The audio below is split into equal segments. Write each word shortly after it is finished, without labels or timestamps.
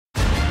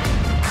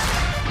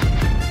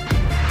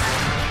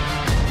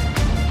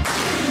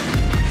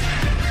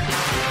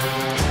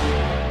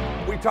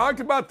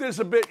talked about this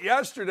a bit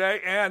yesterday,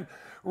 and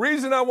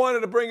reason I wanted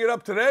to bring it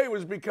up today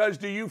was because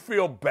do you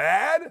feel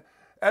bad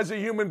as a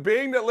human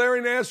being that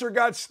Larry Nassar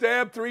got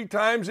stabbed 3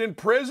 times in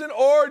prison,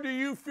 or do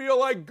you feel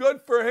like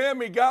good for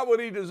him, he got what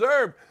he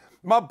deserved?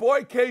 My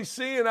boy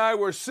KC and I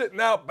were sitting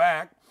out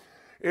back.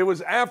 It was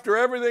after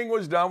everything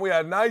was done. We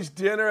had a nice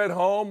dinner at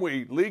home.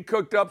 Lee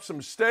cooked up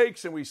some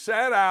steaks, and we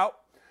sat out,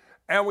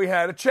 and we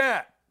had a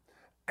chat.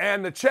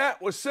 And the chat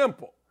was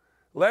simple.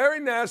 Larry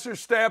Nassar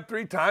stabbed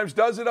 3 times.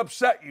 Does it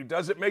upset you?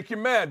 Does it make you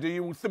mad? Do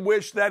you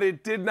wish that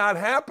it did not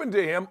happen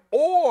to him?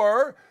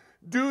 Or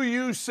do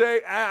you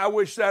say, I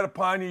wish that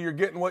upon you, you're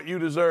getting what you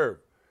deserve?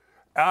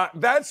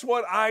 That's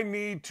what I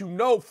need to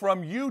know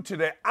from you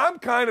today. I'm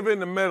kind of in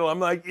the middle.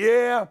 I'm like,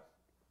 yeah,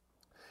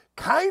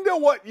 kind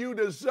of what you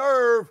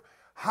deserve.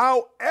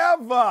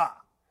 However,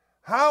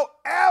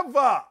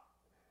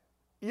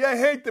 you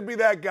hate to be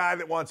that guy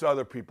that wants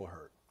other people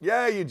hurt.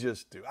 Yeah, you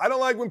just do. I don't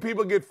like when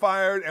people get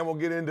fired, and we'll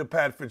get into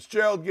Pat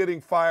Fitzgerald getting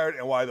fired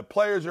and why the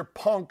players are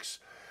punks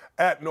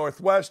at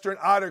Northwestern.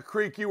 Otter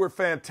Creek, you were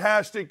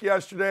fantastic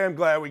yesterday. I'm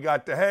glad we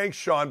got to hang.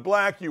 Sean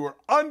Black, you were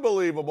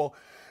unbelievable.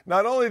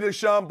 Not only does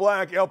Sean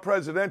Black, El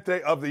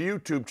Presidente of the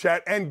YouTube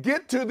chat, and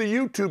get to the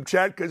YouTube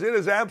chat because it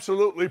is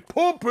absolutely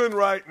pooping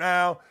right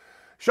now.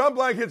 Sean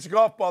Black hits a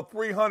golf ball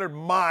 300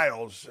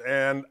 miles,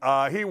 and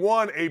he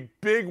won a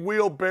big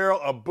wheelbarrow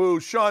of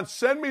booze. Sean,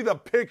 send me the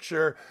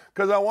picture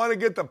because I want to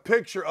get the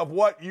picture of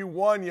what you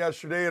won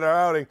yesterday at our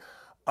outing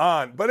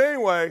on. But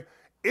anyway,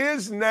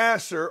 is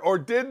Nassar, or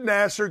did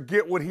Nassar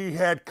get what he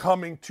had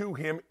coming to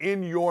him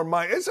in your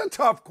mind? It's a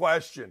tough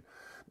question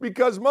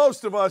because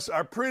most of us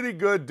are pretty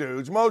good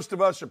dudes. Most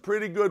of us are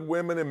pretty good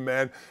women and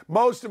men.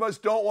 Most of us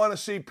don't want to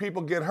see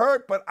people get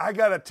hurt, but I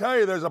got to tell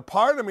you, there's a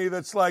part of me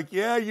that's like,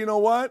 yeah, you know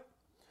what?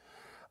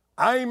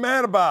 I ain't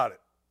mad about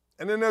it.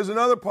 And then there's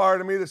another part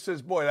of me that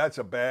says, boy, that's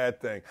a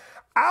bad thing.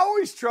 I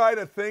always try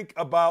to think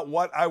about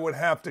what I would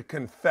have to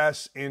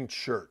confess in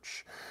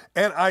church.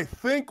 And I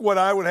think what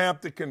I would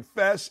have to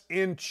confess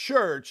in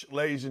church,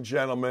 ladies and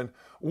gentlemen,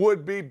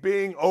 would be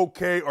being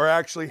okay or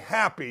actually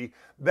happy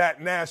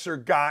that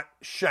Nassar got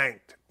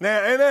shanked. Now,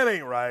 and that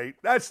ain't right.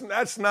 That's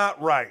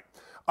not right.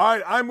 All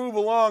right, I move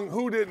along.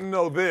 Who didn't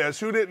know this?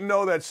 Who didn't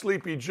know that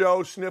Sleepy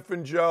Joe,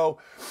 Sniffing Joe,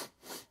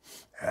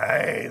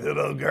 hey,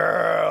 little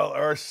girl,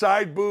 or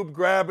side boob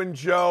grabbing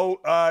Joe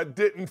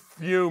didn't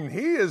fume?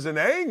 He is an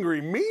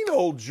angry, mean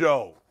old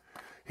Joe.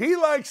 He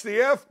likes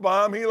the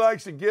F-bomb. He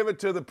likes to give it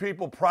to the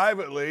people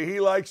privately. He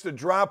likes to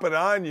drop it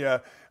on you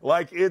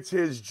like it's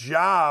his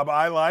job.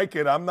 I like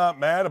it. I'm not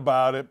mad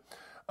about it.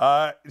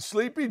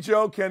 Sleepy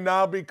Joe can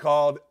now be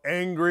called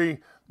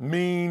Angry,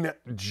 Mean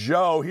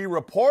Joe. He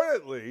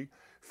reportedly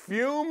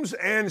fumes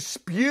and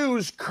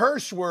spews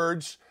curse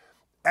words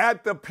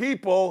at the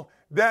people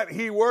that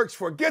he works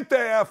for. Get the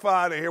F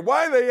out of here.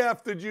 Why the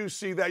F did you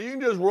see that? You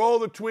can just roll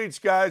the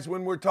tweets, guys,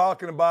 when we're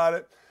talking about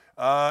it,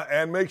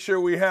 and make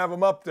sure we have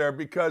them up there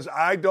because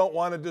I don't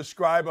want to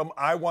describe them.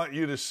 I want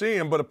you to see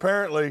them. But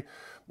apparently,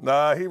 he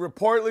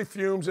reportedly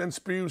fumes and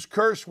spews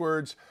curse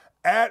words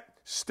at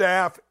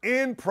staff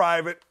in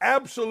private.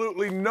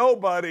 Absolutely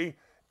nobody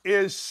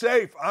is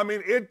safe. I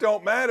mean, it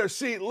don't matter.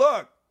 See,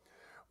 look.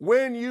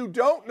 When you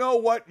don't know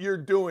what you're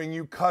doing,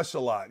 you cuss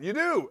a lot. You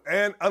do.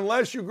 And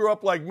unless you grew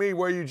up like me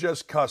where you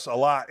just cuss a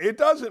lot, it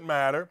doesn't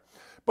matter.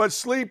 But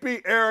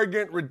sleepy,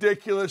 arrogant,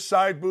 ridiculous,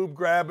 side boob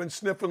grabbing,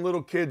 sniffing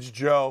little kids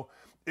Joe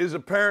is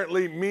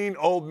apparently mean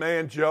old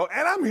man Joe,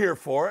 and I'm here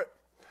for it.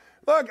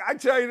 Look, I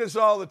tell you this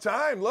all the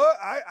time. Look,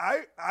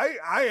 I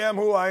am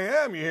who I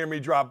am. You hear me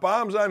drop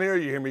bombs on here.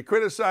 You hear me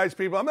criticize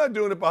people. I'm not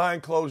doing it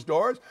behind closed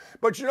doors.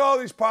 But you know, all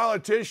these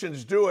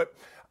politicians do it.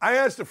 I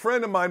asked a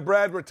friend of mine,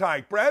 Brad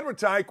Rateich. Brad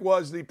Rateich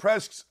was the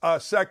press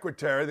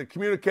secretary, the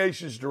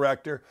communications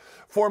director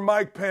for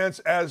Mike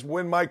Pence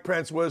when Mike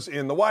Pence was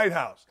in the White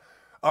House,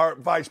 our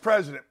vice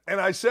president.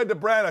 And I said to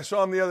Brad, I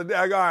saw him the other day,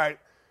 I go, all right,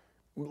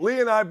 Lee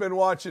and I have been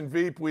watching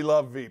Veep. We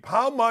love Veep.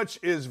 How much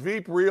is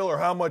Veep real or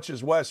how much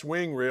is West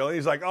Wing real? And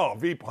he's like, oh,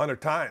 Veep 100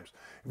 times.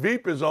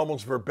 Veep is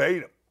almost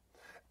verbatim.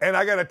 And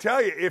I got to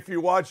tell you, if you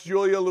watch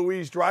Julia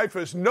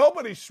Louis-Dreyfus,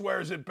 nobody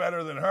swears it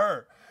better than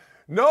her.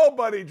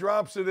 Nobody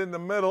drops it in the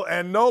middle,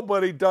 and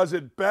nobody does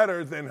it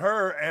better than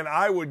her, and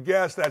I would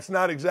guess that's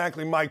not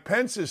exactly Mike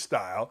Pence's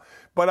style,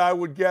 but I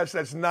would guess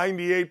that's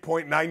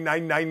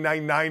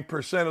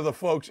 98.99999% of the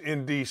folks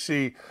in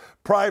D.C.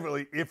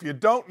 privately. If you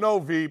don't know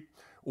Veep,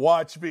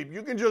 watch Veep.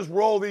 You can just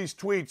roll these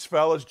tweets,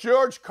 fellas.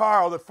 George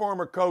Karl, the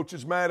former coach,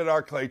 is mad at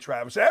our Clay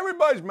Travis.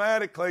 Everybody's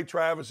mad at Clay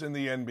Travis in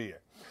the NBA.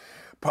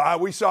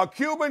 We saw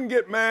Cuban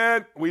get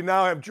mad. We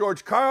now have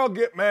George Karl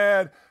get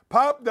mad.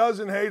 Pop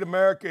doesn't hate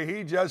America.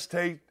 He just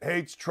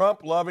hates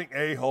Trump-loving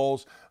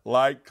a-holes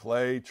like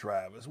Clay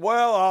Travis.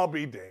 Well, I'll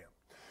be damned.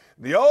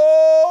 The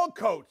old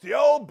coach, the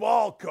old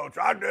ball coach,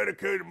 I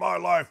dedicated my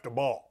life to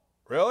ball.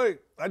 Really?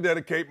 I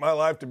dedicate my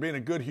life to being a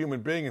good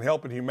human being and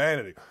helping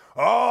humanity.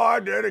 Oh, I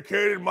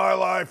dedicated my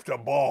life to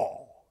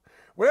ball.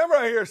 Whenever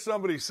I hear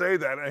somebody say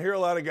that, and I hear a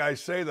lot of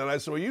guys say that, I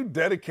say, well, you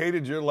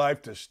dedicated your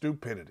life to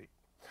stupidity.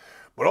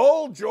 But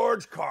old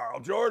George Karl,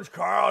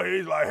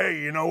 he's like,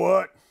 hey, you know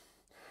what?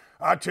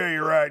 I tell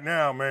you right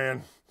now,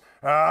 man,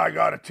 I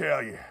got to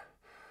tell you.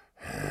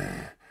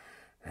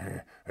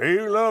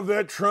 You love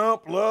that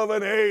Trump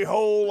loving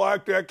a-hole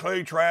like that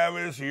Clay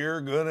Travis,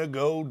 you're going to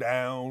go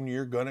down.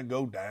 You're going to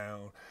go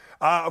down.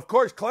 Of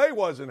course, Clay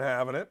wasn't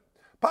having it.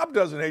 Pop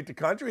doesn't hate the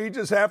country. He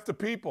just half the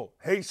people.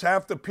 Hates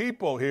half the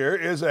people here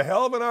is a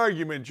hell of an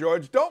argument,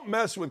 George. Don't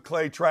mess with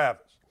Clay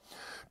Travis.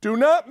 Do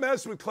not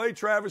mess with Clay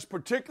Travis,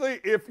 particularly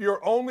if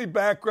your only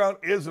background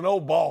is an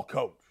old ball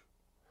coach.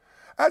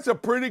 That's a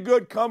pretty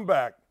good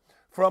comeback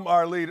from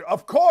our leader.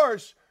 Of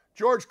course,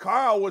 George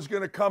Karl was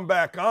going to come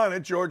back on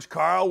it. George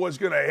Karl was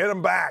going to hit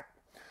him back.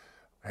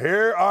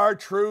 Here are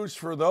truths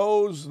for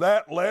those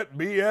that let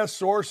BS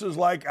sources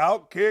like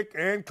Outkick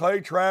and Clay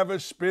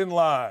Travis spin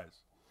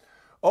lies.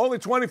 Only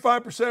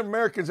 25% of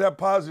Americans have a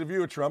positive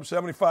view of Trump.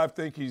 75%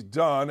 think he's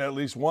done at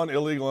least one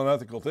illegal and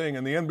unethical thing.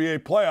 And the NBA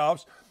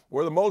playoffs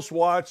were the most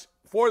watched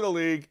for the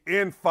league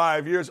in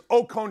 5 years.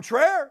 Au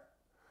contraire,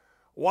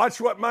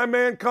 watch what my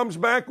man comes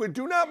back with.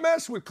 Do not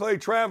mess with Clay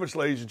Travis,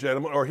 ladies and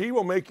gentlemen, or he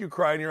will make you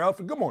cry in your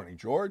outfit. Good morning,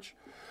 George.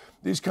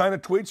 These kind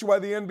of tweets are why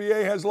the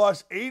NBA has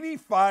lost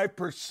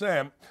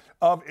 85%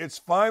 of its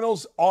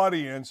finals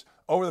audience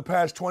over the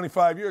past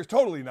 25 years.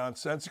 Totally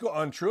nonsensical,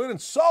 untrue, and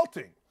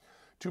insulting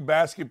to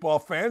basketball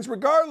fans,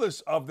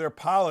 regardless of their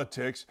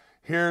politics.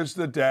 Here's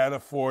the data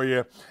for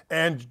you.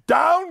 And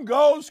down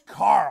goes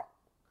Karl.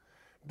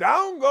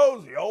 Down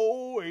goes the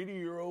old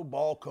 80-year-old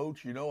ball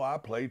coach. You know, I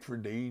played for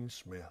Dean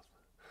Smith.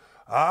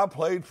 I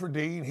played for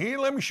Dean. He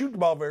didn't let me shoot the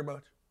ball very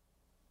much.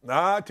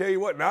 Now, I tell you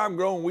what, now I'm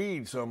growing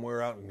weed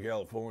somewhere out in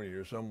California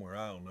or somewhere,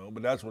 I don't know,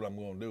 but that's what I'm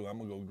going to do. I'm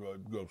going to go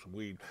grow some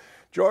weed.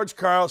 George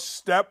Karl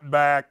stepped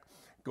back,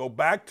 go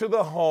back to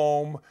the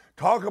home,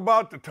 talk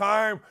about the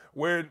time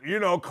when, you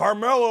know,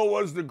 Carmelo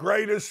was the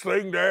greatest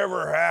thing to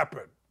ever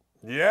happen.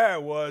 Yeah,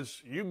 it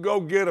was. You go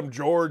get him,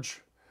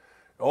 George.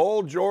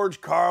 Old George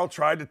Karl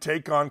tried to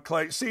take on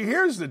Clay. See,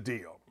 here's the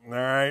deal, all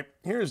right?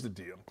 Here's the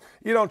deal.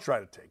 You don't try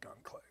to take on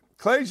Clay.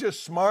 Clay's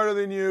just smarter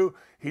than you.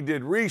 He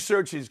did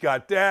research. He's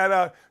got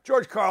data.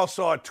 George Karl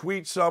saw a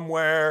tweet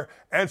somewhere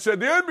and said,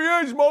 the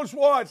NBA's most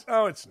watched.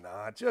 No, it's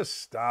not.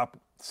 Just stop.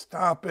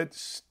 Stop it,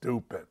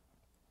 stupid.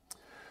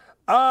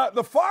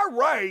 The far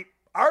right,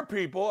 our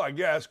people, I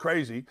guess,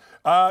 crazy,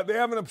 they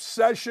have an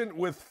obsession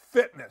with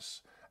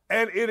fitness,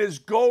 and it is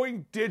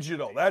going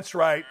digital. That's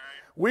right.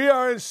 We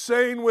are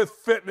insane with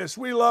fitness.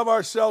 We love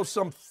ourselves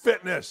some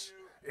fitness.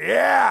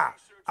 Yeah,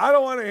 I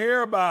don't want to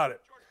hear about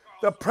it.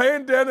 The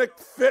pandemic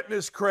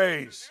fitness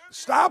craze.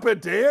 Stop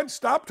it, Dan.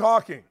 Stop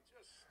talking.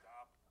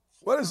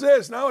 What is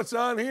this? Now it's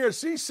on here.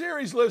 See,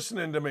 Siri's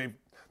listening to me.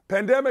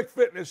 Pandemic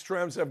fitness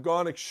trends have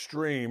gone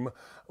extreme,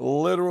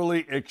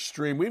 literally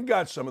extreme. We've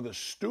got some of the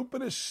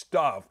stupidest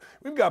stuff.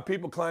 We've got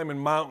people climbing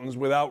mountains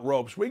without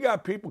ropes. We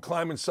got people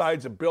climbing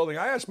sides of buildings.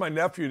 I asked my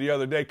nephew the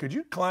other day, could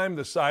you climb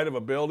the side of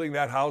a building,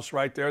 that house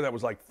right there that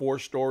was like 4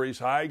 stories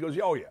high? He goes,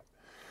 oh, yeah.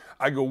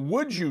 I go,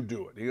 would you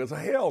do it? He goes,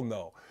 hell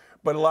no.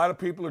 But a lot of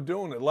people are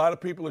doing it. A lot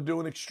of people are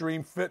doing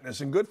extreme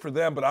fitness, and good for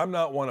them, but I'm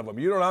not one of them.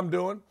 You know what I'm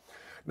doing?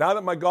 Now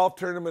that my golf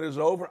tournament is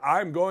over,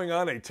 I'm going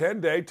on a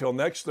 10-day till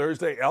next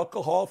Thursday,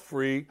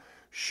 alcohol-free,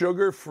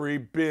 sugar-free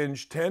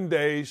binge, 10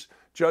 days,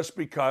 just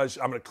because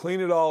I'm going to clean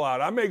it all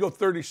out. I may go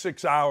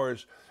 36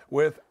 hours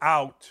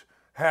without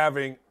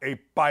having a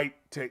bite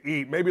to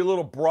eat. Maybe a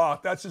little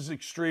broth. That's as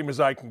extreme as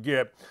I can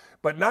get.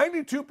 But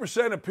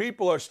 92% of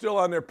people are still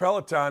on their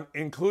Peloton,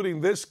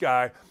 including this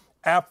guy,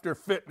 after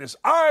fitness.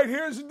 All right,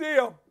 here's the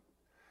deal.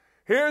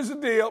 Here's the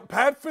deal.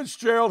 Pat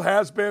Fitzgerald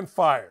has been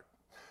fired.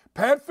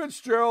 Pat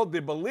Fitzgerald,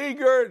 the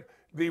beleaguered,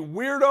 the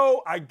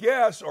weirdo, I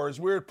guess, or his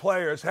weird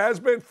players,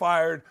 has been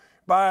fired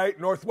by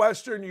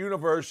Northwestern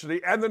University.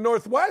 And the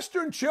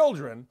Northwestern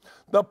children,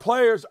 the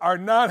players, are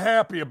not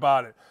happy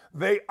about it.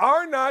 They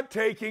are not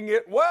taking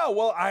it well.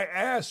 Well, I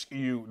ask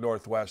you,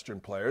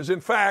 Northwestern players.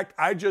 In fact,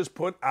 I just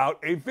put out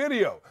a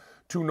video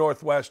to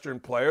Northwestern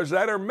players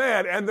that are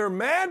mad. And they're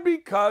mad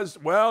because,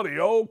 well, the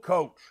old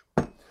coach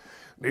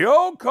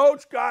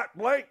got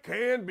blank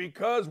canned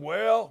because,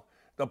 well,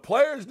 the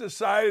players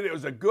decided it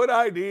was a good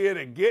idea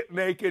to get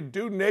naked,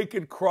 do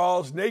naked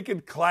crawls,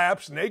 naked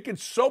claps, naked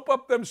soap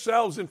up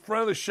themselves in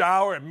front of the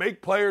shower and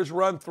make players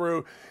run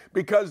through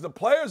because the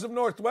players of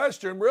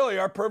Northwestern really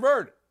are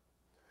perverted.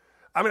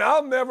 I mean,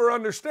 I'll never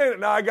understand it.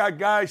 Now, I got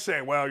guys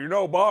saying, well, you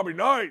know, Bobby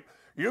Knight,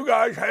 you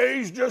guys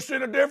hazed just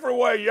in a different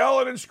way,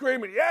 yelling and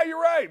screaming. Yeah,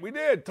 you're right. We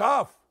did.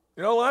 Tough.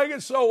 You don't like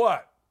it? So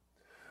what?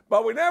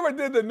 But we never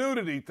did the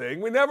nudity thing.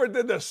 We never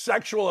did the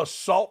sexual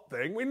assault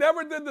thing. We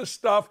never did the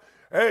stuff,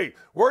 hey,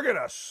 we're going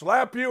to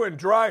slap you and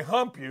dry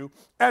hump you.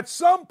 At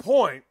some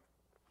point,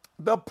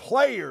 the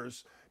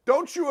players,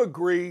 don't you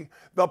agree,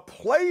 the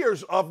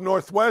players of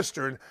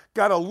Northwestern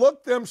got to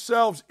look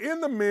themselves in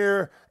the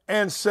mirror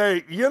and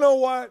say, you know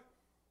what?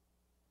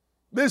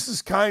 This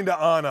is kind of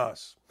on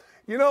us.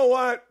 You know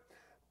what?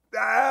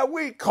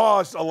 We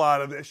caused a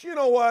lot of this. You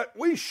know what?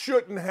 We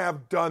shouldn't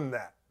have done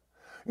that.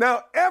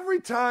 Now,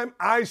 every time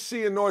I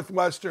see a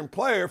Northwestern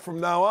player from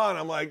now on,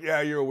 I'm like,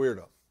 yeah, you're a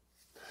weirdo.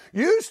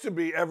 Used to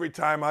be every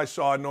time I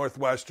saw a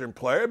Northwestern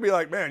player, I'd be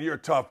like, man, you're a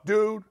tough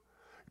dude.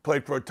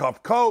 played for a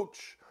tough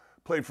coach,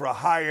 played for a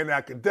high-end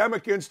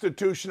academic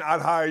institution.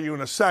 I'd hire you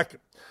in a second.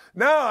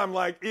 Now I'm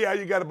like, yeah,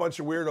 you got a bunch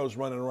of weirdos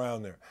running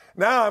around there.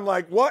 Now I'm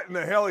like, what in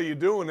the hell are you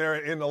doing there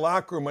in the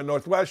locker room at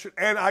Northwestern?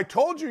 And I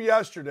told you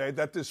yesterday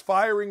that this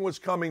firing was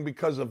coming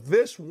because of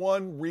this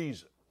one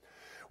reason.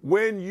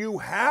 When you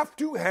have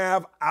to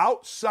have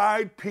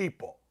outside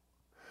people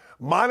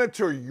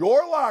monitor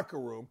your locker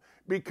room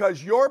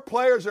because your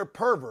players are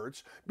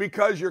perverts,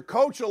 because your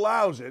coach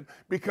allows it,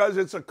 because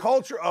it's a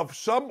culture of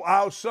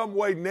somehow, some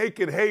way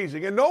naked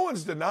hazing. And no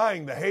one's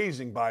denying the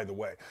hazing, by the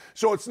way.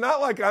 So it's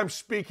not like I'm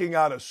speaking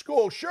out of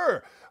school.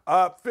 Sure,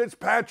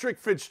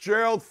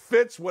 Fitzgerald,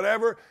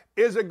 whatever,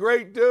 is a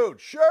great dude.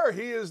 Sure,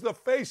 he is the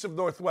face of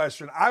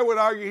Northwestern. I would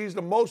argue he's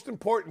the most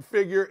important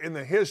figure in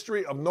the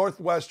history of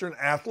Northwestern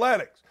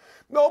athletics.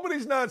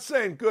 Nobody's not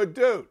saying good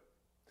dude.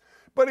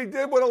 But he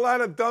did what a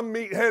lot of dumb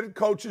meat-headed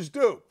coaches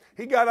do.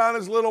 He got on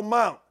his little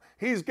mount.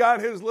 He's got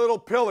his little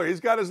pillar.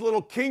 He's got his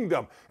little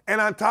kingdom. And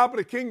on top of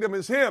the kingdom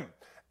is him.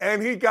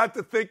 And he got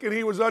to thinking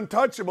he was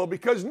untouchable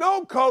because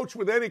no coach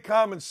with any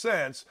common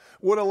sense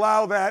would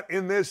allow that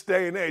in this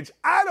day and age.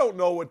 I don't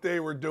know what they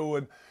were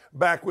doing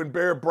back when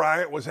Bear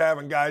Bryant was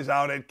having guys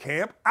out at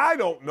camp. I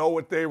don't know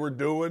what they were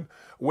doing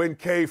when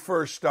Kay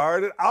first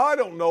started. I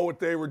don't know what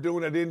they were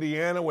doing at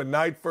Indiana when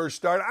Knight first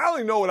started. I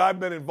only know what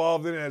I've been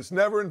involved in, and it's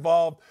never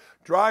involved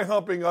dry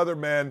humping other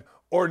men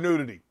or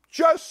nudity.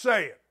 Just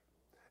saying.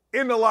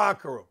 In the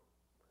locker room.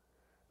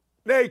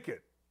 Naked.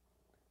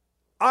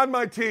 On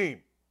my team.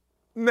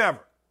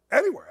 Never.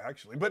 Anywhere,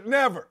 actually, but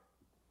never.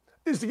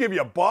 Used to give you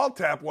a ball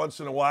tap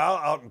once in a while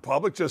out in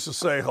public just to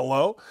say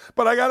hello.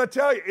 But I got to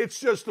tell you, it's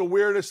just the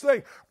weirdest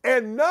thing.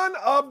 And none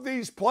of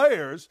these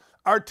players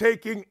are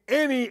taking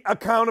any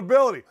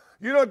accountability.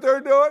 You know what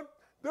they're doing?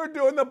 They're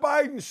doing the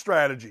Biden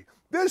strategy.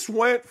 This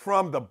went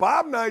from the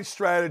Bob Knight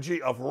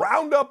strategy of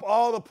round up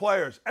all the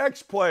players,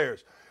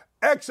 ex-players,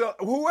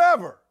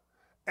 whoever,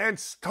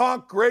 and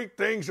talk great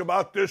things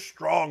about this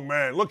strong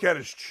man. Look at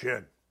his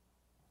chin.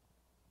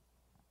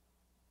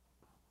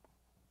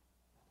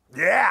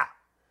 Yeah,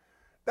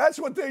 that's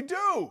what they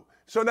do.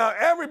 So now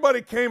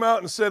everybody came out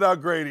and said how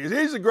great he is.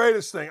 He's the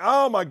greatest thing.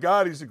 Oh, my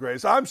God, he's the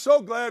greatest. I'm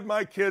so glad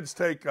my kids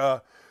played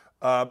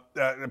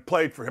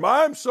for him.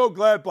 I'm so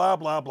glad blah,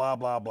 blah, blah,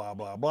 blah, blah,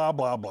 blah, blah,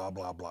 blah, blah,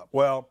 blah, blah.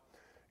 Well,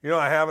 you know,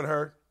 I haven't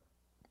heard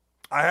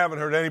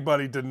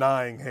anybody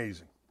denying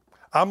hazing.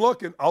 I'm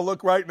looking. I'll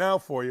look right now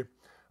for you.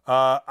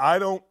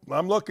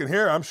 I'm looking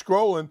here. I'm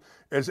scrolling.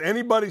 Has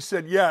anybody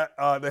said, yeah,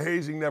 the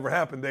hazing never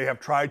happened? They have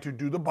tried to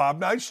do the Bob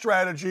Knight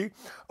strategy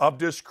of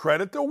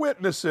discredit the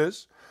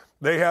witnesses.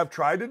 They have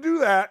tried to do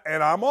that,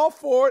 and I'm all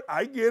for it.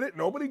 I get it.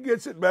 Nobody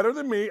gets it better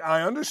than me.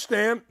 I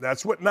understand.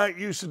 That's what Knight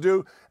used to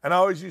do, and I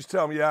always used to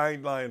tell him, yeah, I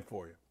ain't lying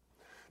for you.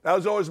 That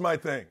was always my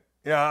thing.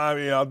 Yeah, I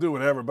mean, I'll do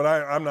whatever, but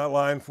I'm not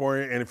lying for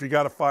you, and if you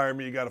got to fire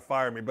me, you got to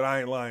fire me, but I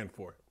ain't lying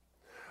for you.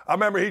 I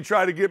remember he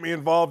tried to get me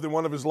involved in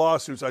one of his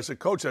lawsuits. I said,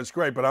 Coach, that's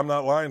great, but I'm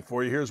not lying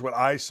for you. Here's what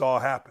I saw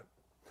happen.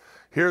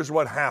 Here's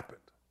what happened.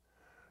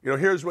 You know,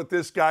 here's what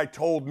this guy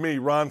told me,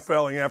 Ron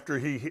Felling, after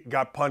he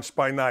got punched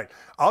by Knight.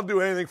 I'll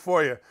do anything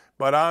for you,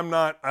 but I'm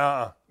not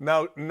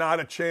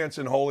a chance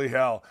in holy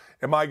hell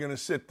am I going to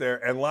sit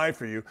there and lie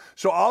for you.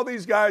 So all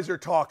these guys are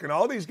talking.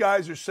 All these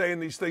guys are saying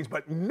these things,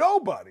 but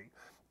nobody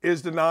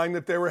is denying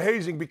that they were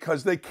hazing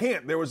because they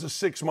can't. There was a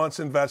 6 months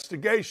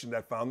investigation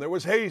that found there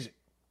was hazing.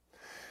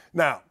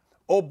 Now,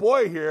 old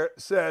boy here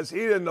says he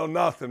didn't know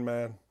nothing,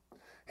 man.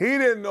 He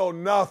didn't know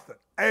nothing.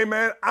 Hey,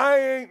 man, I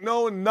ain't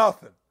knowing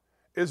nothing,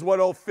 is what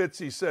old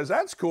Fitzy says.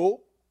 That's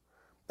cool.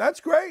 That's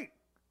great.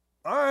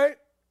 All right.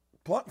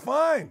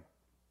 Fine.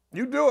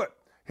 You do it.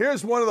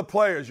 Here's one of the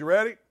players. You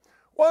ready?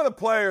 One of the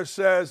players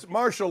says,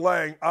 Marshall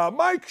Lang,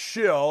 Mike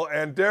Schill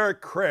and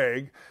Derek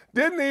Craig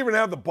didn't even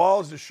have the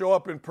balls to show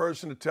up in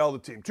person to tell the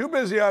team. Too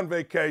busy on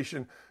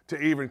vacation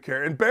to even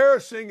care.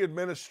 Embarrassing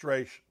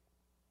administration.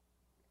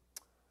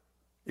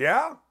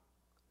 Yeah?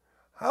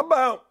 How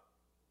about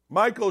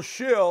Michael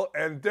Schill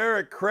and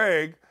Derek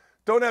Craig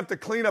don't have to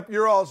clean up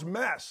your all's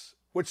mess,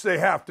 which they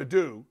have to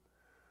do,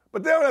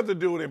 but they don't have to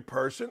do it in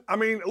person. I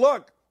mean,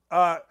 look,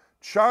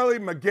 Charlie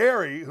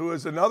McGarry, who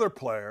is another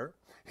player,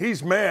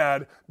 he's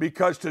mad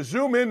because to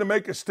zoom in to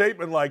make a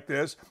statement like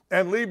this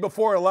and leave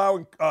before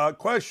allowing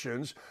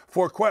questions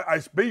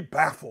be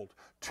baffled.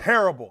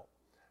 Terrible.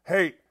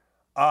 Hey,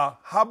 how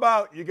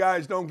about you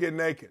guys don't get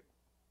naked?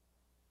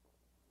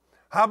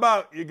 How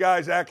about you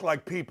guys act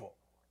like people?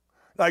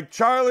 Like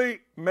Charlie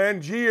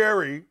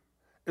Mangieri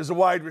is a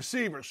wide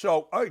receiver,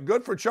 so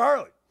good for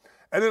Charlie.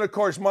 And then, of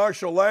course,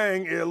 Marshall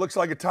Lang, it looks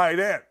like a tight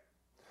end.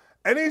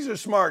 And these are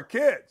smart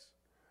kids.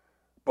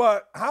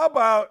 But how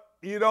about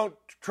you don't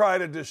try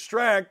to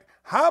distract?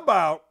 How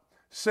about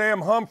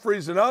Sam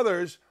Humphries and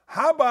others?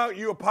 How about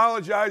you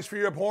apologize for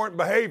your abhorrent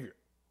behavior?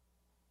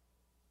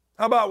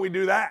 How about we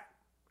do that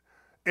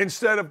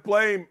instead of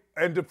blame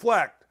and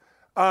deflect?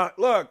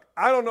 Look,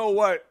 I don't know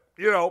what,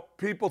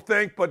 people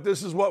think, but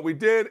this is what we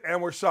did,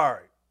 and we're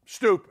sorry.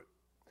 Stupid.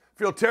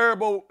 Feel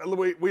terrible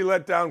we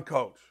let down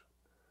coach.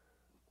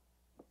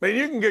 I mean,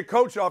 you can get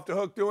Coach off the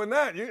hook doing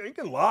that. You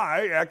can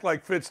lie, act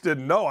like Fitz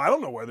didn't know. I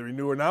don't know whether he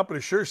knew or not, but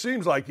it sure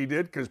seems like he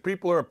did because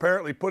people are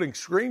apparently putting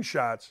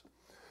screenshots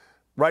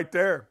right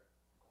there.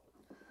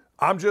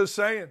 I'm just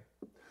saying.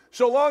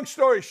 So long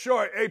story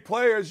short, hey,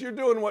 players, you're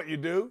doing what you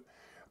do.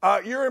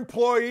 Your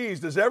employees,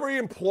 does every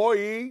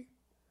employee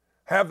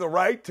have the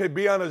right to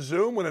be on a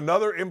Zoom when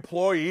another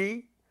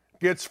employee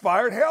gets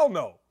fired? Hell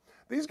no.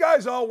 These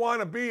guys all want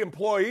to be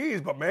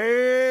employees, but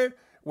man,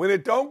 when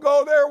it don't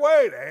go their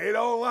way, they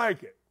don't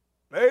like it.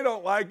 They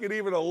don't like it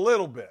even a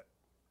little bit.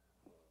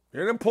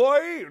 You're an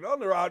employee. You're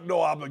under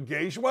no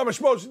obligation. What am I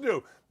supposed to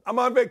do? I'm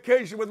on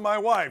vacation with my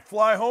wife.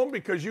 Fly home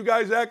because you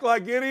guys act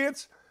like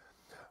idiots?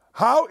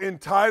 How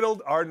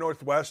entitled are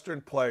Northwestern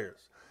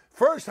players?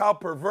 First, how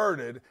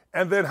perverted,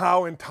 and then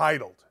how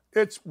entitled.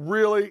 It's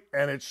really,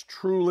 and it's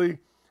truly,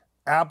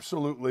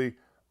 absolutely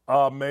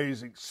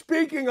amazing.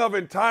 Speaking of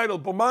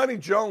entitled, BOMANI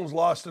Jones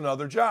lost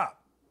another job.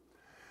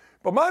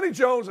 BOMANI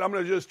Jones, I'm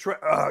going to just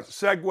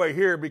segue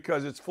here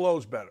because it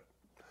flows better.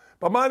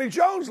 BOMANI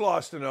Jones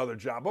lost another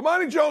job.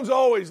 BOMANI Jones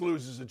always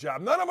loses a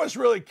job. None of us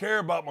really care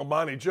about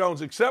BOMANI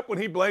Jones except when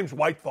he blames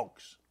white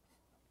folks.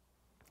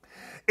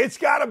 It's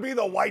got to be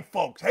the white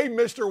folks. Hey,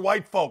 Mr.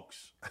 White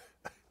Folks.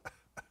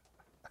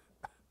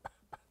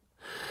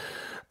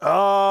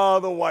 Oh,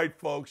 the white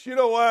folks. You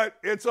know what?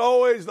 It's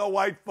always the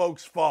white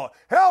folks' fault.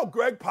 Hell,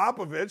 Greg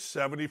Popovich,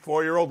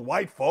 74-year-old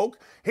white folk,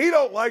 he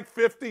don't like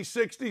 50,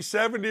 60,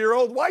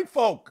 70-year-old white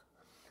folk.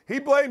 He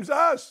blames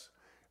us.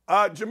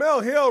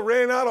 Jamel Hill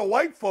ran out of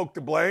white folk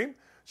to blame,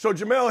 so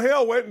Jamel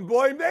Hill went and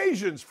blamed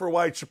Asians for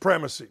white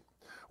supremacy.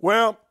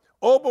 Well,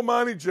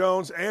 BOMANI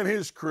Jones and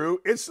his crew,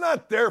 it's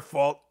not their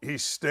fault he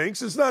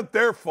stinks. It's not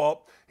their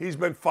fault he's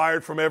been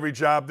fired from every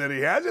job that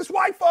he has. It's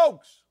white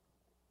folks.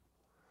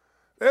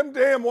 Them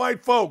damn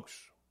white folks.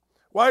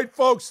 White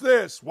folks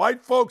this,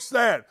 white folks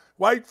that.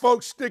 White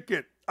folks stick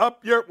it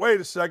up your...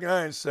 Wait a second,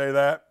 I didn't say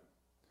that.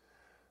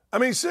 I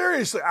mean,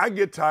 seriously, I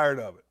get tired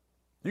of it.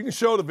 You can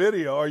show the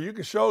video, or you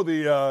can show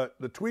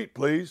the tweet,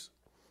 please,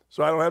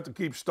 so I don't have to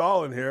keep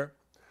stalling here.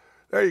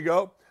 There you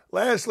go.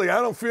 Lastly,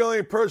 I don't feel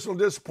any personal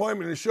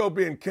disappointment in the show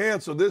being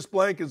canceled. This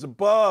blank is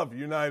above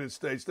United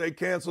States. They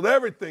canceled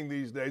everything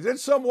these days.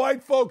 It's some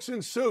white folks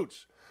in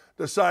suits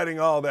deciding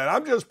all that.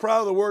 I'm just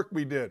proud of the work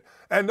we did.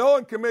 And no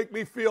one can make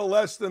me feel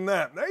less than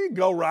that. There you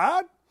go,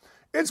 Rod.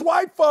 It's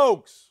white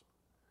folks.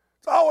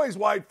 It's always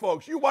white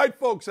folks. You white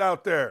folks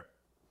out there.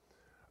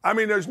 I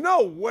mean, there's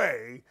no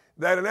way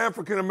that an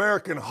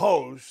African-American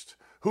host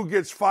who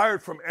gets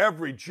fired from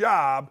every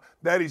job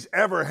that he's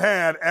ever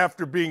had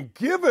after being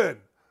given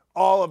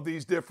all of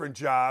these different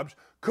jobs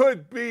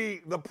could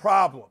be the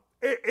problem.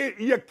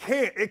 It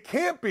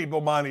can't be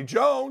BOMANI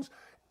Jones.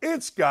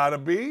 It's got to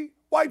be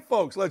white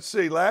folks. Let's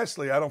see.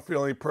 Lastly, I don't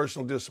feel any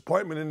personal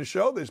disappointment in the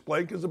show. This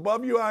blank is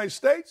above United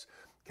States.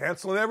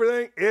 Canceling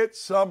everything. It's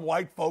some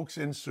white folks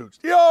in suits.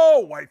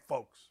 Yo, white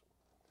folks.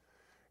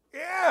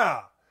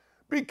 Yeah.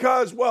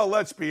 Because, well,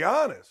 let's be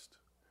honest.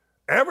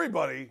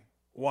 Everybody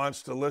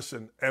wants to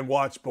listen and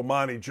watch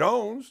BOMANI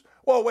Jones.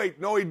 Well, wait,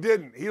 no, he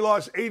didn't. He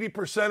lost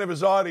 80% of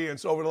his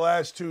audience over the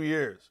last 2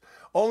 years.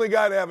 Only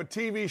guy to have a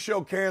TV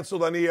show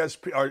canceled on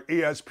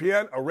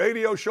ESPN, a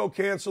radio show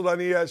canceled on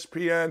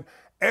ESPN,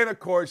 and, of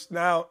course,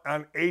 now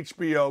on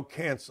HBO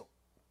canceled.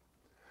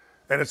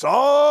 And it's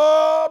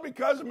all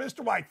because of Mr.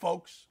 White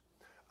Folks.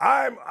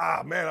 I'm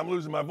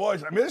losing my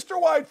voice.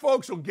 Mr. White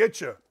Folks will get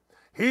you.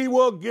 He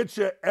will get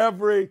you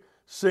every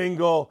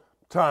single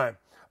time.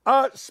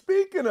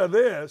 Speaking of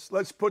this,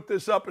 let's put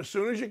this up as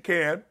soon as you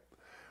can.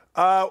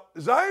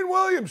 Zion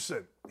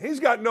Williamson, he's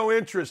got no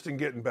interest in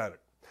getting better.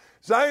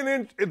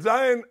 Zion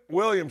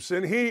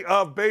Williamson, he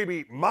of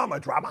baby mama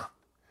drama.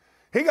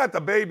 He got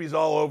the babies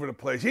all over the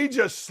place. He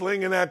just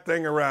slinging that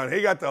thing around.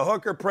 He got the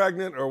hooker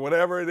pregnant or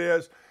whatever it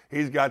is.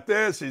 He's got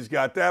this, he's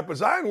got that. But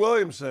Zion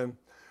Williamson,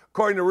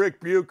 according to Rick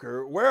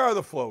Bucher, where are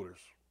the floaters?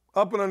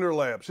 Up and under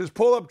layups. His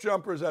pull-up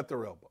jumpers at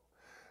their elbow.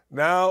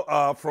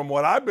 Now, from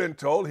what I've been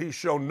told, he's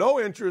shown no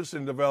interest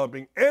in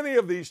developing any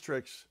of these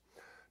tricks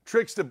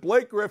that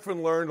Blake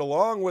Griffin learned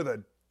along with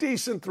a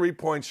decent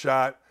three-point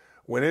shot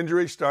when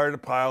injuries started to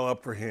pile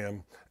up for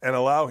him and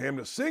allow him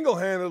to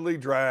single-handedly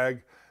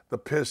drag the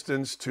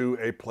Pistons to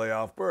a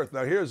playoff berth.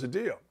 Now, here's the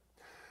deal.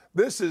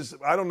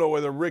 I don't know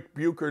whether Rick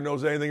Bucher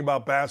knows anything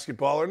about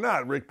basketball or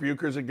not. Rick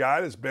Bucher's a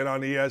guy that's been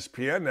on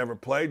ESPN, never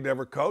played,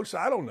 never coached.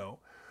 I don't know.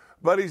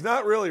 But he's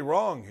not really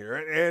wrong here.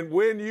 And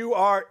when you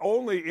are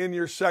only in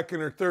your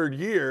second or third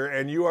year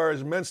and you are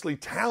as immensely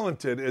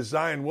talented as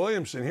Zion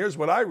Williamson, here's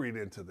what I read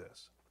into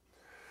this.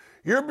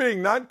 You're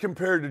being not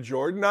compared to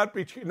Jordan,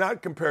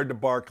 not compared to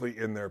Barkley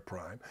in their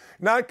prime,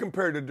 not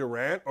compared to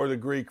Durant or the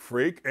Greek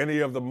Freak, any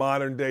of the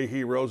modern-day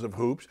heroes of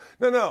hoops.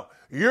 No.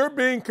 You're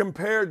being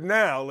compared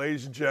now,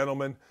 ladies and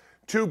gentlemen,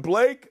 to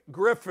Blake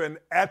Griffin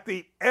at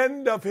the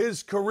end of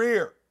his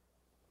career.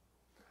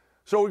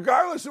 So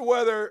regardless of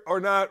whether or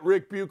not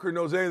Rick Bucher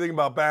knows anything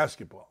about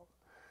basketball,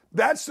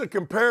 that's the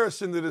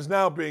comparison that is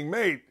now being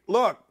made.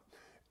 Look,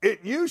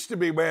 It used to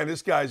be, man,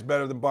 this guy's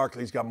better than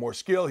Barkley. He's got more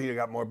skill. He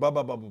got more blah,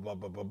 blah, blah, blah, blah,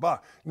 blah, blah, blah.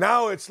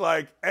 Now it's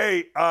like,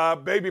 hey,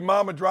 baby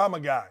mama drama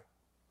guy,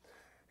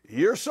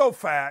 you're so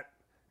fat,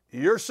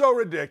 you're so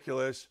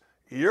ridiculous,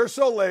 you're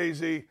so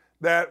lazy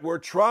that we're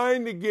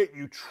trying to get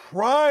you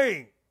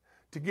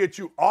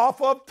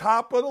off of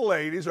top of the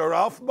ladies or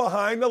off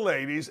behind the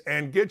ladies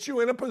and get you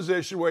in a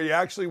position where you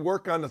actually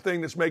work on the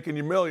thing that's making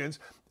you millions.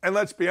 And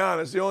let's be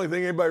honest, the only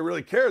thing anybody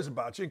really cares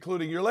about you,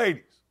 including your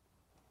ladies.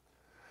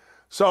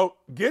 So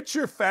get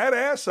your fat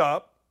ass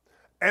up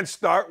and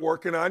start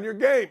working on your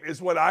game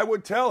is what I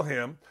would tell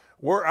him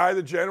were I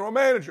the general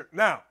manager.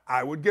 Now,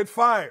 I would get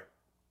fired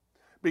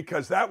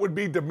because that would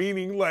be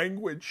demeaning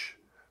language,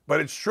 but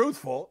it's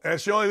truthful, and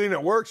it's the only thing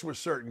that works with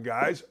certain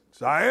guys.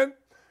 Zion,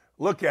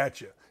 look at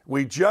you.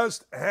 We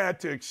just had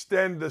to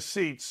extend the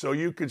seats so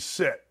you could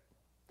sit.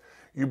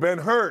 You've been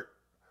hurt.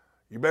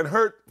 You've been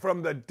hurt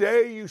from the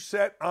day you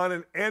sat on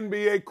an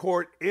NBA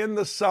court in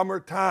the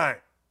summertime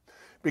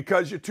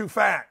because you're too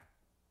fat.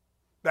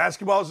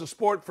 Basketball is a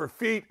sport for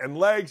feet and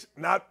legs,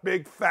 not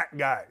big fat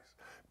guys.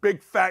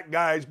 Big fat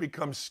guys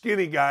become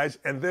skinny guys,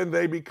 and then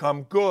they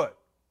become good.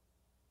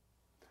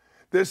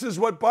 This is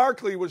what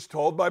Barkley was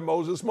told by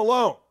Moses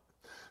Malone.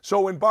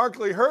 So when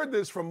Barkley heard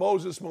this from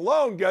Moses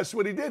Malone, guess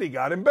what he did? He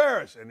got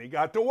embarrassed, and he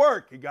got to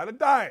work. He got a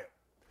diet.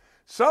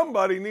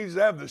 Somebody needs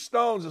to have the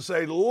stones to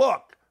say,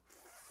 look,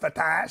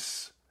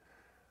 fat-ass,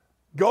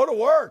 go to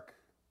work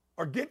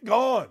or get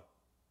gone.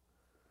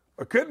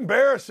 Or quit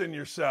embarrassing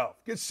yourself.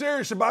 Get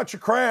serious about your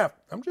craft.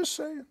 I'm just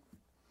saying.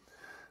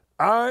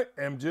 I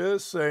am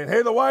just saying.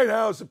 Hey, the White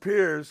House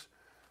appears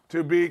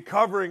to be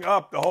covering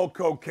up the whole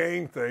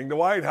cocaine thing. The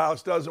White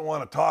House doesn't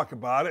want to talk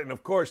about it. And,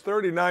 of course,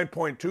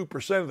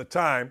 39.2% of the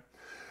time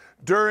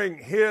during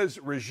his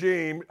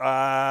regime,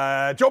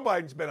 Joe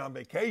Biden's been on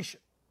vacation.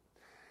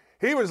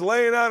 He was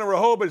laying on a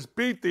Rehoboth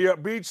beach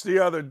the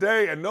other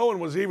day, and no one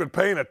was even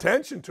paying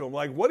attention to him.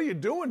 Like, what are you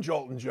doing,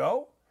 Joltin'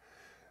 Joe?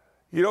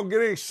 You don't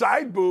get any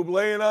side boob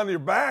laying on your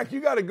back.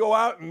 You got to go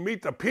out and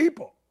meet the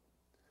people.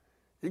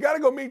 You got to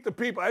go meet the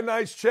people. I had a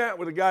nice chat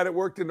with a guy that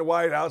worked in the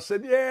White House.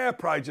 Said, yeah,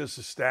 probably just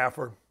a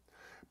staffer.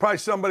 Probably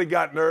somebody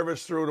got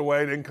nervous, threw it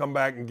away, didn't come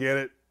back and get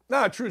it.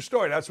 No, true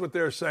story. That's what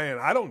they're saying.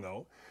 I don't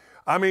know.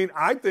 I mean,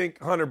 I think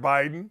Hunter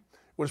Biden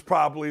was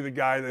probably the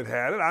guy that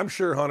had it. I'm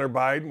sure Hunter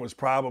Biden was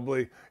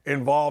probably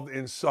involved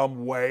in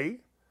some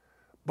way.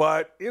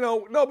 But, you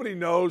know, nobody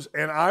knows,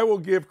 and I will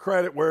give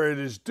credit where it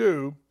is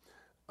due.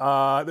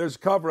 There's a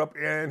cover-up,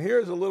 and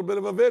here's a little bit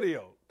of a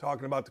video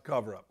talking about the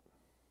cover-up.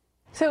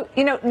 So,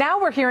 you know, now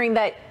we're hearing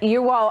that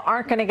you all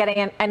aren't going to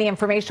get any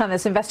information on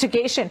this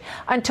investigation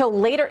until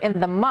later in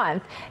the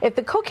month. If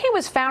the cocaine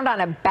was found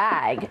on a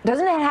bag,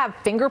 doesn't it have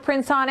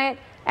fingerprints on it?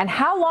 And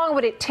how long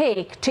would it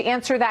take to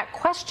answer that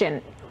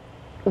question?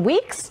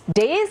 Weeks,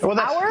 days,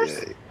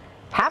 hours?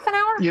 Half an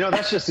hour? You know,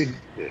 that's just,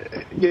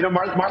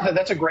 Martha,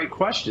 that's a great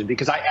question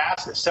because I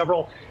asked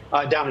several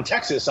down in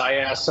Texas. I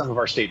asked some of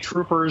our state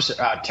troopers,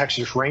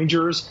 Texas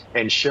Rangers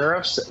and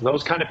sheriffs,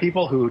 those kind of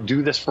people who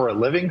do this for a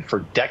living for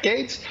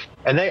decades.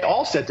 And they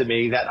all said to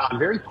me that on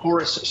very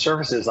porous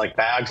surfaces like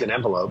bags and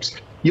envelopes,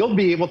 you'll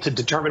be able to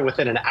determine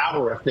within an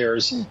hour if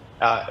there's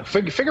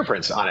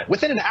fingerprints on it.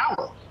 Within an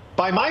hour.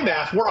 By my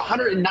math, we're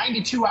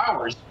 192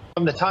 hours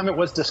from the time it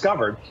was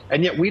discovered.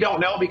 And yet we don't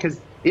know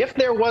because if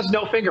there was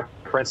no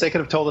fingerprints, they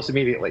could have told us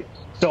immediately.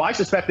 So I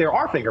suspect there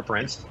are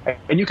fingerprints,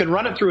 and you can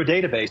run it through a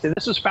database. And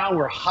this was found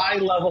where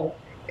high-level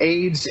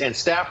aides and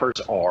staffers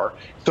are.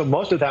 So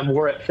most of them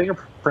were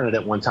fingerprinted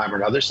at one time or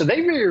another. So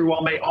they very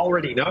well may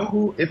already know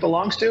who it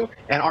belongs to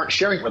and aren't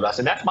sharing it with us.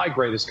 And that's my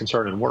greatest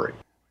concern and worry.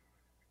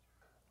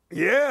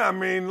 Yeah, I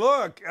mean,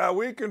 look,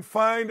 we can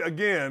find,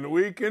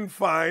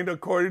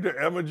 according to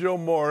Emma Jo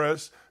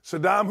Morris,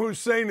 Saddam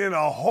Hussein in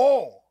a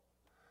hole.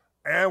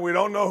 And we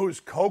don't know whose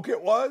coke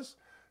it was.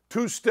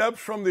 2 steps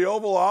from the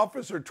Oval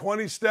Office or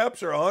 20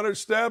 steps or 100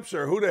 steps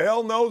or who the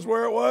hell knows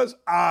where it was?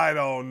 I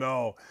don't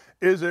know.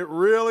 Is it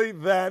really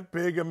that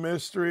big a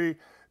mystery?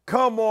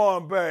 Come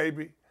on,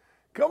 baby.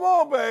 Come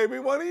on, baby.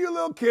 One of you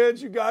little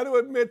kids, you got to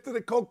admit to the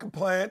coca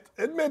plant.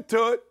 Admit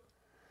to it.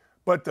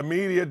 But the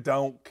media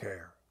don't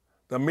care.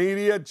 The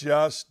media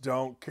just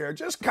don't care.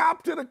 Just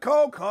cop to the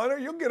coke, Hunter.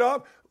 You'll get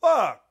off.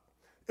 Look,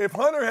 if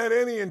Hunter had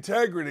any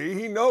integrity,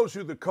 he knows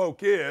who the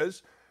coke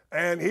is.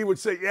 And he would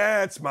say,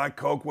 yeah, it's my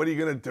coke. What are you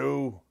going to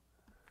do?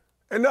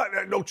 And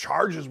no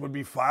charges would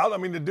be filed. I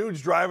mean, the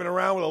dude's driving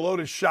around with a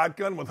loaded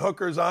shotgun with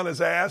hookers on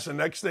his ass. And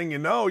next thing you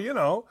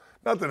know,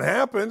 nothing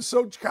happens.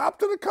 So cop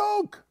to the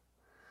coke.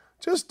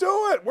 Just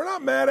do it. We're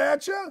not mad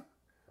at you.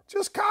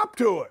 Just cop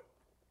to it.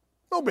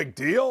 No big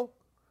deal.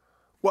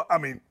 Well, I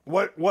mean,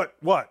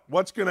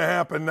 what's going to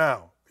happen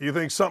now? You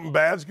think something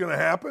bad's going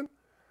to happen?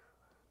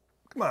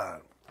 Come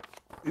on.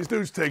 These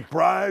dudes take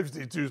bribes.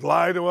 These dudes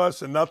lie to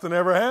us and nothing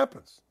ever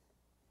happens.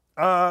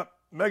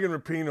 Megan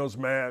Rapinoe's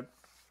mad.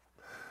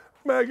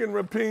 Megan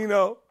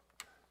Rapinoe.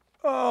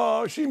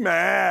 Oh, she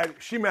mad.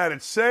 She mad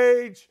at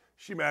Sage.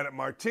 She mad at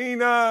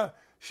Martina.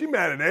 She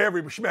mad at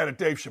everybody. She mad at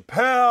Dave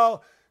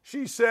Chappelle.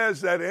 She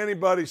says that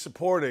anybody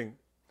supporting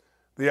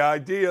the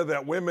idea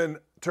that women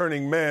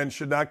turning men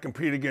should not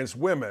compete against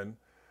women,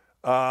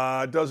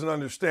 doesn't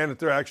understand that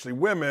they're actually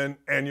women,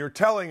 and you're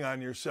telling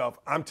on yourself.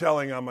 I'm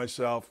telling on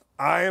myself.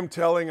 I am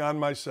telling on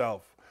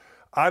myself.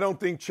 I don't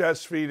think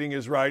chest feeding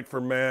is right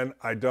for men.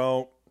 I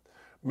don't.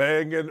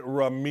 Megan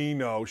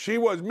Ramino, she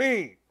was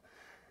mean.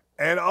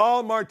 And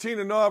all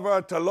Martina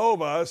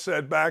Navratilova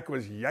said back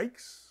was,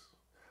 yikes.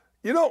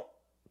 You don't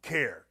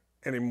care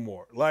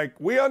anymore. Like,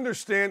 we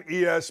understand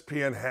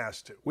ESPN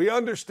has to. We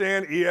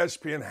understand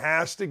ESPN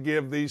has to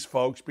give these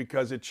folks,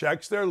 because it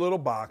checks their little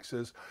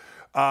boxes,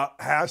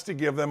 has to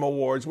give them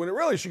awards, when it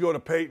really should go to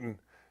Peyton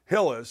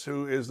Hillis,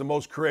 who is the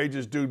most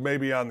courageous dude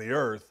maybe on the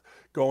earth,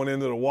 going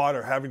into the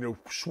water, having to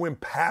swim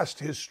past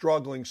his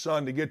struggling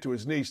son to get to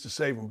his niece to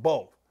save them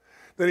both.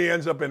 Then he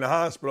ends up in the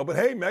hospital. But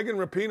hey, Megan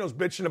Rapinoe's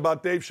bitching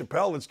about Dave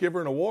Chappelle. Let's give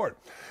her an award.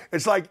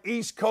 It's like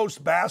East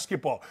Coast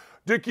basketball.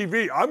 Dickie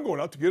V, I'm going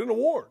out to get an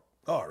award.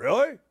 Oh,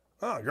 really?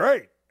 Oh,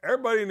 great.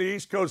 Everybody in the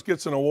East Coast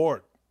gets an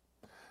award.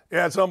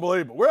 Yeah, it's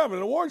unbelievable. We're having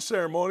an award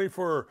ceremony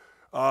for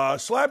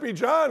Slappy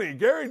Johnny,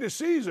 Gary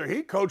DeCesar.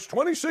 He coached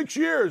 26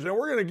 years, and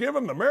we're going to give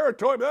him the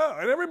meritorious,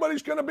 and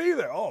everybody's going to be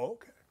there. Oh,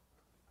 okay.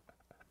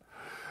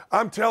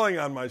 I'm telling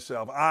on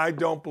myself, I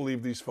don't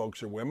believe these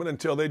folks are women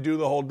until they do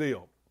the whole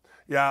deal.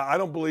 Yeah, I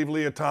don't believe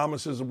Leah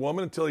Thomas is a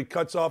woman until he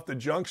cuts off the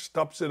junk,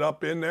 stuffs it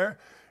up in there,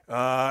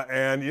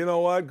 and you know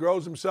what?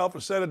 Grows himself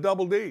a set of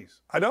double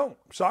Ds. I don't.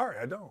 Sorry,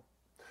 I don't.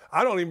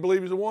 I don't even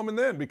believe he's a woman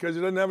then, because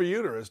he doesn't have a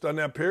uterus, doesn't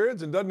have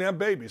periods, and doesn't have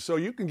babies. So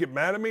you can get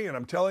mad at me, and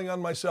I'm telling on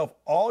myself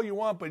all you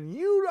want, but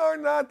you are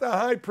not the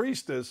high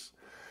priestess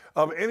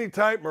of any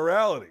type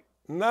morality,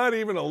 not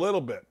even a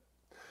little bit.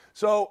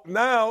 So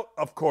now,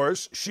 of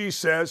course, she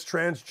says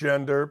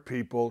transgender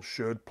people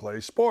should play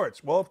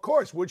sports. Well, of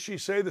course, would she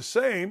say the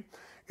same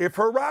if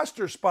her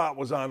roster spot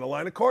was on the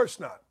line? Of course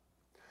not.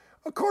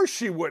 Of course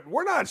she wouldn't.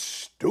 We're not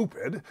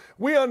stupid.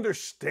 We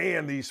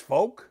understand these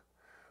folk.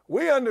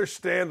 We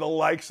understand the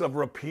likes of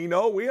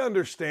Rapinoe. We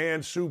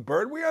understand Sue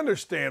Bird. We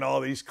understand all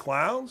these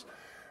clowns.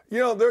 You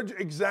know, they're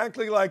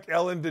exactly like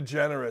Ellen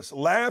DeGeneres.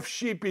 Laugh,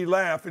 sheepy,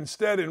 laugh.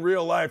 Instead, in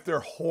real life,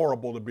 they're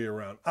horrible to be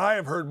around. I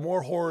have heard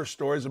more horror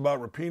stories about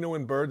Rapinoe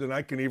and Bird than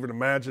I can even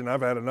imagine. I've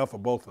had enough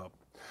of both of them.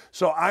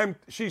 So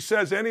she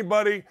says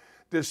anybody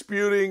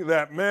disputing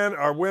that men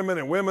are women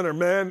and women are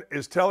men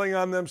is telling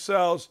on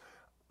themselves.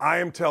 I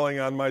am telling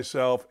on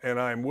myself, and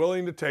I am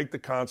willing to take the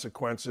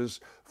consequences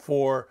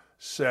for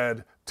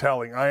said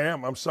telling. I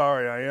am. I'm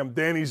sorry, I am.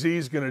 Danny Z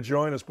is going to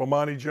join us.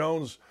 BOMANI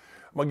Jones,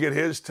 I'm going to get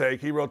his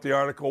take. He wrote the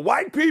article.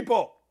 White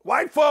people,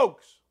 white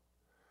folks,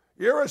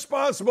 you're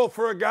responsible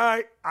for a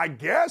guy, I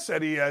guess,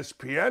 at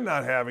ESPN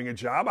not having a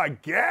job. I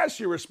guess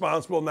you're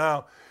responsible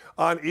now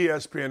on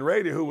ESPN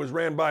Radio, who was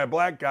ran by a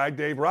black guy,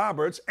 Dave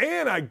Roberts.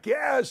 And I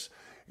guess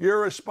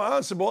you're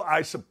responsible,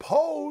 I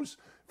suppose,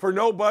 for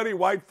nobody,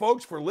 white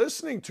folks, for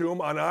listening to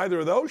him on either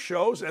of those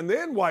shows. And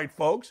then, white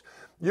folks,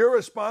 you're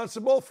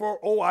responsible for,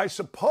 I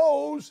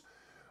suppose,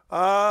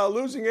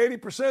 losing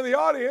 80% of the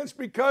audience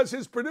because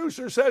his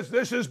producer says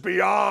this is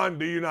beyond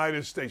the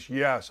United States.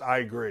 Yes, I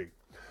agree.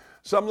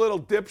 Some little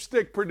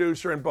dipstick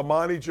producer and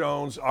BOMANI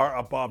Jones are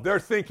above. Their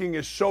thinking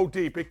is so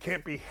deep it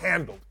can't be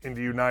handled in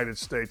the United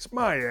States.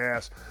 My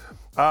ass.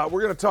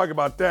 We're going to talk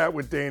about that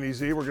with Danny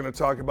Z. We're going to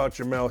talk about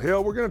Jamel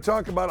Hill. We're going to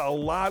talk about a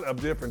lot of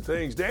different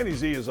things. Danny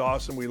Z is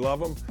awesome. We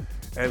love him.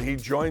 And he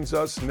joins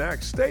us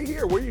next. Stay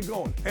here. Where are you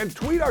going? And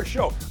tweet our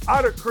show.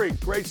 Otter Creek,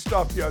 great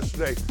stuff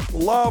yesterday.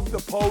 Love the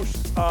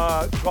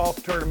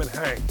post-golf tournament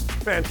hang.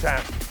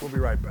 Fantastic. We'll be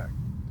right back.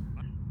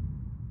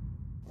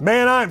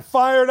 Man, I'm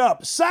fired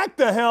up. Sack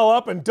the hell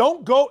up and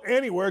don't go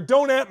anywhere.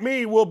 Don't at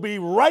me. We'll be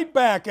right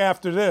back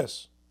after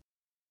this.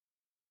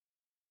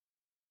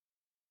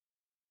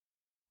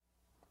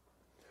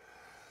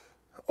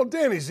 Well,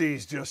 Danny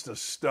Z's just a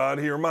stud.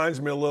 He reminds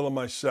me a little of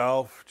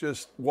myself.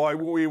 Just why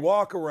we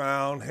walk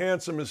around,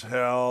 handsome as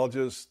hell,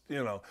 just,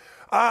 you know.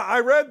 I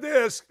read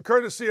this,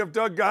 courtesy of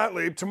Doug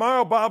Gottlieb.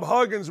 Tomorrow, Bob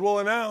Huggins will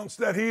announce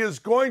that he is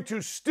going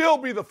to still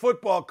be the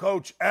football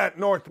coach at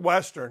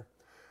Northwestern.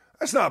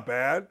 That's not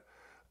bad.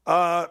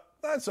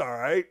 That's all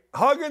right.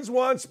 Huggins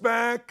wants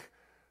back.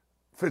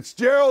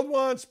 Fitzgerald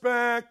wants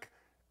back.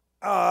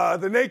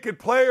 The naked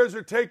players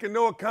are taking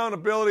no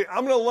accountability.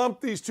 I'm going to lump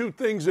these two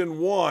things in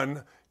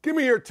one. Give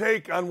me your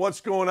take on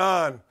what's going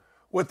on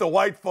with the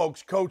white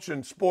folks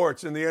coaching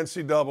sports in the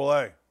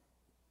NCAA.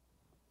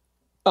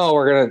 Oh,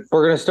 we're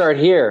gonna start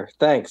here.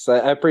 Thanks.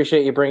 I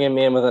appreciate you bringing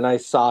me in with a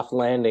nice soft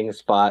landing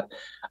spot.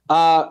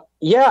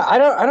 Yeah, I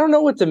don't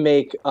know what to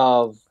make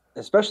of,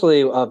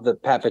 especially of the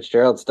Pat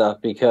Fitzgerald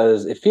stuff,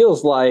 because it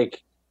feels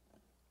like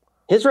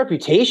his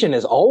reputation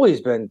has always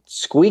been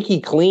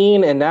squeaky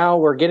clean, and now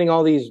we're getting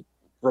all these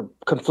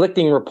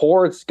conflicting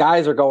reports.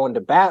 Guys are going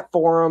to bat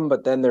for him,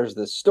 but then there's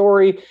this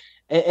story.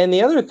 And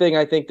the other thing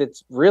I think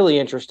that's really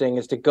interesting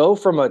is to go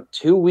from a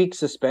 2-week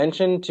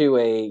suspension to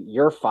a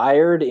you're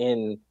fired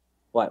in,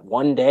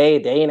 1 day, a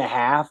day and a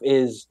half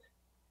is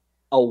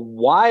a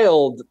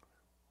wild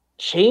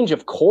change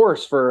of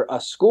course for a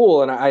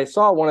school. And I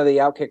saw one of the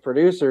Outkick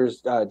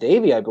producers,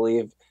 Davey, I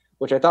believe,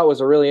 which I thought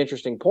was a really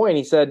interesting point.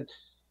 He said,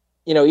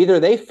 either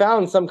they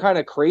found some kind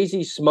of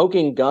crazy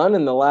smoking gun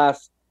in the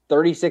last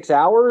 36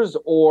 hours,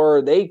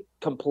 or they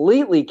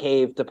completely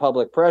caved to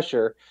public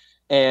pressure.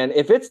 And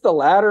if it's the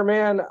latter,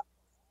 man,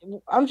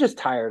 I'm just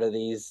tired of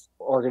these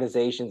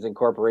organizations and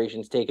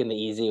corporations taking the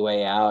easy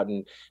way out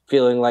and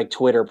feeling like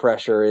Twitter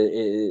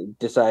pressure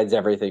decides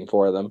everything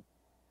for them.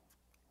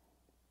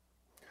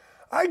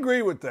 I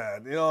agree with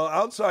that.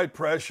 Outside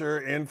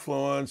pressure,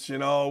 influence,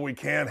 we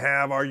can't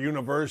have our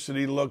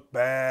university look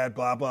bad,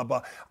 blah, blah,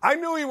 blah. I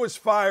knew he was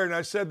fired, and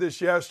I said this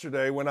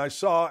yesterday when I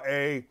saw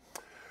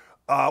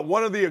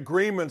one of the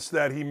agreements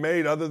that he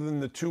made, other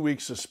than the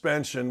 2-week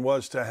suspension,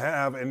 was to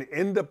have an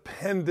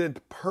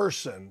independent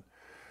person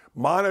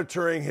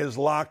monitoring his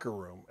locker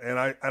room. And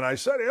I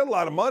said he had a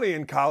lot of money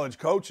in college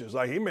coaches.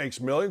 Like, he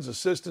makes millions,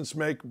 assistants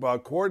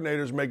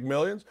coordinators make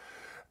millions.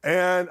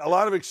 And a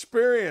lot of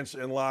experience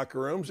in locker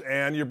rooms,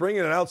 and you're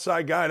bringing an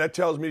outside guy. That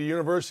tells me the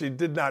university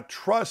did not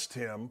trust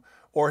him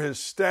or his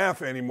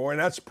staff anymore, and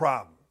that's a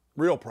problem,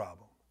 real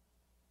problem.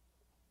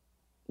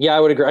 Yeah, I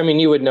would agree. I mean,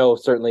 you would know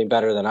certainly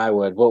better than I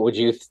would. What would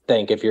you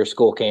think if your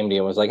school came to you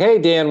and was like, "Hey,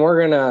 Dan,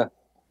 we're gonna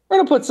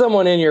put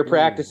someone in your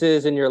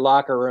practices and your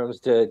locker rooms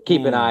to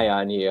keep an eye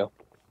on you"?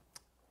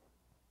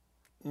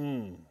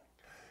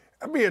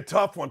 That'd be a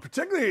tough one,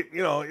 particularly,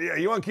 you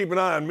want to keep an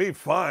eye on me,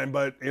 fine,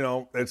 but,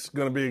 it's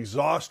going to be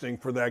exhausting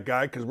for that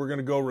guy because we're going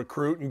to go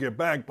recruit and get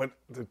back. But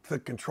to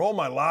control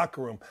my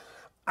locker room,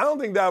 I don't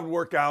think that would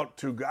work out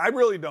too good. I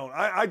really don't.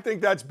 I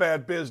think that's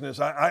bad business.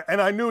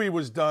 And I knew he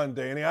was done,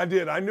 Danny. I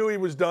did. I knew he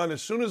was done.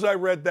 As soon as I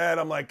read that,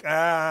 I'm like,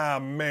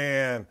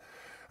 man.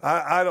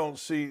 I don't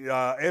see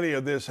any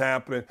of this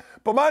happening.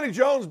 BOMANI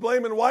Jones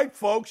blaming white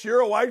folks.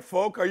 You're a white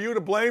folk. Are you to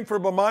blame for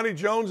BOMANI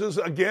Jones's,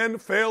 again,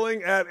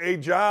 failing at a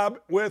job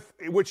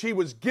which he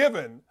was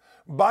given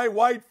by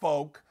white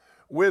folk,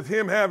 with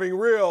him having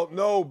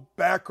no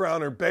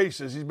background or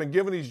basis? He's been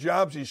given these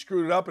jobs. He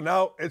screwed it up, and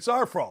now it's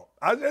our fault.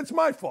 It's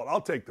my fault. I'll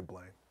take the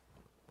blame.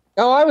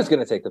 Oh, I was going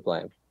to take the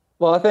blame.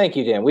 Well, thank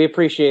you, Dan. We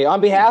appreciate it. On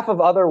behalf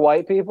of other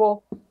white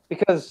people,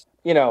 because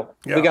we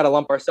got to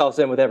lump ourselves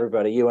in with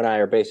everybody. You and I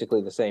are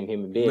basically the same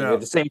human being. We have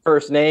the same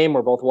first name.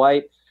 We're both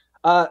white.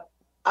 I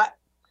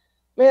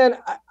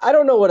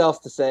don't know what else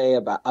to say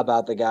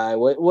about the guy.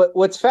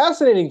 What's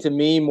fascinating to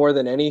me more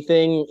than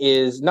anything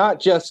is not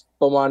just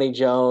BOMANI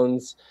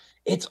Jones.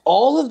 It's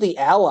all of the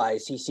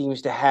allies he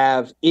seems to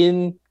have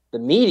in the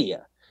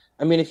media.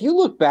 I mean, if you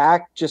look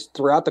back just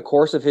throughout the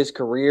course of his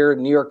career,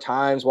 New York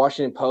Times,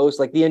 Washington Post,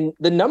 like the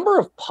number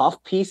of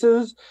puff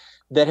pieces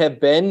that have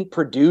been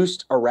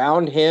produced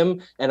around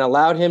him and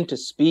allowed him to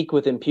speak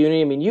with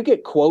impunity. I mean, you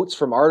get quotes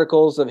from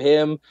articles of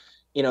him.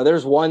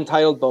 There's one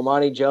titled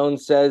 "BOMANI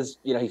Jones says,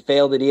 he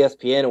failed at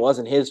ESPN. It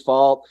wasn't his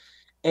fault."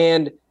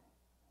 And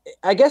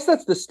I guess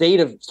that's the state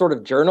of sort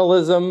of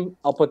journalism.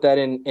 I'll put that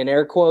in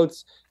air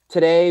quotes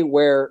today,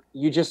 where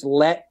you just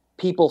let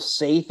people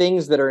say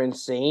things that are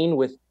insane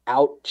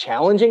without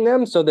challenging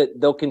them so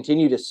that they'll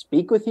continue to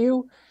speak with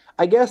you.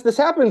 I guess this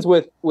happens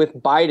with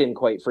Biden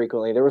quite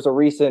frequently. There was a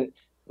recent,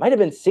 might have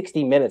been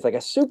 60 Minutes, like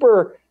a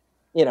super,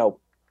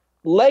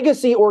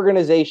 legacy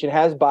organization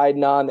has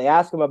Biden on. They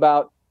ask him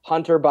about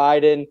Hunter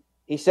Biden.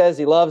 He says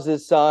he loves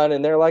his son,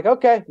 and they're like,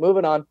 okay,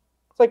 moving on.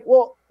 It's like,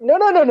 well,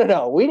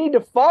 no. We need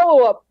to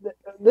follow up.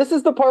 This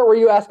is the part where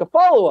you ask a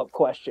follow-up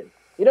question.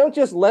 You don't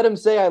just let him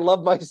say, I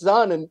love my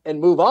son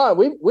and move on.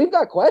 We've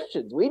got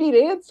questions. We need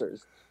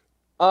answers.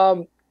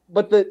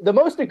 But the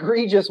most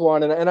egregious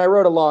one, and I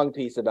wrote a long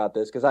piece about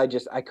this because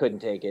I couldn't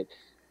take it.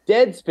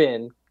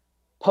 Deadspin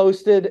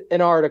posted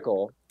an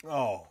article.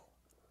 Oh.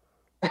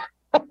 You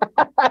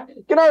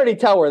can already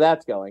tell where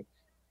that's going.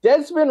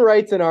 Deadspin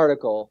writes an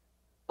article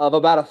of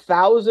about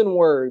 1,000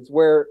 words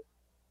where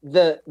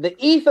the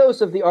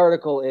ethos of the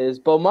article is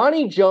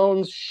BOMANI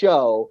Jones'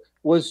 show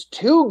was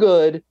too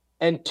good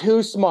and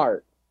too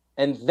smart,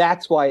 and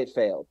that's why it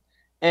failed.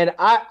 And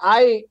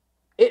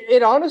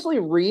it honestly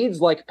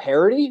reads like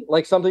parody,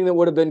 like something that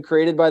would have been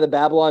created by the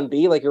Babylon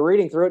Bee. Like, you're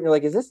reading through it and you're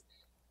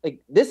like,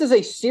 this is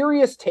a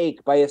serious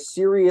take by a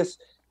serious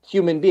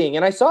human being.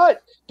 And I saw it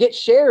get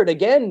shared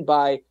again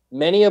by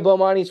many of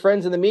BOMANI's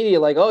friends in the media,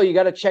 like, oh, you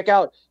got to check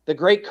out the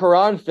great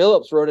Karan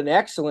Phillips wrote an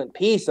excellent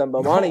piece on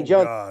BOMANI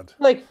Jones. God.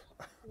 Like,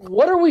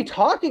 what are we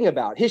talking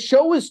about? His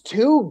show was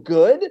too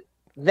good.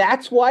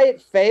 That's why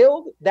it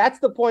failed. That's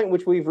the point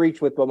which we've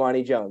reached with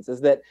BOMANI Jones,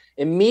 is that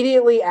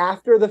immediately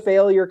after the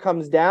failure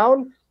comes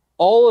down,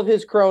 all of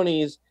his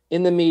cronies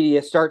in the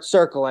media start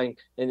circling,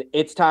 and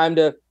it's time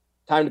to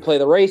play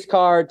the race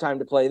card, time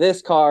to play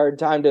this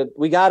card,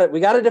 we got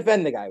to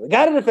defend the guy. We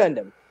got to defend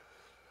him.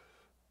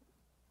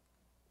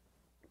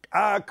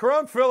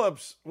 Karan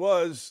Phillips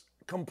was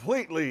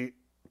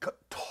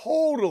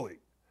totally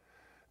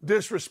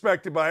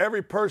disrespected by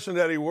every person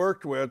that he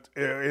worked with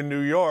in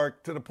New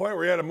York, to the point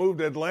where he had to move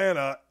to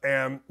Atlanta,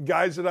 and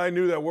guys that I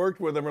knew that worked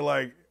with him are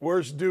like,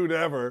 worst dude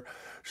ever.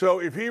 So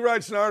if he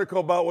writes an article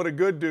about what a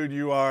good dude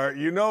you are,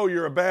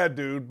 you're a bad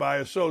dude by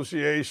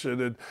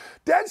association. And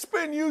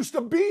Deadspin used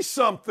to be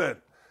something.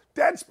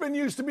 Deadspin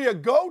used to be a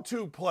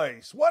go-to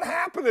place. What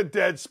happened to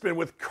Deadspin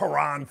with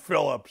Karan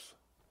Phillips?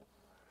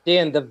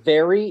 Dan, the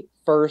very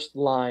first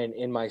line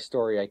in my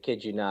story, I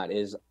kid you not,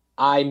 is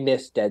I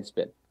miss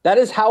Deadspin. That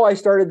is how I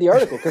started the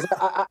article, because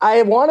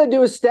I wanted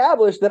to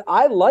establish that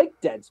I like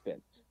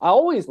Deadspin. I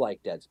always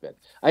liked Deadspin.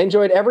 I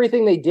enjoyed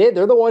everything they did.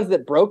 They're the ones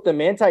that broke the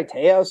Manti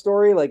Te'o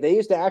story. Like, they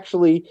used to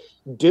actually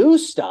do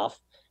stuff.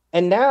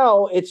 And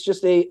now it's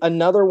just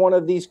another one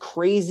of these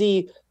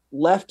crazy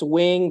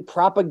left-wing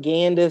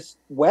propagandist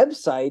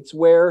websites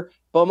where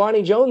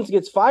BOMANI Jones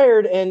gets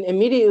fired, and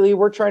immediately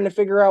we're trying to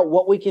figure out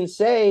what we can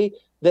say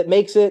that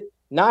makes it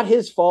not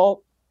his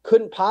fault.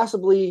 Couldn't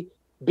possibly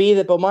be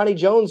that BOMANI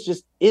Jones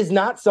just is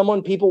not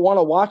someone people want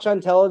to watch on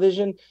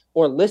television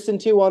or listen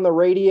to on the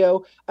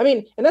radio. I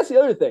mean, and that's the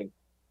other thing.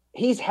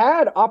 He's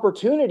had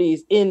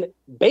opportunities in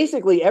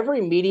basically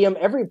every medium,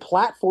 every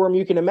platform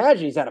you can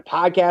imagine. He's had a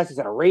podcast, he's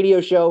had a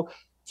radio show,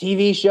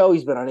 TV show,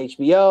 he's been on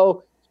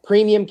HBO,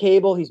 premium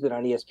cable, he's been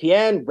on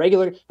ESPN,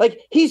 regular,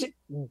 like, he's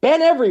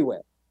been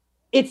everywhere.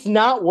 It's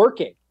not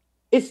working.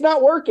 It's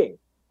not working.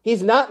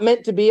 He's not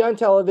meant to be on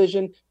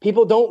television.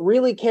 People don't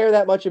really care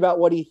that much about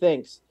what he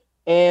thinks.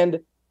 And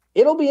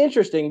it'll be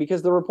interesting,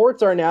 because the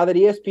reports are now that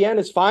ESPN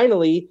is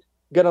finally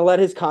going to let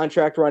his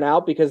contract run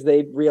out because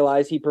they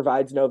realize he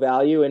provides no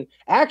value. And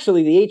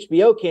actually, the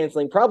HBO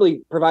canceling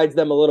probably provides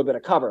them a little bit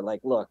of cover.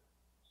 Like, look,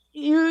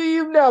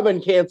 you've now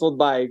been canceled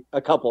by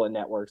a couple of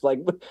networks.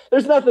 Like,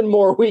 there's nothing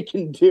more we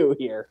can do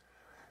here.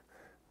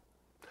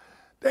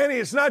 Danny,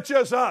 it's not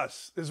just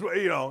us.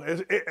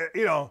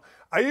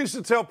 I used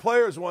to tell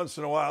players once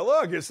in a while,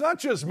 look, it's not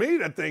just me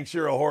that thinks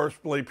you're a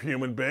horribly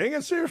human being.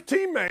 It's your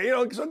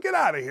teammate, so get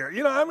out of here.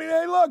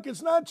 Hey, look,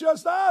 it's not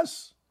just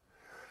us.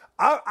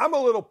 I'm a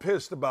little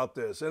pissed about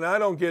this, and I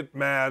don't get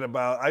mad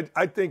about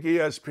I think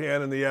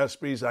ESPN and the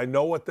ESPYs, I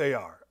know what they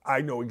are.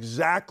 I know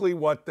exactly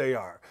what they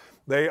are.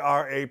 They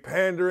are a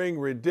pandering,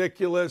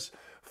 ridiculous,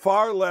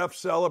 far-left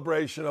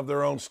celebration of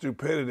their own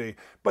stupidity.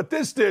 But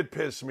this did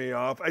piss me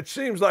off. It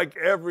seems like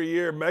every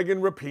year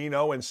Megan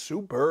Rapinoe and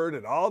Sue Bird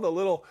and all the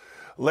little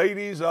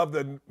ladies of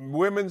the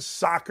women's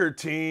soccer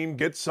team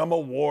get some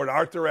award,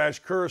 Arthur Ashe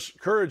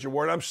Courage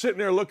Award. I'm sitting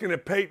there looking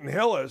at Peyton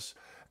Hillis,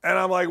 and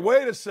I'm like,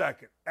 wait a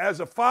second. As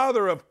a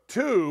father of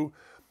two,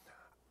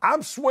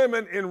 I'm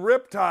swimming in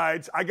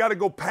riptides. I got to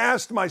go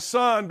past my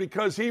son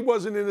because he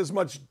wasn't in as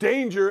much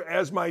danger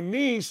as my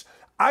niece.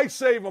 I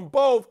save them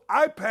both.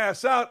 I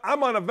pass out.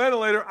 I'm on a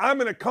ventilator.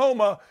 I'm in a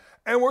coma.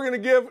 And we're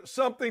going to give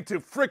something to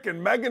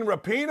frickin' Megan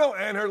Rapinoe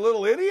and her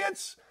little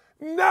idiots?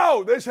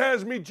 No, this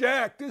has me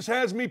jacked. This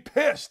has me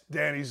pissed,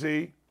 Danny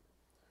Z.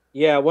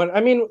 Yeah,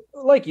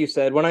 like you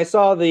said, when I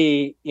saw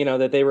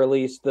that they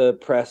released the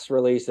press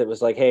release, it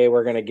was like, hey,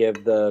 we're going to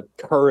give the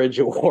Courage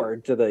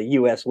Award to the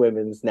U.S.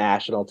 women's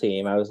national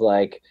team. I was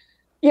like,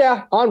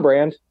 yeah, on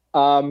brand.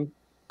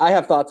 I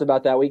have thoughts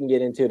about that. We can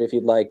get into it if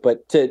you'd like.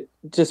 But to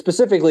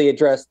specifically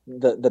address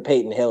the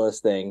Peyton Hillis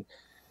thing,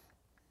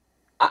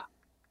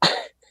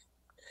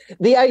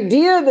 the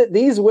idea that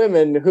these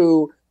women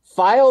who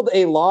filed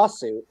a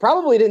lawsuit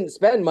probably didn't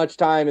spend much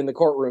time in the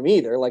courtroom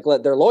either, like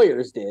their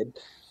lawyers did,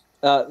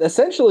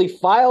 essentially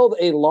filed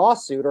a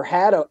lawsuit or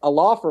had a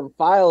law firm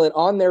file it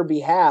on their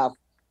behalf,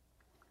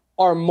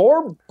 are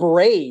more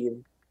brave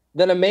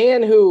than a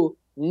man who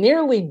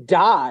nearly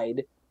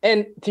died.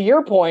 And to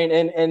your point,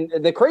 and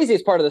the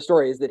craziest part of the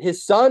story is that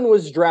his son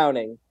was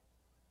drowning,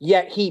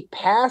 yet he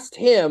passed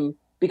him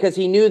because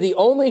he knew the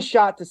only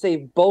shot to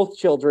save both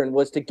children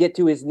was to get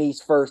to his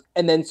niece first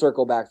and then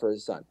circle back for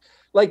his son.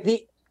 Like,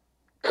 the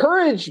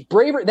courage,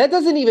 bravery, that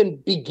doesn't even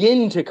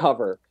begin to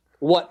cover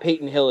what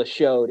Peyton Hillis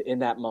showed in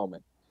that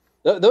moment.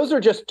 Those are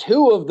just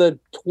two of the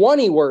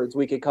 20 words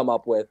we could come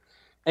up with.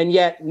 And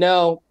yet,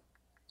 no,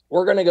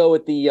 we're going to go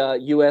with the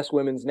U.S.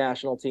 women's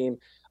national team.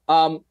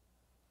 I'm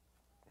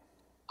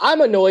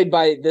annoyed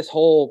by this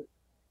whole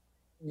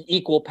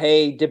equal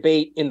pay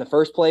debate in the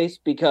first place,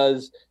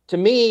 because to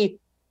me,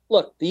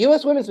 look, the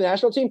U.S. women's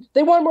national team,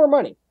 they want more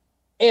money.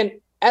 And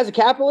as a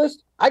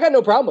capitalist, I got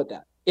no problem with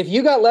that. If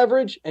you got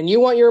leverage and you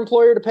want your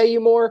employer to pay you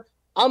more,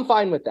 I'm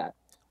fine with that.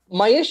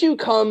 My issue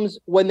comes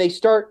when they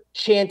start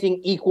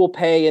chanting equal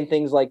pay and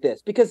things like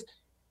this, because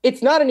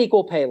it's not an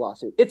equal pay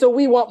lawsuit. It's a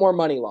we want more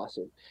money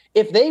lawsuit.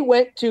 If they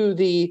went to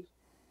the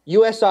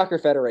U.S. Soccer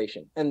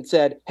Federation and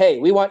said, hey,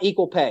 we want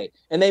equal pay,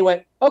 and they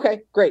went,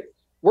 okay, great,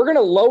 we're going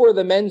to lower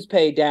the men's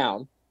pay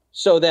down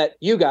so that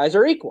you guys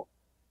are equal,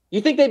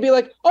 you think they'd be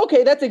like,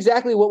 okay, that's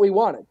exactly what we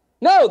wanted?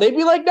 No, they'd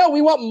be like, no,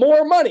 we want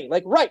more money.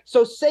 Like, right,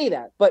 so say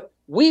that. But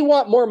we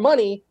want more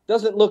money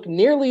doesn't look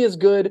nearly as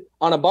good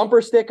on a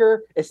bumper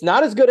sticker. It's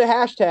not as good a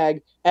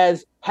hashtag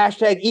as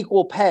hashtag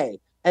equal pay.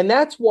 And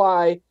that's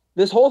why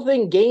this whole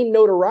thing gained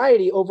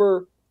notoriety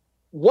over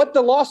what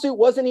the lawsuit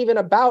wasn't even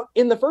about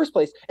in the first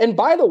place. And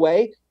by the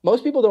way,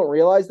 most people don't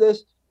realize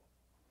this.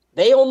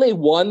 They only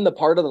won the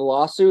part of the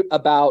lawsuit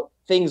about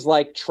things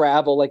like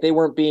travel, like they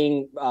weren't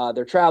being,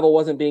 their travel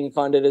wasn't being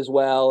funded as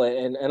well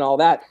and all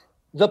that.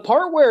 The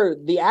part where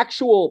the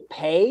actual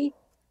pay,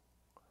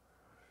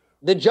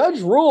 the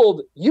judge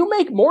ruled you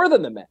make more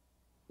than the men.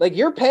 Like,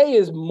 your pay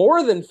is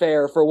more than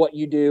fair for what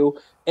you do,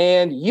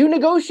 and you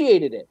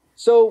negotiated it.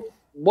 So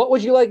what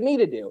would you like me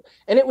to do?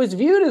 And it was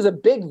viewed as a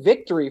big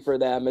victory for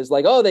them, as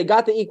like, oh, they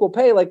got the equal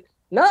pay. Like,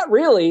 not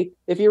really.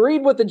 If you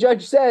read what the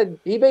judge said,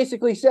 he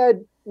basically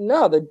said,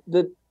 no,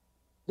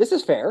 this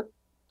is fair.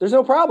 There's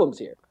no problems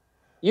here.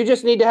 You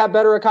just need to have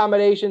better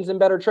accommodations and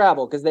better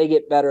travel because they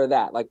get better at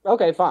that. Like,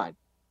 okay, fine.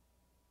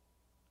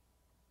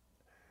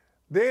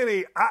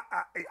 Danny,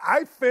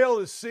 I fail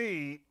to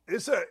see,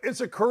 it's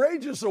a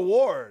courageous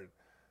award.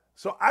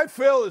 So I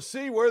fail to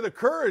see where the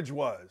courage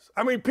was.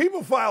 I mean,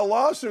 people file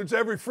lawsuits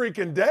every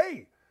freaking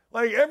day.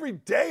 Like every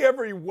day,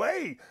 every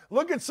way.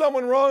 Look at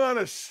someone wrong on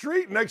a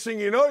street. Next thing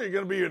you know, you're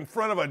going to be in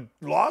front of a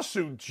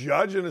lawsuit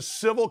judge in a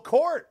civil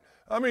court.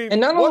 I mean,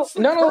 what's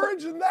the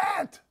courage in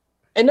that?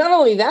 And not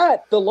only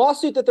that, the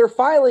lawsuit that they're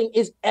filing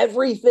is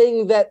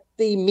everything that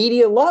the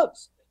media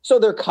loves. So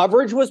their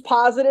coverage was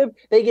positive.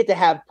 They get to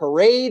have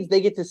parades.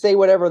 They get to say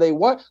whatever they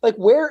want. Like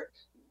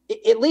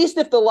at least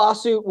if the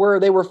lawsuit where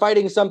they were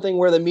fighting something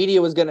where the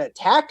media was going to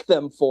attack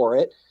them for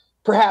it,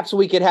 perhaps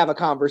we could have a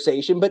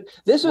conversation. But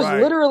this was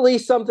literally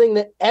something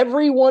that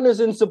everyone is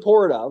in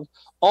support of.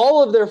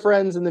 All of their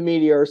friends in the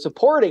media are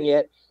supporting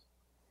it.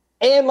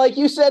 And like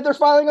you said, they're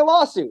filing a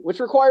lawsuit, which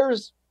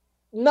requires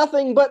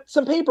nothing but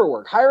some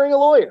paperwork, hiring a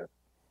lawyer.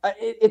 Dan,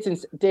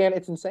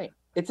 it's insane.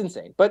 It's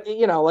insane. But,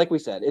 like we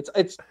said,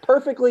 it's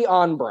perfectly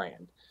on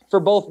brand for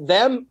both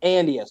them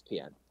and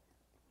ESPN.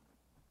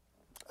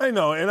 I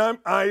know, and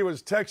I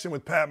was texting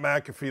with Pat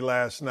McAfee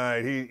last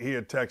night. He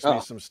had texted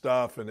me some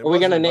stuff, and we're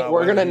gonna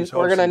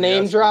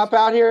name drop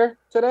out here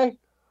today.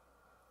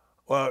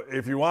 Well,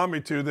 if you want me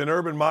to, then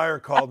Urban Meyer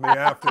called me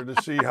after to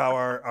see how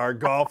our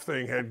golf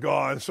thing had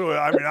gone. So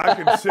I mean, I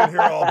can sit here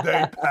all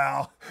day,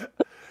 pal.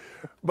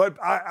 But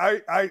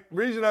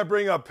reason I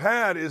bring up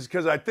Pat is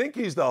because I think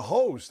he's the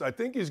host. I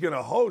think he's going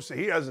to host.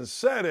 He hasn't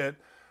said it,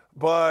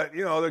 but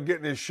they're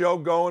getting his show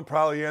going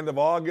probably end of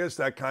August,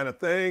 that kind of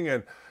thing,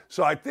 and.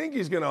 So I think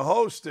he's going to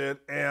host it,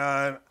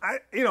 and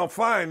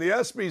fine. The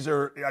ESPYs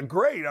are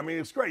great. I mean,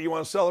 it's great. You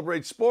want to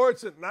celebrate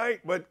sports at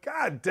night, but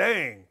god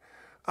dang,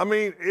 I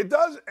mean,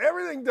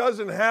 everything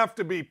doesn't have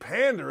to be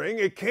pandering.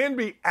 It can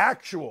be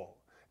actual.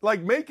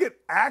 Like, make it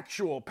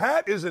actual.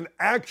 Pat is an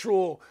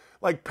actual,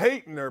 like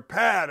Peyton or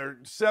Pat or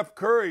Steph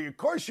Curry. Of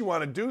course, you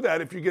want to do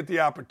that if you get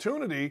the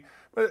opportunity.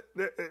 But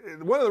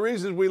one of the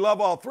reasons we love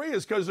all three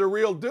is because they're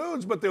real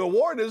dudes, but the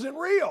award isn't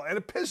real, and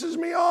it pisses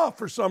me off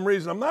for some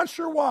reason. I'm not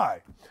sure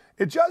why.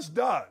 It just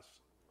does.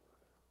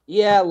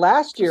 Yeah,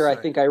 last year I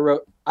think I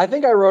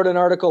wrote an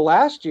article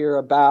last year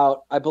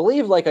about, I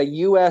believe, like a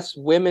U.S.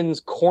 women's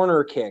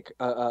corner kick.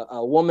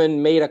 A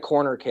woman made a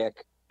corner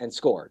kick and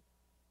scored.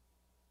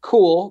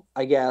 Cool,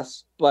 I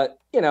guess, but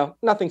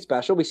nothing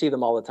special. We see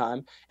them all the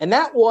time. And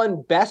that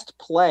won best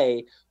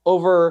play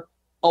over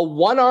a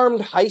one-armed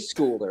high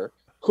schooler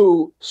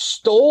who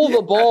stole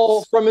the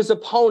ball from his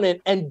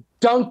opponent and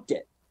dunked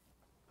it.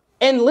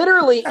 And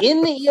literally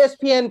in the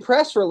ESPN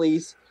press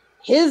release,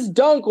 his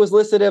dunk was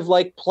listed as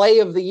like play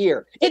of the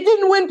year. It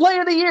didn't win play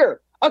of the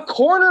year. A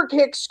corner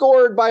kick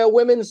scored by a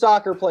women's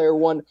soccer player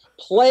won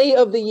play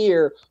of the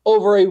year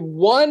over a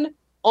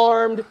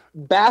one-armed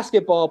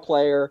basketball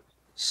player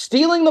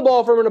stealing the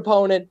ball from an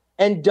opponent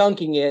and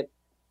dunking it.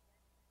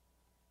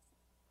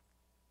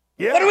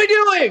 Yeah. What are we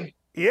doing?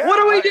 Yeah.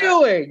 What are we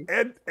doing?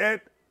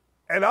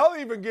 And I'll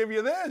even give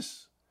you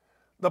this.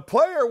 The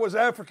player was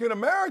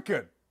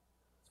African-American.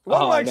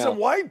 Wasn't like some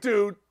white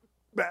dude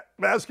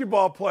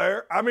basketball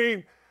player. I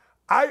mean,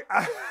 I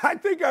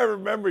think I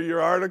remember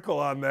your article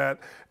on that,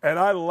 and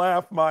I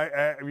laughed my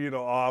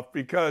off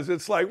because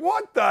it's like,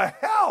 what the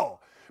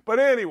hell? But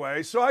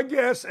anyway, so I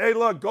guess, hey,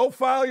 look, go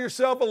file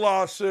yourself a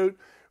lawsuit.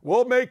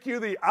 We'll make you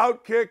the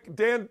Outkick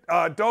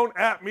Don't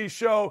At Me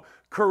Show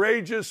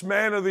Courageous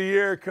Man of the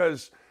Year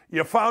because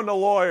you found a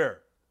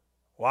lawyer.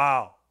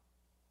 Wow.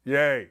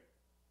 Yay.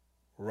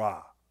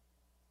 Rah.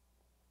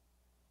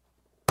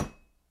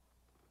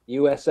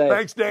 USA.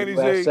 Thanks, Danny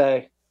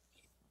USA. Z.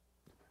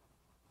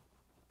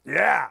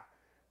 Yeah.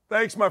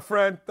 Thanks, my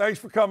friend. Thanks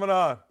for coming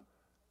on.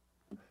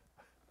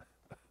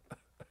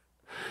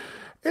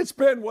 It's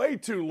been way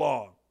too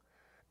long.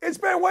 It's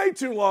been way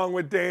too long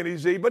with Danny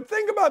Z. But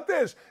think about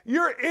this.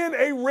 You're in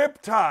a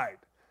riptide,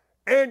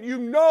 and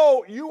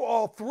you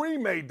all three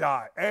may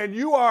die, and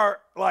you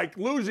are like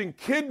losing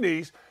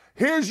kidneys.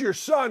 Here's your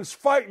son's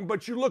fighting,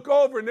 but you look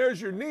over and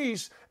there's your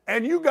niece,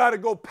 and you got to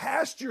go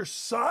past your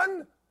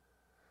son?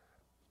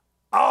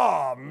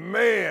 Oh,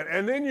 man.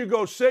 And then you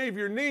go save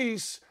your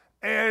niece,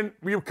 and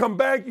you come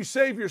back, you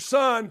save your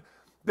son,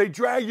 they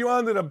drag you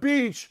onto the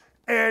beach,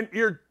 and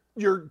you're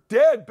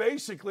dead,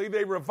 basically.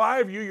 They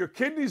revive you. Your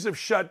kidneys have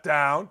shut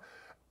down,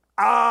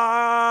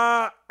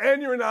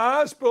 and you're in the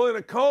hospital in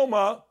a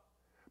coma,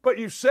 but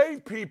you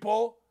save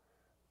people.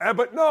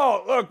 But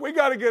no, look, we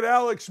got to get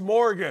Alex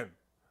Morgan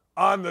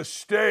on the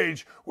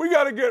stage. We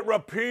got to get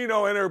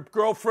Rapinoe and her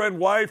girlfriend,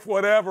 wife,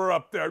 whatever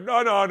up there.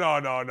 No.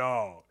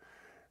 No.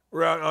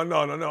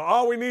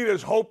 All we need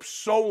is Hope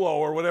Solo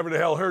or whatever the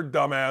hell her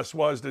dumbass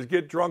was to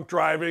get drunk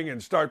driving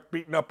and start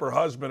beating up her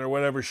husband or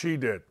whatever she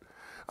did.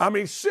 I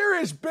mean,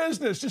 serious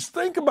business. Just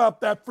think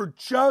about that for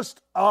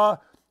just a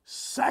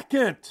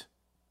second.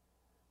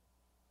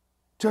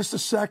 Just a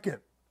second.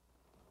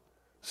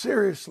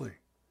 Seriously.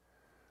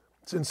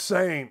 It's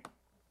insane.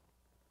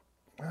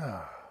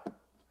 All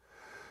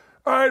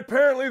right,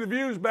 apparently the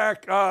View's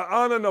back.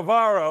 Ana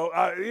Navarro.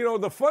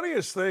 The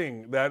funniest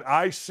thing that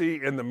I see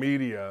in the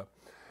media,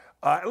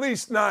 at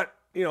least not,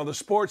 the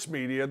sports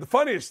media, the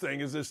funniest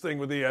thing is this thing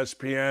with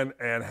ESPN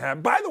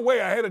and by the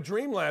way, I had a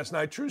dream last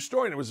night, true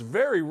story, and it was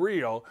very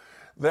real,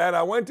 that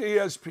I went to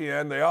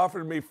ESPN. They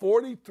offered me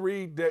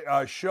 43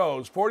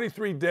 shows,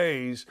 43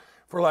 days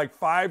for like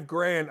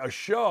 $5,000 a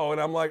show.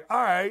 And I'm like,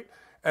 all right.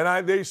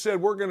 And they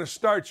said, we're going to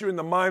start you in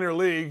the minor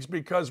leagues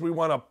because we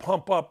want to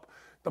pump up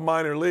the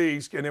minor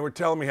leagues. And they were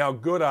telling me how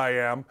good I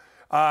am.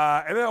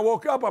 And then I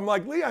woke up. I'm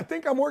like, Lee, I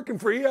think I'm working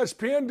for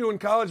ESPN doing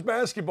college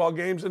basketball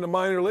games in the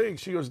minor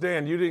leagues. She goes,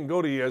 Dan, you didn't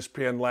go to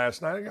ESPN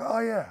last night. I go, oh,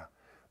 yeah.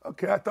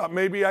 Okay, I thought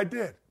maybe I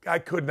did. I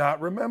could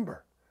not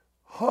remember.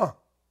 Huh.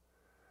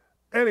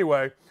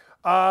 Anyway,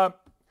 The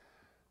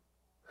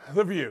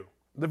View.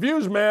 The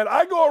View's mad.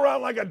 I go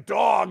around like a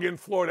dog in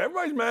Florida.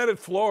 Everybody's mad at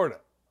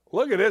Florida.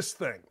 Look at this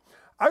thing.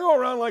 I go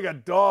around like a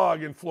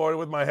dog in Florida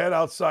with my head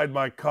outside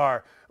my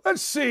car.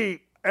 Let's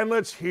see and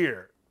let's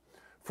hear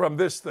from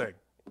this thing.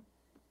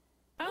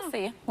 I'll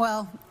see.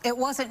 Well, it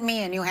wasn't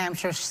me in New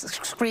Hampshire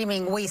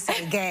screaming, "We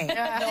say gay." Though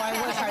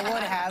I wish I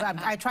would have.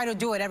 I try to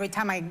do it every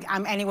time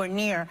I'm anywhere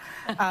near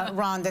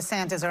Ron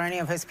DeSantis or any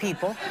of his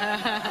people.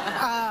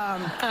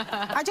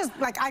 I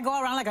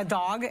go around like a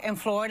dog in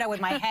Florida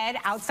with my head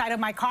outside of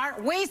my car.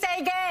 We say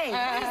gay. We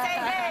say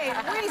gay.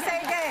 We say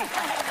gay.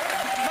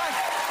 But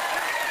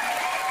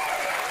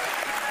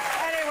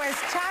anyways,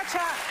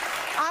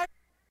 Cha-Cha,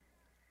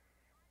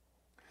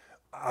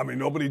 I mean,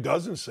 nobody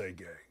doesn't say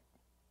gay.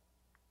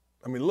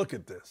 I mean, look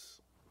at this.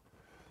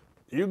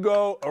 You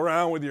go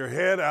around with your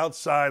head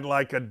outside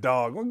like a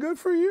dog. Well, good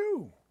for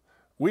you.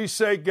 We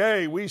say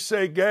gay. We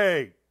say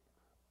gay.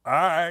 All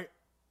right.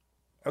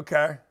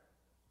 Okay.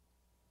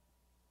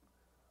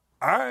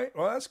 All right.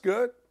 Well, that's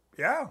good.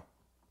 Yeah.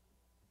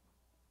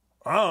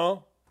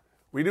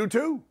 We do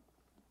too.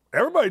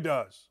 Everybody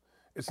does.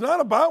 It's not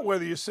about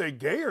whether you say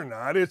gay or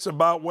not. It's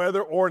about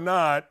whether or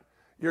not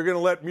you're going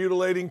to let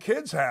mutilating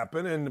kids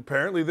happen, and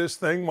apparently this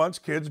thing wants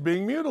kids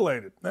being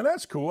mutilated. Now,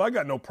 that's cool. I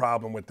got no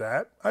problem with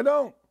that. I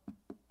don't.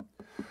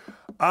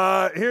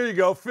 Here you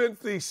go.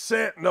 50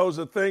 Cent knows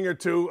a thing or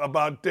two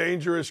about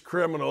dangerous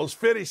criminals.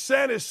 50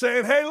 Cent is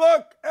saying, hey,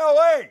 look,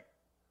 L.A.,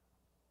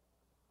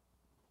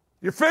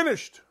 you're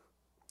finished.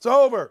 It's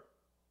over.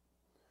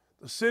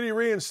 The city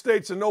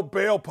reinstates a no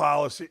bail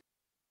policy.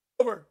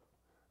 Over.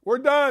 We're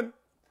done.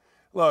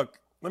 Look,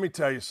 let me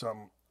tell you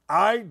something.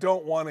 I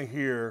don't want to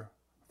hear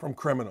from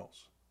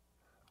criminals.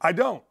 I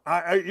don't.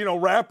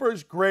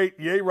 Rappers, great,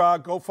 yay,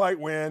 rock, go fight,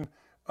 win,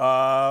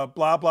 blah,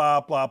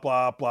 blah, blah,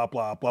 blah, blah,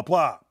 blah, blah,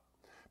 blah.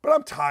 But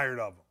I'm tired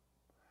of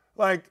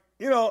them.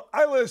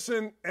 I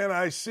listen and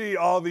I see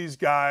all these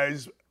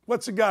guys.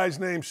 What's the guy's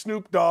name?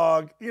 Snoop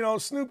Dogg.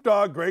 Snoop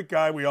Dogg, great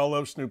guy. We all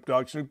love Snoop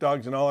Dogg. Snoop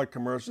Dogg's in all our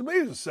commercials. But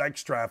he's a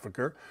sex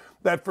trafficker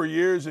that for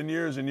years and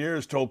years and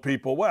years told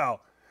people,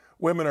 well,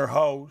 women are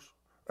hoes.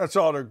 That's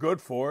all they're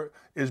good for,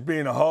 is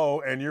being a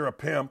hoe, and you're a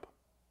pimp.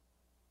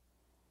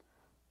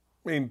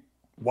 I mean,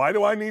 why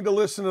do I need to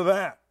listen to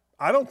that?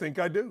 I don't think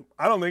I do.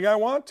 I don't think I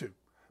want to.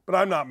 But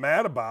I'm not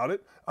mad about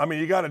it. I mean,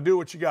 you got to do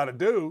what you got to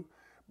do.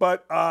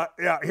 But,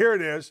 here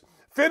it is.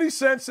 50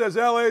 Cent says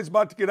L.A. is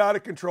about to get out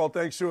of control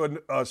thanks to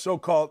a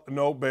so-called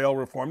no bail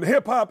reform. The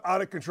hip-hop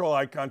out-of-control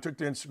icon took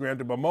to Instagram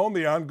to bemoan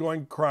the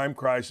ongoing crime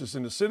crisis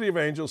in the City of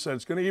Angels, said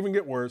it's going to even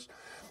get worse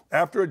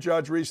after a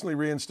judge recently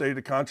reinstated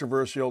a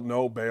controversial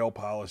no bail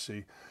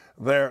policy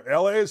there.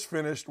 L.A. is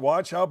finished.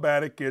 Watch how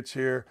bad it gets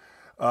here.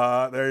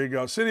 There you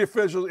go. City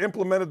officials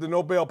implemented the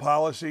no bail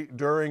policy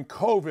during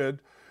COVID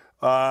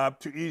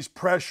to ease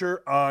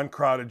pressure on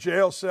crowded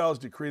jail cells,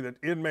 decree that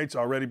inmates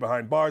already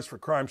behind bars for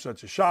crimes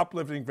such as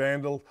shoplifting,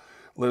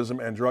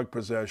 vandalism, and drug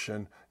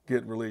possession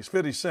get released.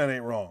 50 Cent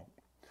ain't wrong.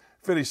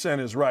 50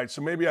 Cent is right.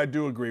 So maybe I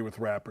do agree with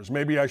rappers.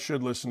 Maybe I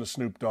should listen to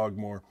Snoop Dogg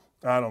more.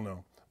 I don't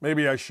know.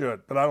 Maybe I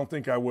should, but I don't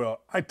think I will.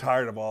 I'm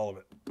tired of all of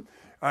it.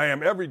 I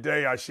am. Every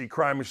day I see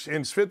crime.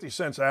 And 50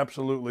 Cent's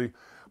absolutely,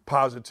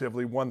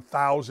 positively,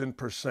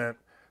 1,000%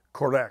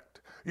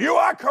 correct. You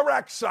are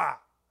correct, sir.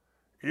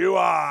 You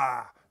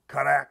are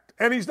correct.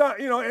 And he's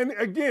not, and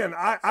again,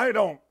 I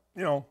don't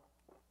live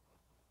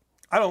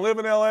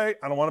in L.A.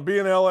 I don't want to be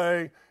in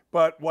L.A.,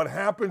 but what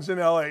happens in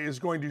L.A. is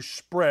going to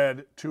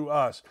spread to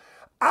us.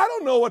 I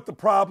don't know what the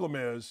problem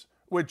is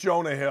with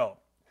Jonah Hill.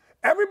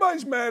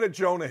 Everybody's mad at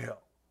Jonah Hill.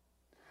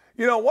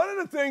 One of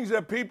the things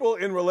that people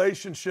in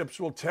relationships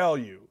will tell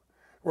you,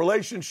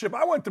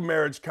 I went to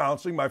marriage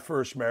counseling, my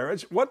first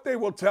marriage. What they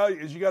will tell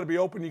you is you got to be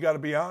open, you got to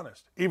be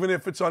honest, even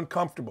if it's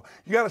uncomfortable.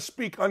 You got to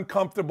speak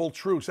uncomfortable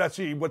truths. That's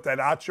what that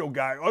Acho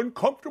guy,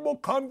 uncomfortable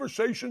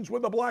conversations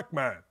with a black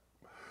man.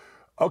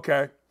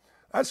 Okay,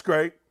 that's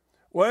great.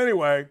 Well,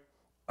 anyway,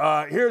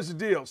 here's the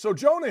deal. So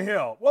Jonah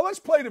Hill, well, let's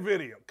play the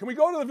video. Can we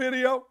go to the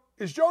video?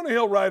 Is Jonah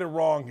Hill right or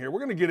wrong here? We're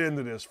going to get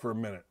into this for a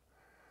minute.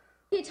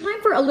 Okay,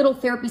 time for a little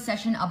therapy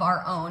session of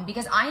our own,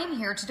 because I am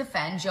here to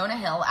defend Jonah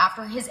Hill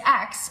after his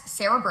ex,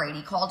 Sarah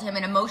Brady, called him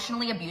an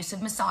emotionally abusive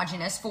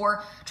misogynist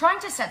for trying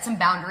to set some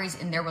boundaries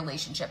in their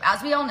relationship.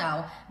 As we all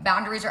know,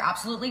 boundaries are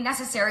absolutely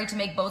necessary to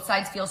make both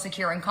sides feel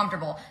secure and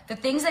comfortable. The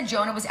things that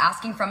Jonah was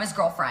asking from his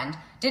girlfriend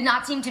did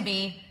not seem to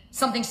be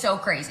something so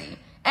crazy.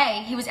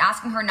 He was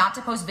asking her not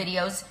to post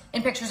videos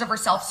and pictures of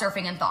herself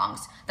surfing in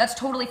thongs. That's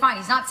totally fine.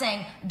 He's not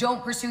saying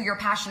don't pursue your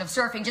passion of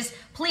surfing. Just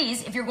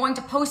please, if you're going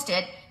to post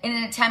it in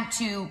an attempt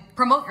to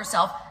promote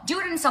yourself, do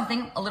it in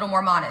something a little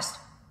more modest.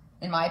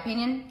 In my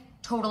opinion,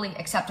 totally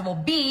acceptable.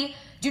 B,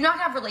 do not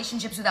have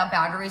relationships without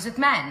boundaries with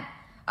men.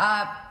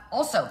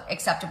 Also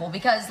acceptable,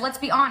 because let's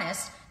be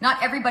honest,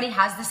 not everybody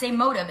has the same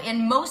motive.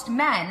 And most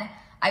men,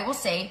 I will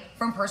say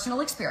from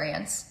personal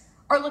experience,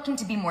 are looking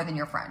to be more than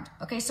your friend.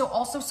 Okay, so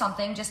also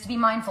something just to be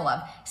mindful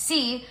of.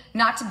 C,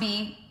 not to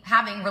be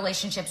having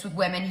relationships with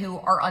women who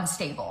are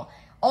unstable.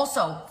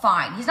 Also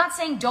fine. He's not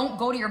saying don't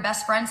go to your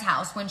best friend's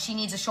house when she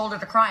needs a shoulder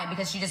to cry on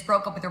because she just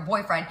broke up with her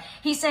boyfriend.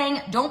 He's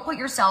saying don't put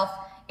yourself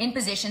in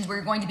positions where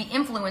you're going to be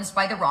influenced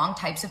by the wrong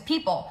types of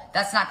people.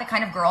 That's not the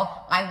kind of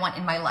girl I want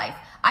in my life.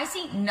 I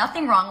see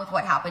nothing wrong with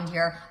what happened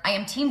here. I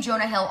am Team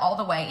Jonah Hill all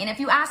the way. And if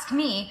you ask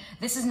me,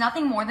 this is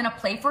nothing more than a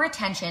play for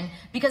attention,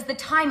 because the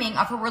timing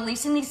of her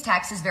releasing these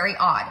texts is very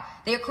odd.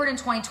 They occurred in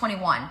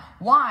 2021.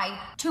 Why,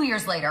 2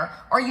 years later,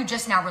 are you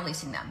just now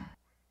releasing them?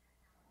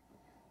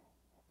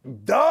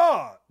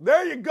 Duh!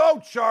 There you go,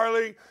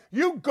 Charlie.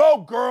 You go,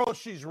 girl.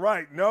 She's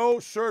right. No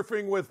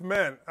surfing with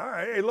men. All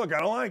right. Hey, look, I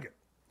don't like it.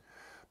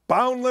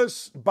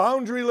 Boundless,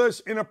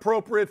 boundaryless,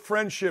 inappropriate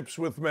friendships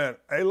with men.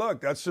 Hey,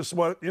 look, that's just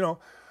what,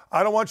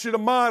 I don't want you to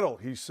model,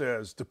 he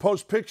says, to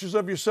post pictures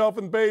of yourself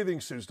in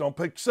bathing suits. Don't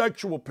pick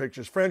sexual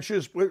pictures.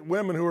 Friendships with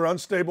women who are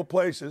unstable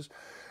places.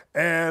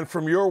 And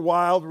from your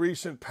wild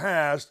recent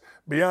past,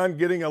 beyond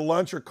getting a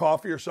lunch or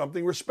coffee or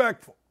something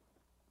respectful.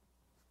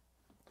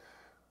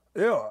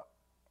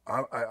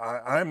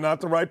 I'm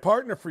not the right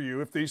partner for you.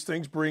 If these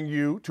things bring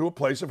you to a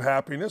place of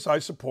happiness, I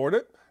support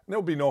it. And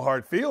there'll be no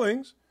hard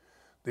feelings.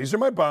 These are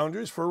my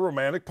boundaries for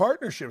romantic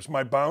partnerships.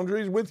 My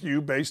boundaries with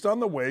you based on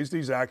the ways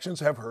these actions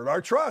have hurt our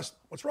trust.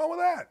 What's wrong with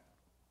that?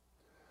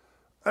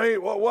 I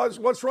mean,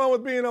 what's wrong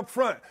with being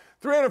upfront?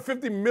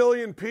 350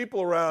 million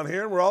people around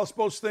here, and we're all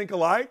supposed to think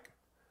alike?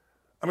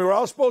 We're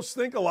all supposed to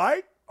think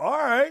alike? All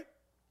right.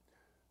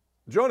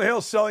 Jonah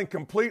Hill selling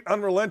complete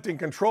unrelenting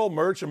control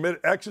merch amid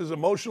ex's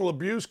emotional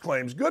abuse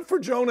claims. Good for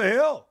Jonah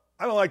Hill.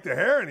 I don't like the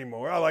hair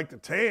anymore. I like the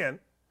tan.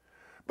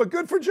 But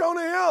good for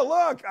Jonah Hill.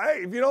 Look,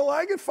 if you don't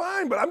like it,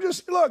 fine. But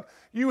look,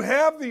 you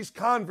have these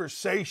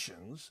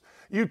conversations.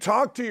 You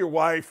talk to your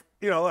wife.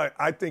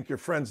 I think your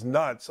friend's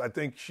nuts. I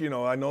think,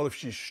 I know if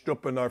she's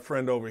stooping our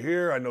friend over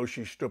here. I know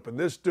she's stooping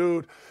this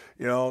dude,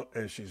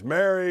 and she's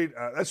married.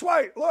 That's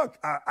why, look,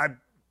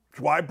 that's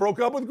why I broke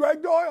up with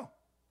Greg Doyle.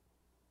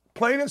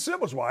 Plain and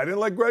simple. That's why I didn't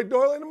let Greg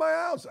Doyle into my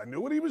house. I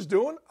knew what he was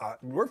doing.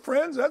 We're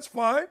friends. That's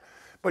fine.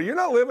 But you're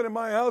not living in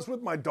my house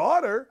with my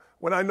daughter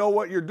when I know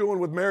what you're doing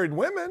with married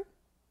women.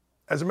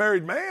 As a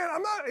married man,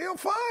 I'm not,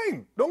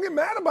 fine. Don't get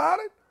mad about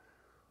it.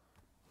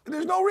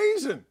 There's no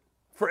reason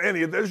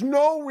there's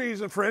no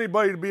reason for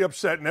anybody to be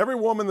upset. And every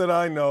woman that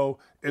I know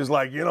is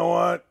like, you know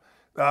what?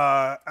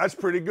 That's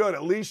pretty good.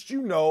 At least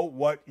you know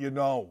what you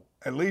know.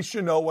 At least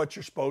you know what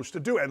you're supposed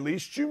to do. At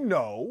least you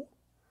know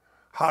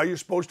how you're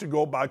supposed to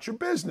go about your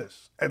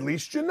business. At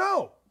least you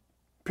know.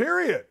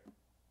 Period.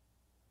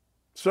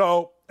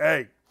 So,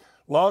 hey,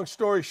 long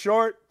story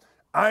short,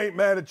 I ain't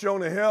mad at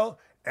Jonah Hill,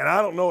 and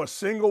I don't know a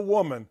single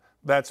woman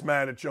that's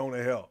mad at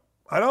Jonah Hill.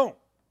 I don't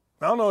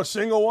know a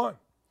single one.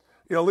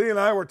 Lee and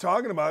I were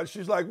talking about it.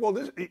 She's like,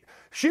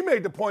 she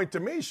made the point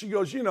to me. She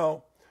goes,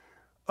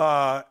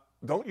 don't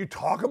you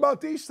talk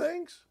about these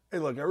things? Hey,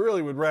 look, I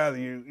really would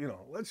rather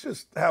let's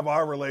just have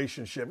our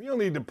relationship. You don't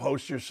need to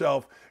post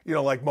yourself,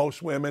 like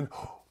most women,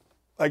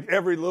 like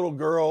every little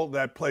girl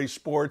that plays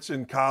sports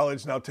in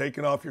college now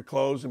taking off your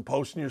clothes and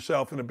posting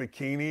yourself in a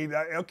bikini.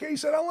 Okay, he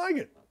said, I don't like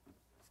it.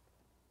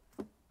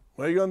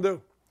 What are you going to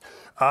do?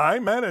 I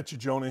ain't mad at you,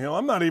 Jonah Hill.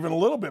 I'm not even a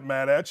little bit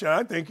mad at you.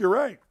 I think you're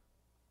right.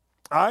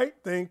 I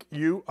think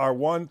you are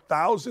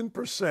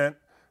 1,000%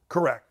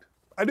 correct.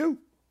 I do.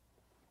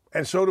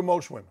 And so do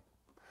most women.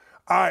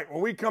 All right,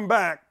 when we come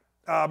back,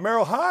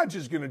 Merril Hoge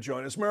is going to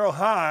join us. Merril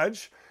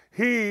Hoge,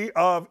 he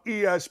of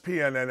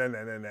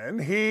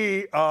ESPN,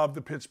 he of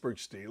the Pittsburgh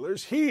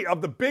Steelers, he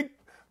of the big,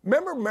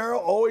 remember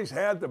Merril always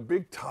had the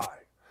big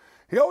tie.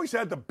 He always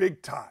had the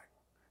big tie.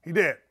 He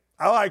did.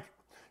 I like it.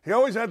 He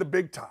always had the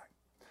big tie.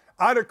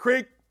 Otter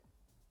Creek,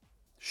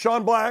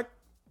 Sean Black,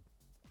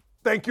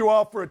 thank you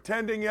all for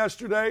attending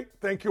yesterday.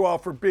 Thank you all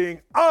for being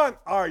on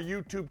our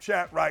YouTube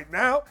chat right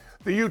now.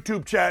 The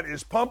YouTube chat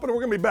is pumping. We're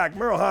going to be back.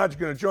 Merril Hoge is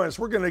going to join us.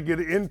 We're going to get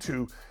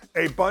into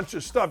a bunch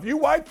of stuff. You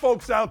white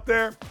folks out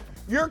there,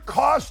 you're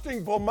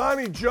costing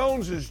BOMANI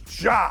Jones's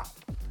job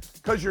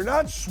because you're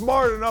not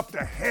smart enough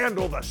to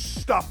handle the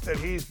stuff that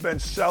he's been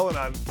selling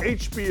on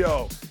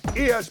HBO,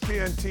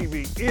 ESPN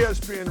TV,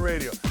 ESPN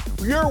Radio.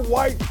 Your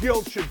white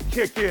guilt should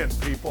kick in,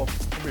 people.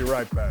 We'll be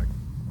right back.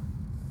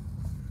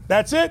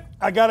 That's it.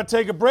 I got to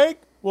take a break.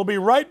 We'll be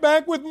right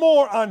back with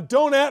more on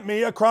Don't At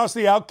Me across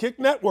the Outkick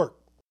Network.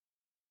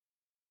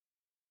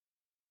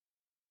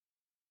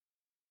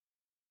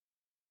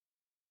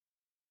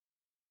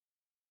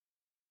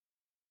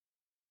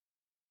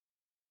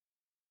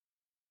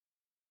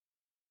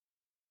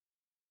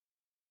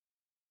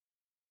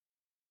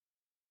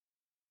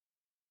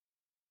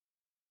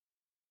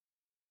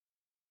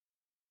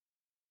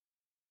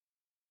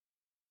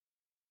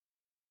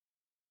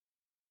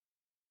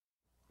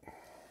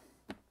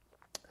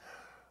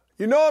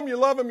 You know him, you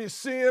love him, you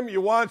see him,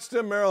 you watched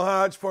him. Merril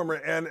Hoge, former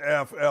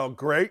NFL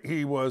great.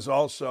 He was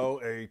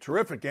also a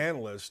terrific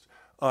analyst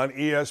on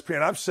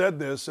ESPN. I've said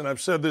this, and I've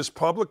said this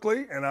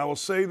publicly, and I will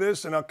say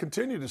this, and I'll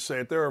continue to say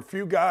it. There are a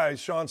few guys,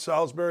 Sean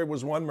Salisbury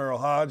was one, Merril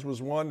Hoge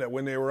was one, that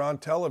when they were on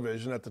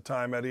television at the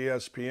time at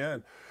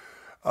ESPN,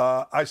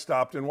 I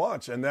stopped and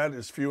watched, and that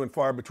is few and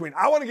far between.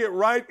 I want to get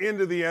right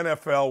into the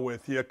NFL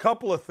with you. A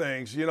couple of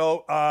things. You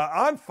know,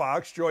 on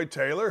Fox, Joy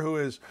Taylor, who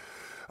is,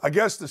 I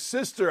guess, the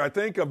sister, I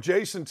think, of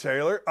Jason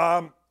Taylor,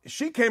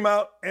 she came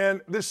out,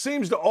 and this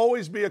seems to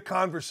always be a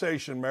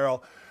conversation,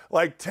 Merril.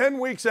 Like 10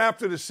 weeks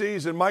after the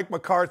season, Mike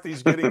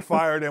McCarthy's getting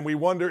fired, and we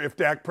wonder if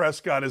Dak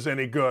Prescott is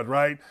any good,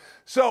 right?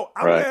 So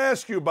I'm going to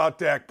ask you about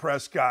Dak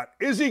Prescott.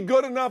 Is he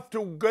good enough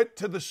to get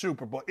to the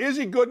Super Bowl? Is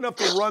he good enough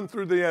to run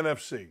through the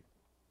NFC?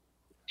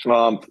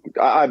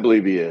 I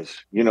believe he is.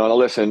 You know,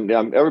 listen,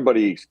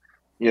 everybody's,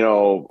 you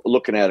know,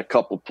 looking at a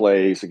couple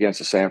plays against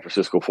the San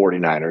Francisco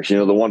 49ers. You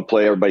know, the one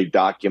play everybody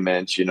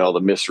documents, you know, the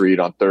misread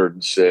on 3rd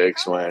and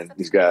 6 when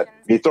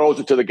he throws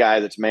it to the guy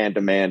that's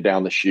man-to-man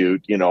down the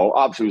chute. You know,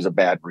 obviously it was a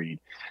bad read.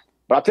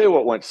 But I'll tell you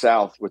what went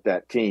south with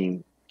that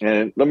team.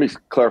 And let me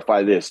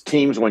clarify this.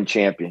 Teams win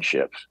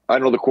championships. I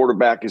know the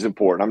quarterback is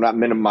important. I'm not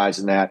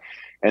minimizing that.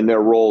 And their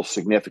role is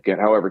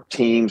significant. However,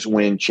 teams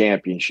win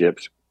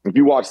championships. If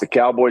you watch the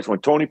Cowboys, when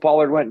Tony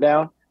Pollard went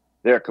down,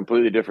 they're a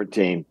completely different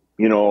team.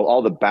 You know,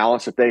 all the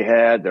balance that they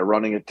had, their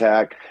running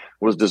attack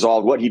was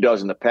dissolved. What he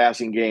does in the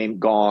passing game,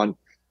 gone.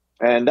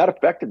 And that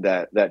affected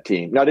that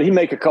team. Now, did he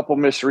make a couple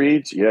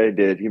misreads? Yeah, he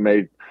did. He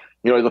made,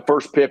 you know, the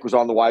first pick was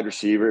on the wide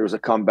receiver. It was a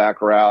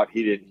comeback route.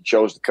 He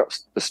chose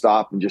to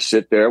stop and just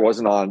sit there. It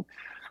wasn't on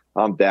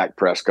Dak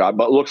Prescott,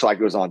 but it looks like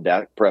it was on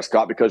Dak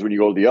Prescott because when you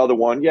go to the other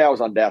one, yeah, it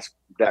was on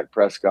Dak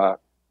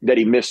Prescott. That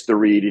he missed the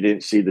read. He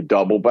didn't see the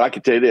double. But I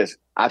can tell you this.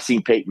 I've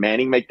seen Peyton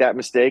Manning make that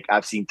mistake.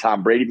 I've seen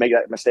Tom Brady make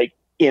that mistake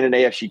in an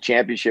AFC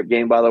championship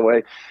game, by the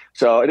way.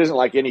 So it isn't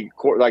like these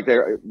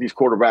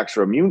quarterbacks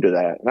are immune to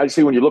that. And I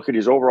see when you look at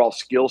his overall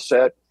skill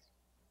set,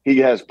 he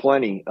has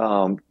plenty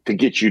to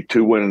get you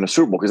to winning the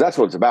Super Bowl, because that's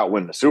what it's about,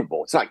 winning the Super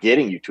Bowl. It's not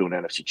getting you to an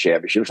NFC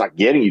championship. It's not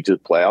getting you to the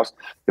playoffs.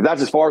 If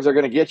that's as far as they're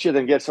going to get you,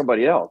 then get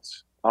somebody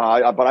else.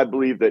 But I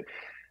believe that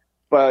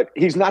 – but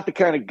he's not the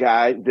kind of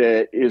guy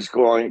that is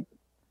going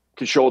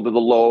to shoulder the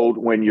load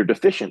when you're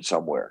deficient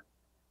somewhere.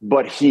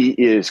 But he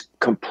is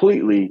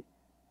completely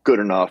good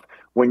enough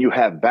when you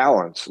have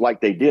balance,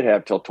 like they did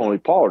have till Tony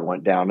Pollard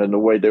went down and the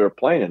way they were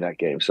playing in that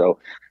game. So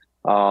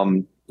I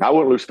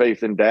wouldn't lose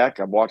faith in Dak.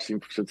 I've watched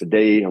him since the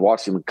day I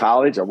watched him in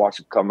college. I watched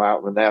him come out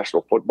in the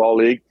National Football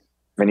League,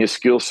 and his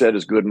skill set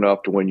is good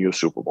enough to win you a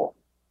Super Bowl.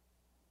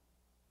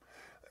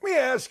 Let me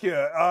ask you,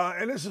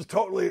 and this is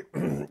totally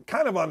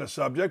kind of on the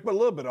subject, but a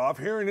little bit off.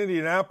 Here in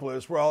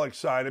Indianapolis, we're all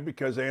excited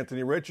because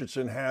Anthony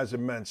Richardson has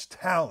immense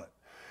talent.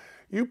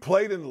 You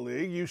played in the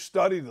league. You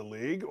studied the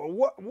league.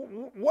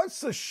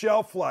 What's the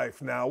shelf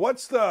life now?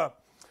 What's the,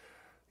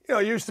 you know,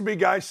 it used to be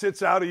guy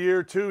sits out a year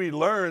or two, he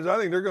learns. I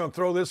think they're going to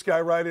throw this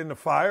guy right in the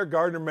fire.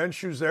 Gardner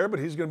Minshew's there,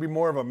 but he's going to be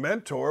more of a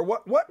mentor.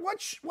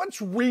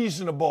 What's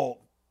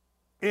reasonable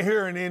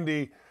here in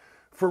Indy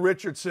for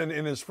Richardson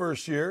in his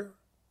first year?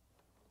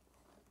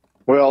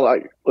 Well,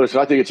 I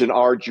think it's an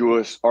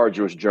arduous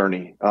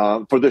journey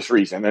for this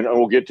reason. And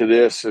we'll get to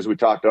this as we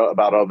talk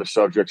about other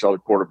subjects, other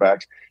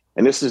quarterbacks.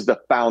 And this is the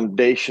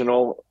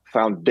foundational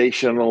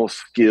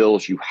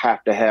skills you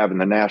have to have in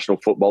the National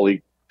Football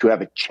League to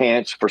have a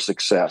chance for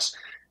success.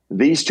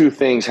 These two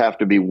things have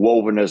to be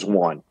woven as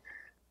one.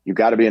 You've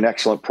got to be an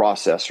excellent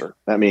processor.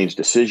 That means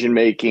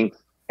decision-making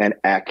and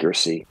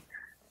accuracy.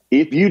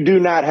 If you do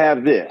not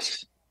have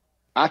this,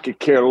 I could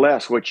care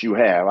less what you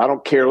have. I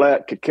don't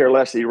could care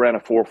less that he ran a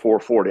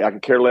 4.40. I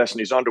could care less in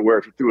his underwear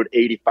if he threw it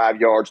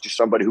 85 yards to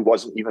somebody who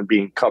wasn't even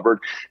being covered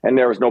and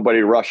there was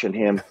nobody rushing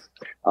him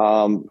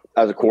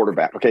as a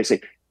quarterback. Okay,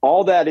 see,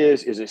 all that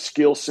is a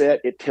skill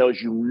set. It tells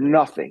you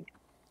nothing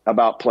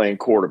about playing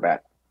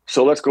quarterback.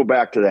 So let's go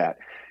back to that.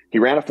 He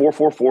ran a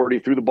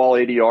 4.40, threw the ball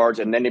 80 yards,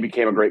 and then he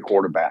became a great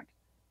quarterback.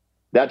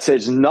 That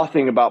says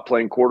nothing about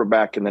playing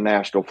quarterback in the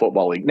National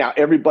Football League. Now,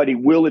 everybody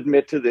will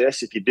admit to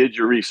this. If you did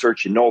your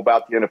research, you know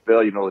about the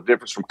NFL, you know the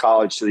difference from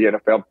college to the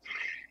NFL.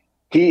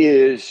 He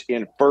is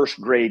in first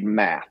grade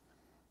math.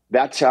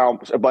 That's how,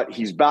 but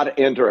he's about to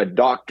enter a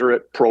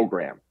doctorate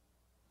program.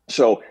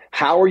 So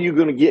how are you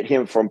going to get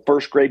him from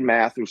first grade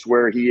math, which is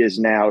where he is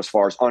now as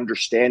far as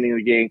understanding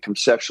the game,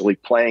 conceptually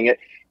playing it?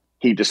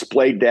 He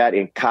displayed that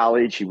in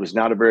college. He was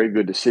not a very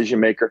good decision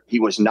maker. He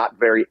was not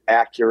very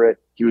accurate.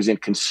 He was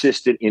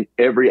inconsistent in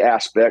every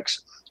aspect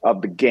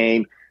of the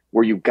game.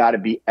 where you've got to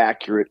be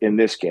accurate in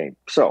this game.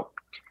 So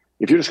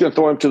if you're just going to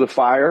throw him to the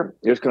fire,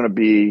 it's going to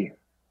be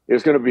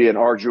an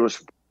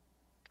arduous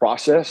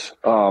process.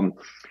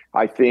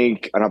 I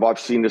think, and I've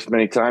seen this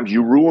many times,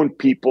 you ruin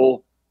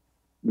people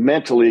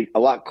mentally a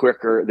lot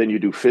quicker than you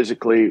do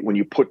physically when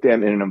you put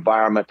them in an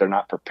environment they're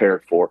not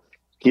prepared for.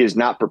 He is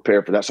not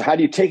prepared for that. So how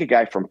do you take a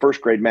guy from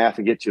first grade math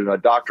and get you in a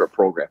doctorate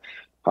program?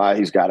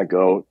 He's got to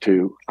go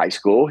to high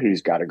school.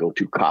 He's got to go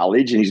to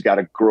college, and he's got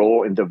to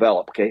grow and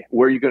develop. Okay,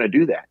 where are you going to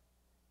do that?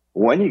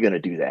 When are you going to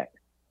do that?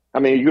 I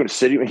mean, you're going to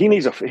sit. He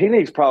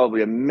needs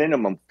probably a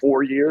minimum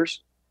 4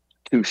 years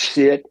to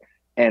sit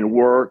and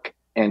work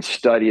and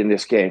study in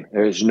this game.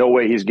 There's no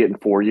way he's getting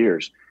 4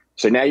 years.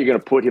 So now you're going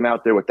to put him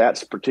out there with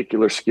that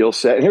particular skill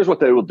set. And here's what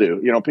they will do.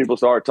 You know, people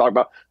start talking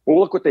about, well,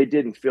 look what they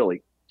did in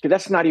Philly. Okay,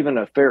 that's not even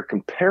a fair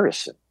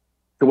comparison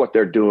to what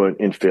they're doing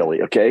in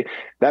Philly. Okay,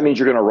 that means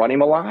you're going to run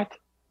him a lot.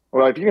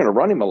 Well, if you're going to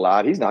run him a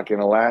lot, he's not going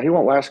to last. He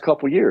won't last a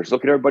couple of years.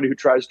 Look at everybody who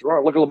tries to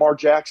run. Look at Lamar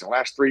Jackson,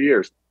 last 3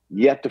 years,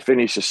 yet to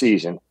finish the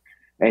season.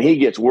 And he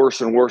gets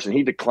worse and worse, and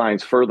he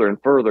declines further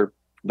and further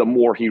the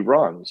more he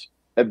runs.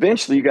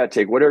 Eventually, you got to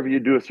take whatever you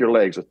do with your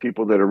legs with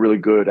people that are really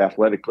good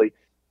athletically,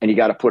 and you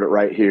got to put it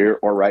right here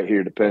or right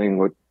here, depending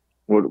what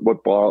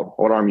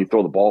arm you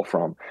throw the ball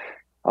from.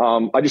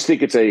 I just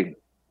think it's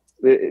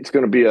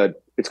going to be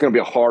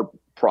a hard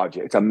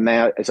project.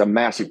 It's a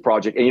massive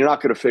project, and you're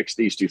not going to fix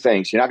these two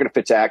things. You're not going to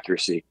fix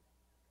accuracy.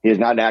 He is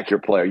not an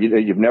accurate player.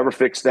 You've never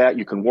fixed that.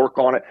 You can work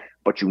on it,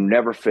 but you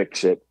never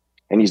fix it.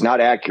 And he's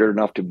not accurate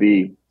enough to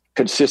be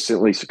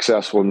consistently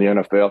successful in the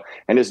NFL.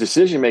 And his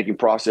decision-making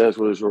process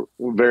was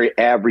very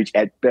average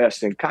at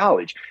best in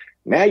college.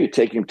 Now you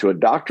take him to a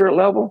doctorate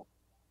level.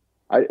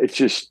 It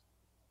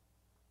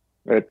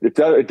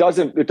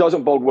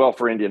doesn't bode well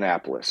for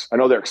Indianapolis. I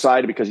know they're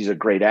excited because he's a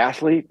great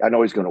athlete. I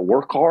know he's going to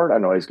work hard. I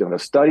know he's going to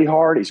study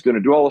hard. He's going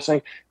to do all those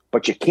things,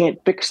 but you can't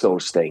fix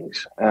those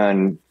things.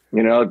 And,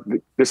 you know,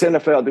 this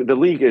NFL, the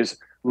league is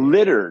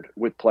littered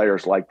with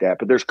players like that,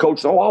 but there's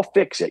coaches, I'll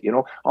fix it. You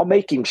know, I'll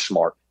make him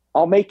smart.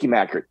 I'll make him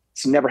accurate.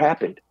 It's never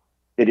happened.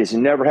 It has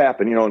never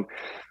happened. You know,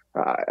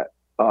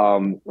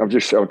 I'm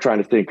trying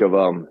to think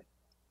of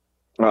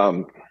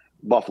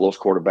Buffalo's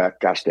quarterback.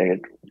 Gosh dang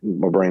it,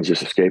 my brain's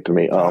just escaping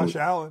me. Josh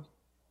Allen.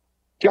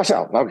 Josh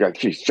Allen. Okay,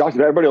 geez,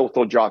 everybody will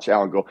throw Josh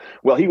Allen and go,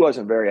 well, he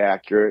wasn't very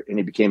accurate and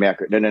he became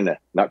accurate. No,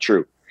 not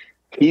true.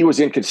 He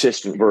was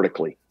inconsistent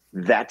vertically.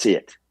 That's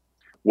it.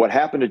 What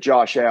happened to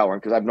Josh Allen?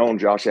 Because I've known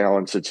Josh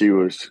Allen since he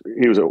was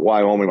at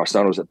Wyoming. My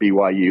son was at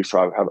BYU,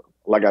 so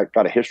I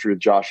got a history with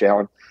Josh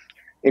Allen.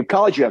 In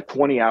college, you have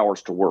 20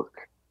 hours to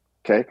work.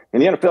 Okay, in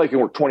the NFL, you can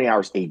work 20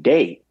 hours a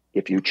day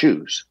if you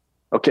choose.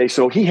 Okay,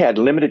 so he had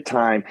limited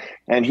time,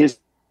 and his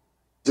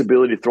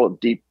ability to throw it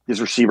deep,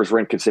 his receivers were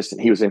inconsistent.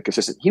 He was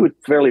inconsistent. He would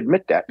fairly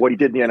admit that. What he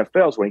did in the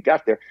NFL is when he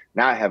got there,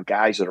 now I have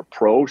guys that are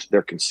pros.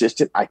 They're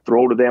consistent. I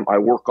throw to them. I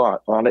work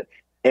on it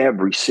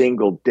every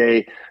single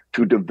day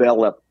to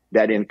develop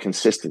that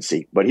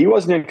inconsistency. But he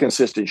wasn't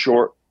inconsistent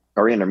short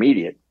or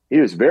intermediate. He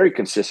was very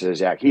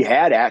consistent as he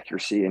had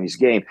accuracy in his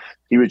game.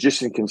 He was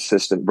just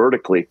inconsistent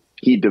vertically.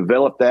 He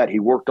developed that. He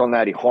worked on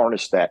that. He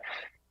harnessed that.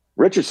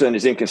 Richardson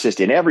is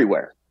inconsistent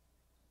everywhere.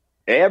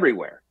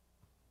 Everywhere.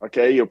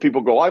 Okay, you know,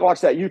 people go, I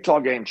watched that Utah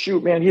game.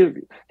 Shoot, man,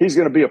 he's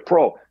going to be a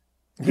pro.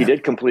 He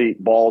did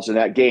complete balls in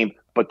that game,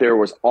 but there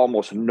was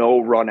almost no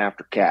run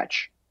after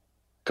catch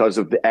because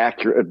of the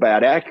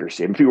bad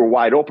accuracy. And people were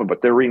wide open,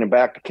 but they're reading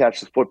back to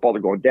catch the football.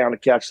 They're going down to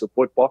catch the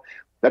football.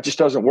 That just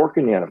doesn't work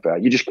in the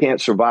NFL. You just can't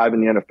survive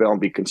in the NFL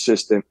and be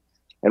consistent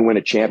and win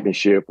a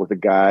championship with a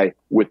guy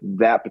with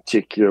that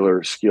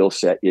particular skill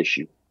set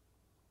issue.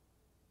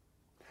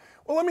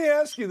 Well, let me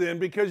ask you then,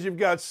 because you've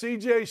got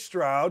C.J.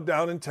 Stroud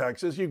down in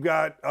Texas. You've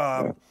got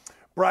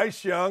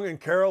Bryce Young in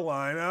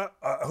Carolina.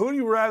 Who do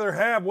you rather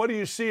have? What do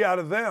you see out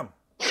of them?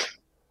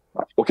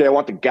 Okay, I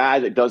want the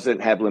guy that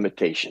doesn't have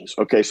limitations.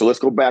 Okay, so let's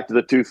go back to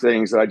the two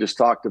things that I just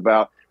talked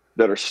about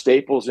that are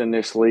staples in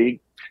this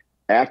league.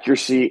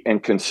 Accuracy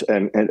and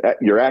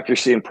your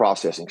accuracy and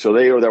processing. So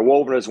they're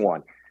woven as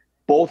one.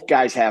 Both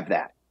guys have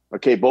that.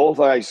 Okay, both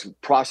guys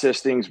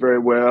process things very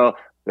well.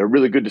 They're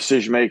really good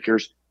decision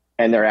makers,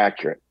 and they're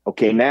accurate.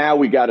 Okay, now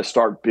we got to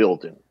start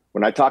building.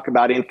 When I talk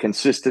about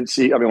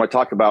inconsistency, when I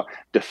talk about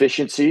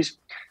deficiencies,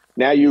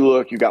 now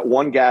you got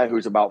one guy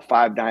who's about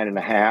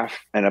 5'9.5"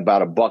 and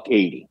about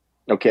 $180.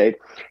 Okay,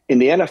 in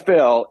the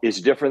NFL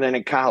is different than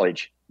in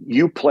college.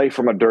 You play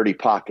from a dirty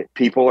pocket.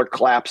 People are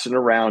collapsing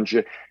around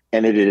you.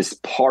 And it is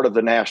part of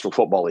the National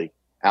Football League.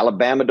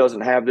 Alabama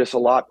doesn't have this a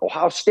lot.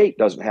 Ohio State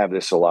doesn't have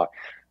this a lot.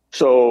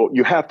 So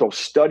you have to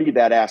study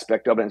that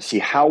aspect of it and see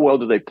how well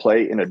do they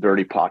play in a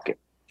dirty pocket.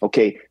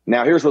 Okay,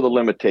 now here's where the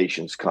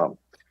limitations come.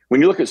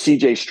 When you look at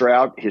C.J.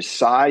 Stroud, his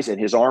size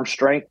and his arm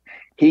strength,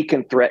 he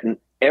can threaten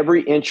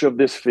every inch of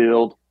this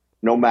field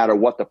no matter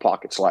what the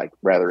pocket's like,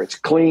 whether it's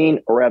clean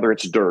or whether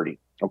it's dirty.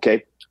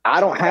 Okay, I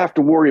don't have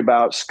to worry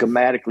about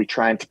schematically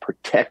trying to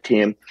protect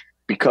him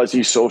because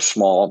he's so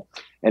small.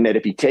 And that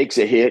if he takes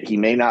a hit, he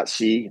may not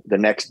see the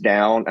next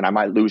down, and I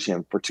might lose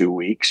him for 2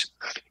 weeks.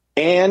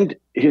 And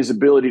his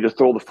ability to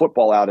throw the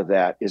football out of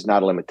that is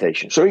not a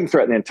limitation. So he can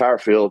threaten the entire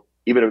field,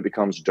 even if it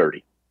becomes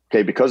dirty,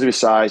 okay, because of his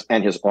size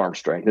and his arm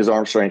strength. His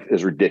arm strength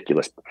is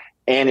ridiculous,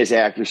 and his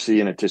accuracy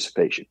and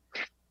anticipation.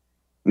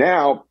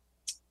 Now,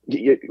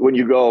 when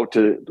you're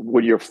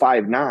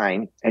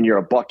 5'9" and you're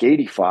a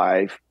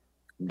 $185,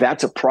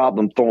 that's a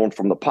problem throwing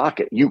from the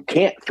pocket. You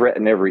can't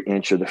threaten every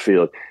inch of the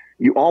field.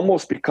 You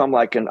almost become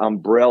like an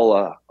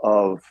umbrella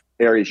of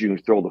areas you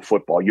can throw the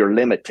football. You're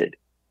limited.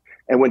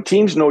 And when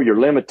teams know you're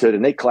limited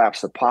and they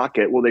collapse the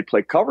pocket, well, they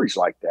play coverage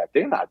like that.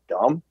 They're not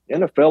dumb. The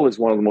NFL is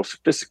one of the most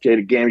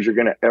sophisticated games you're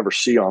going to ever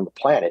see on the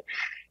planet.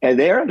 And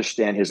they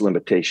understand his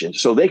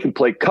limitations. So they can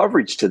play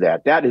coverage to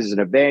that. That is an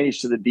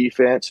advantage to the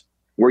defense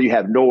where you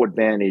have no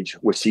advantage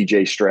with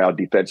C.J. Stroud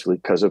defensively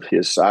because of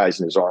his size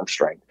and his arm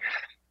strength.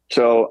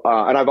 So,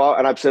 and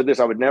I've said this,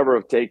 I would never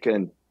have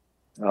taken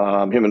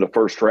him in the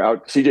first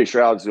round. C.J.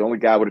 Stroud's the only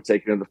guy I would have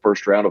taken in the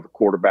first round of the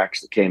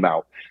quarterbacks that came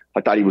out.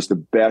 I thought he was the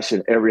best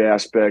in every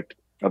aspect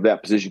of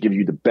that position, give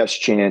you the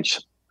best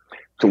chance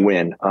to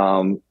win.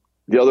 When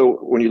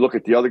you look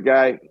at the other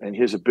guy and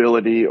his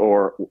ability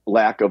or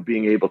lack of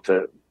being able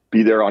to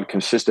be there on a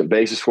consistent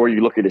basis for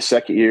you, look at his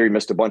second year, he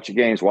missed a bunch of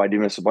games. Why did he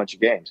miss a bunch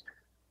of games?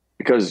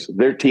 Because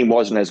their team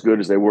wasn't as good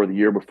as they were the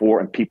year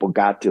before, and people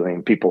got to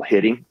him, people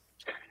hit him.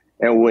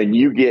 And when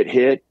you get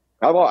hit,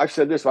 I've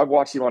said this, I've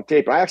watched him on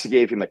tape. I actually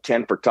gave him a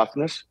 10 for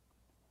toughness.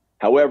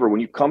 However,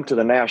 when you come to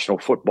the National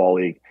Football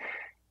League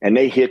and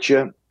they hit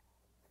you,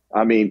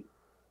 I mean,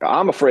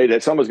 I'm afraid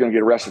that someone's going to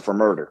get arrested for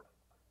murder,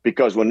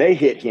 because when they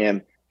hit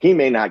him, he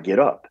may not get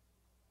up.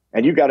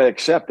 And you got to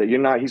accept that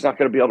he's not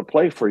going to be able to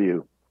play for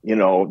you,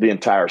 the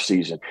entire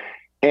season.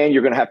 And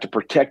you're going to have to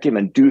protect him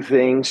and do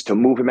things to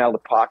move him out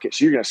of the pocket.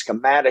 So you're going to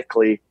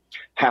schematically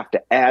have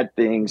to add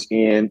things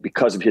in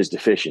because of his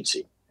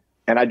deficiency.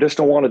 And I just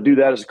don't want to do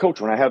that as a coach.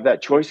 When I have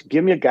that choice,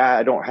 give me a guy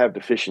I don't have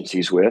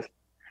deficiencies with.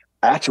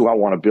 That's who I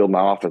want to build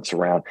my offense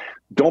around.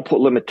 Don't put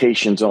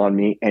limitations on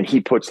me, and he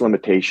puts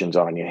limitations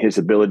on you. His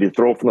ability to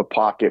throw from the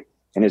pocket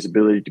and his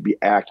ability to be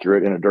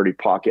accurate in a dirty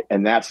pocket,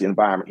 and that's the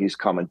environment he's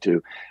coming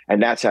to.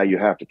 And that's how you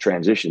have to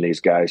transition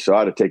these guys. So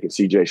I'd have taken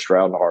C.J.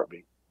 Stroud in a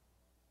heartbeat.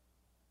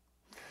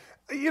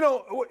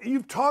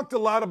 You've talked a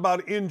lot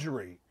about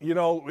injury,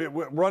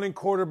 running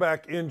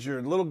quarterback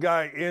injured, little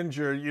guy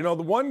injured. The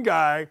one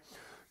guy,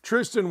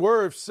 Tristan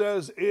Wirfs,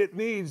 says the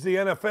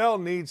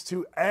NFL needs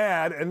to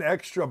add an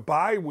extra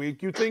bye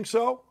week. You think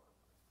so?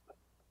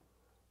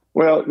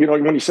 Well,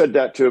 when you said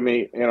that to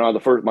me,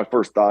 my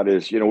first thought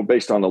is,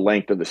 based on the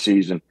length of the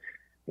season,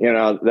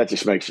 that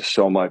just makes it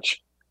so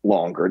much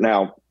longer.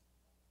 Now,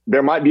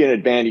 there might be an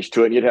advantage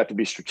to it, and you'd have to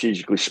be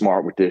strategically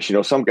smart with this.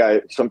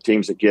 Some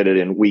teams that get it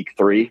in week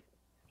 3,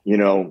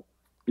 you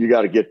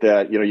got to get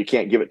that. You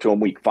can't give it to them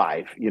week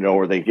 5,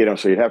 or they get them.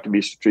 So you'd have to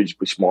be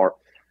strategically smart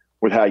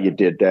with how you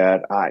did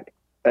that.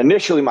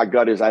 Initially, my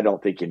gut is I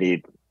don't think you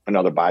need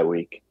another bye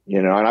week.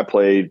 And I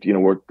played.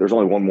 There's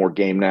only one more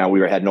game now.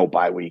 We had no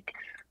bye week.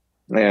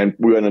 And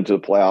we went into the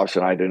playoffs,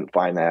 and I didn't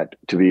find that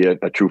to be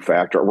a true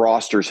factor.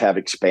 Rosters have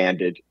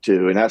expanded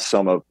too, and that's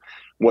some of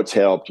what's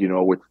helped.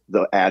 With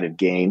the added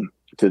game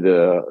to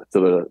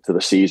the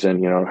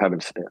season.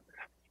 Having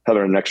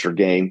an extra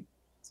game,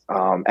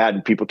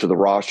 adding people to the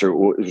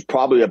roster is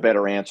probably a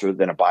better answer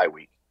than a bye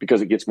week,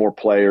 because it gets more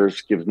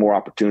players, gives more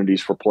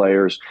opportunities for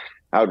players.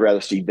 I would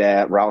rather see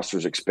that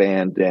rosters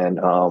expand than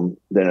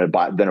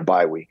a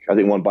bye week. I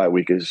think one bye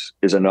week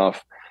is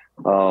enough.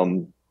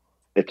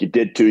 If you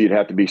did 2, you'd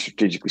have to be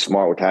strategically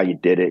smart with how you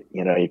did it.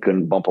 You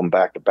couldn't bump them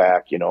back to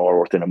back,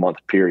 or within a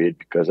month period,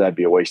 because that'd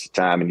be a waste of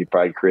time, and you'd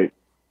probably create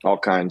all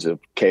kinds of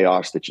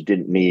chaos that you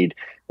didn't need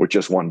with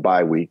just one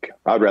bye week.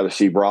 I'd rather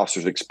see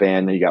rosters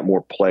expand, and you got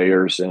more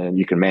players, and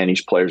you can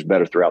manage players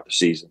better throughout the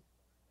season.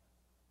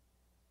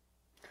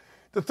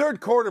 The third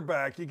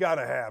quarterback you got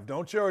to have,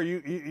 don't you? Or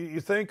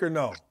you think, or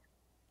no?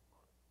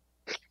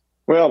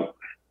 Well,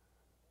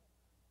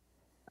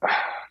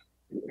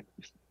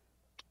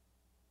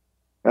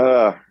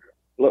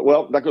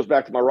 that goes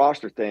back to my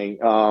roster thing.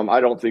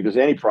 I don't think there's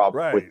any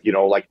problem with,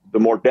 like the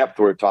more depth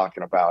we're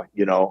talking about,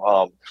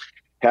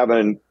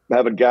 having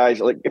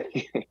guys like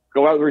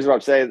go out. The reason why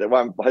I'm saying that,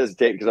 why I'm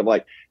hesitating,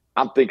 because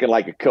I'm thinking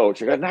like a coach.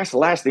 That's the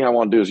last thing I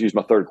want to do is use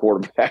my third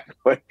quarterback.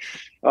 But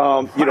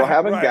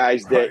having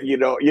guys that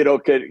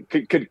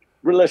could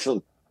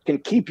listen, can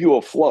keep you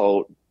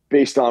afloat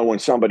based on when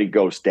somebody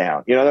goes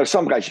down. There's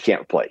some guys you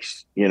can't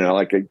replace.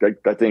 Like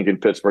I think in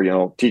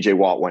Pittsburgh, T.J.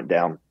 Watt went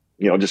down.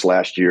 Just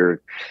last year,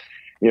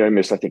 he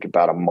missed, I think,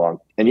 about a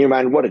month. And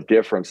man, what a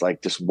difference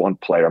like just one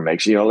player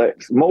makes.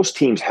 Most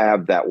teams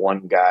have that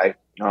one guy,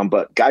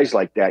 but guys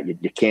like that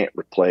you can't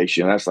replace.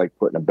 That's like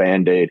putting a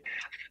Band-Aid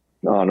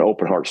on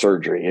open heart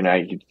surgery.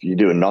 You're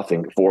doing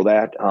nothing for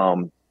that.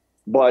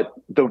 But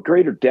the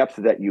greater depth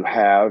that you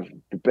have,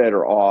 the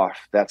better off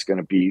that's going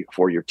to be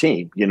for your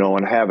team.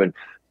 And having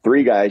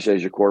 3 guys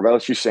as your quarterback.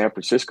 Let's use San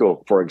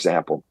Francisco, for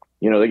example.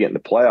 They get in the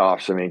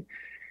playoffs. I mean,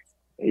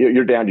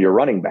 you're down to your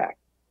running back.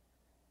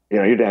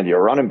 You're down to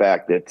your running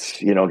back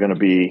that's, going to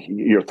be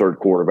your third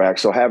quarterback.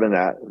 So having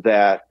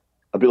that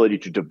ability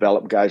to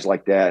develop guys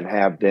like that and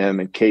have them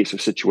in case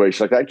of situations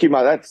like that. Keep in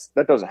mind,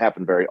 that doesn't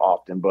happen very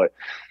often, but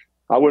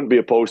I wouldn't be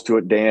opposed to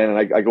it, Dan.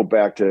 And I go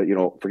back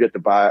to, forget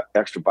the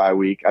extra bye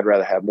week. I'd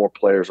rather have more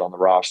players on the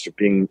roster,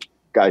 being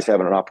guys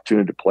having an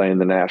opportunity to play in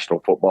the National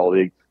Football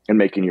League and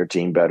making your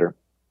team better.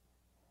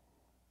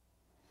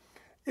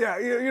 Yeah,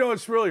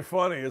 it's really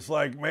funny. It's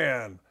like,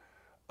 man,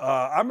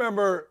 I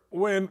remember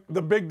when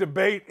the big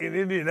debate in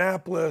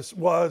Indianapolis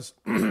was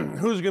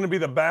who's going to be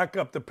the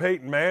backup to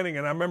Peyton Manning.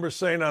 And I remember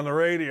saying on the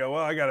radio,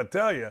 well, I got to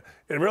tell you,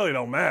 it really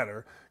don't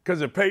matter.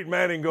 Because if Peyton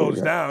Manning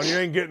goes down, you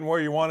ain't getting where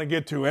you want to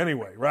get to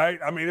anyway, right?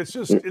 I mean, it's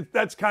just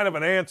that's kind of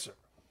an answer.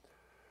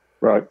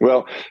 Right.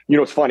 Well,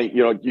 it's funny.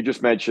 You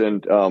just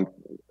mentioned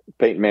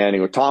Peyton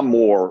Manning. Tom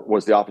Moore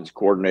was the offensive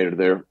coordinator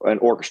there and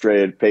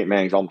orchestrated Peyton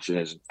Manning's almost in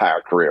his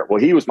entire career. Well,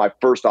 he was my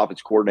first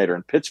offensive coordinator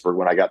in Pittsburgh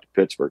when I got to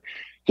Pittsburgh.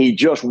 He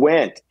just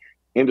went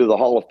into the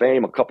Hall of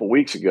Fame a couple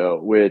weeks ago,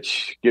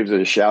 which gives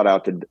it a shout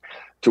out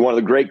to one of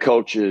the great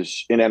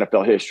coaches in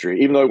NFL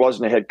history. Even though he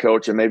wasn't a head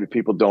coach, and maybe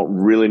people don't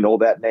really know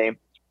that name,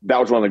 that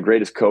was one of the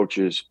greatest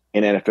coaches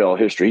in NFL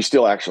history. He's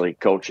still actually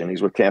coaching.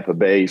 He's with Tampa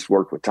Bay. He's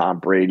worked with Tom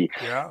Brady,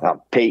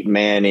 Peyton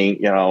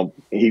Manning.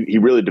 He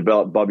really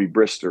developed Bubby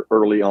Brister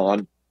early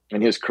on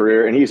in his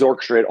career, and he's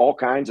orchestrated all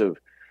kinds of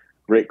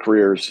great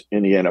careers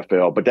in the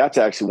NFL. But that's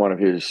actually one of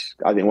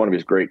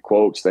his great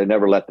quotes. They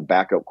never let the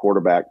backup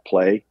quarterback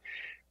play.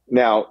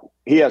 Now,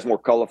 he has more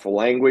colorful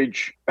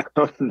language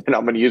than I'm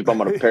going to use, but I'm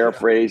going to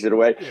paraphrase it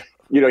away.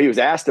 He was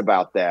asked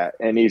about that,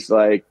 and he's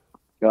like,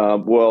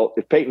 well,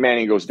 if Peyton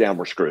Manning goes down,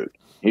 we're screwed.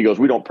 He goes,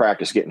 we don't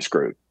practice getting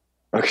screwed.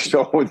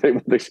 So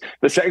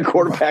the second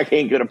quarterback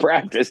ain't going to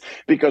practice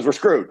because we're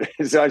screwed.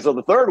 So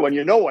the third one,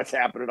 what's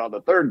happening on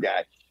the third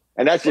guy.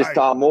 And that's just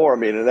Tom Moore. I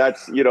mean, and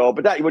that's,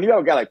 but that, when you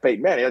have a guy like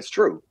Peyton Manning, that's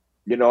true.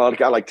 A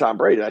guy like Tom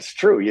Brady, that's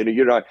true.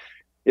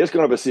 It's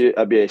going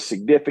to be a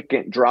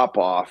significant drop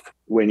off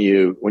when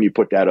you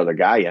put that other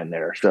guy in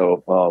there.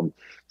 So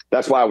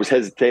that's why I was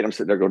hesitating. I'm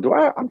sitting there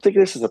going, I'm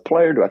thinking this as a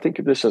player. Do I think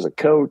of this as a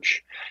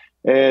coach?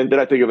 And then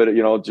I think of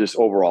it, just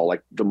overall,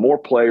 like the more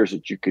players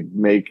that you could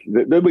make,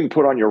 that we can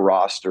put on your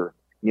roster,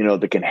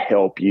 that can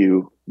help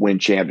you win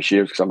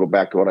championships. Because I'll go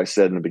back to what I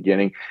said in the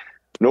beginning.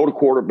 No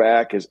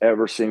quarterback has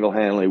ever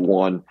single-handedly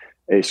won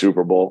a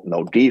Super Bowl.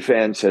 No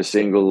defense has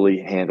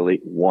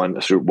single-handedly won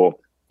a Super Bowl.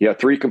 You have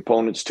three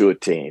components to a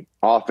team: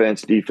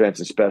 offense, defense,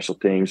 and special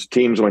teams.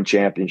 Teams win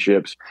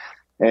championships.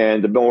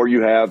 And the more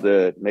you have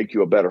to make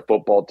you a better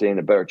football team,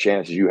 the better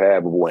chances you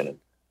have of winning.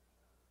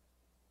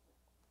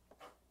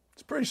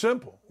 It's pretty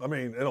simple. I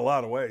mean, in a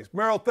lot of ways.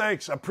 Merril,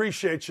 thanks. I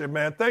appreciate you,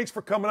 man. Thanks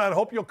for coming on. I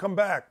hope you'll come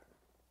back.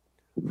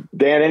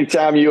 Dan,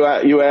 anytime you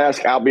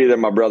ask, I'll be there,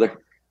 my brother.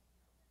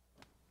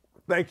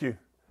 Thank you.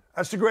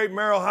 That's the great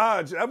Merril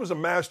Hoge. That was a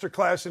master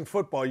class in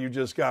football you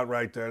just got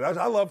right there.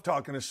 I love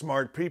talking to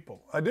smart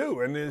people. I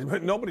do.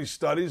 And nobody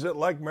studies it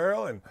like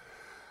Merril. And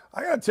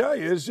I got to tell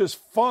you, it's just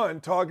fun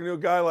talking to a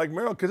guy like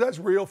Merril because that's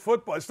real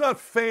football. It's not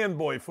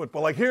fanboy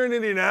football. Like here in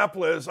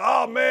Indianapolis,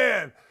 oh,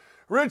 man,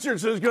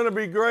 Richardson's going to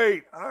be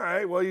great. All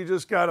right, well, you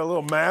just got a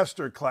little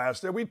master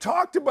class there. We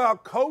talked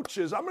about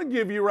coaches. I'm going to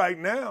give you right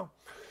now.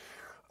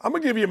 I'm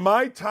going to give you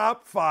my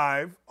top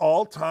 5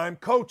 all-time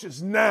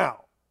coaches.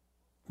 Now,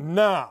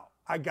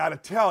 I got to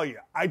tell you,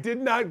 I did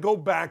not go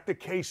back to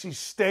Casey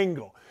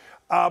Stengel.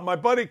 My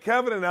buddy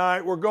Kevin and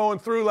I were going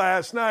through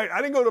last night.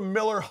 I didn't go to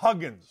Miller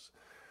Huggins.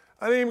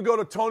 I didn't even go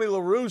to Tony La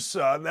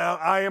Russa. Now,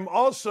 I am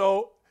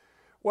also,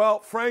 well,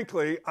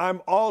 frankly,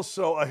 I'm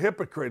also a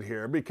hypocrite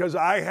here because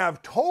I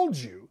have told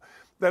you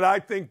that I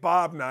think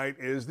Bob Knight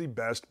is the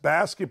best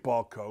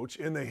basketball coach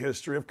in the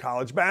history of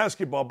college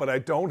basketball, but I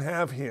don't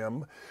have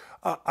him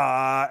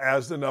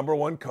as the number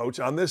 1 coach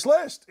on this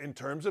list in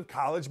terms of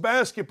college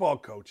basketball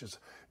coaches.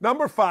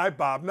 Number 5,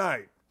 Bob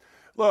Knight.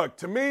 Look,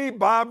 to me,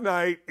 Bob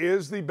Knight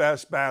is the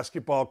best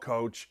basketball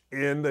coach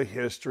in the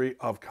history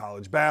of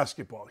college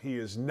basketball. He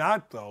is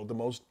not, though, the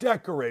most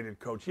decorated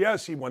coach.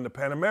 Yes, he won the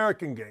Pan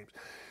American Games.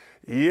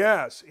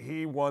 Yes,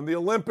 he won the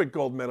Olympic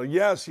gold medal.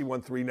 Yes, he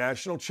won 3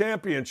 national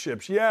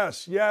championships.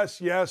 Yes,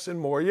 and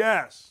more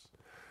yes.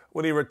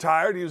 When he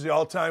retired, he was the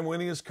all-time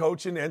winningest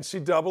coach in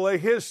NCAA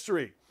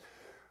history.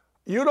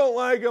 You don't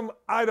like him,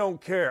 I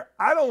don't care.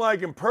 I don't like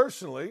him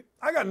personally.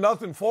 I got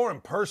nothing for him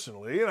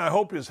personally, and I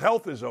hope his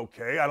health is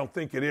okay. I don't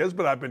think it is,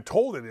 but I've been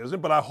told it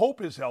isn't, but I hope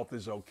his health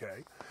is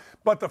okay.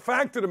 But the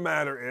fact of the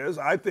matter is,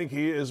 I think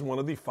he is one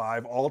of the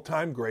 5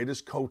 all-time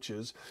greatest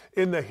coaches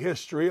in the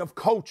history of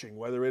coaching,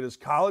 whether it is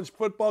college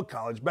football,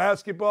 college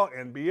basketball,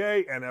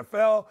 NBA,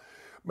 NFL,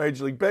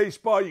 Major League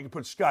Baseball. You can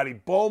put Scotty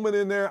Bowman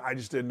in there. I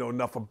just didn't know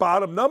enough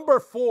about him. Number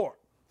 4.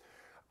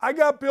 I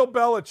got Bill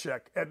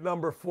Belichick at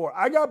number 4.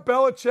 I got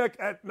Belichick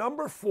at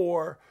number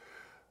 4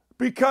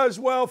 because,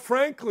 well,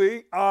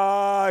 frankly,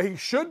 he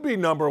should be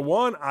number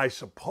 1, I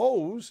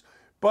suppose,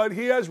 but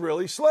he has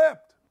really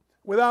slipped.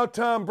 Without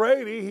Tom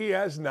Brady, he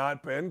has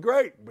not been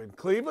great. In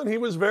Cleveland, he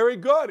was very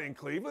good. In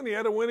Cleveland, he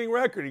had a winning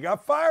record. He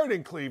got fired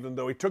in Cleveland,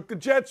 though. He took the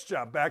Jets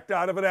job, backed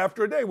out of it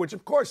after a day, which,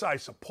 of course, I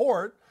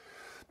support.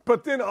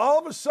 But then all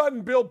of a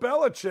sudden, Bill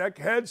Belichick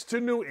heads to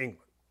New England.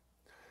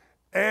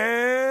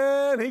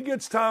 And he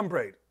gets Tom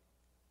Brady.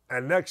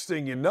 And next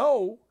thing you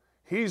know,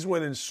 he's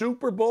winning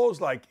Super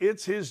Bowls like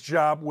it's his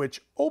job,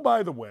 which, oh,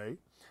 by the way,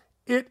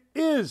 it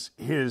is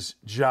his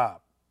job.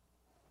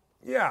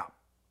 Yeah,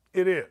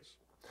 it is.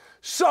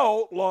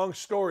 So, long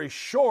story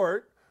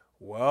short,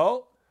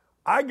 well,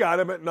 I got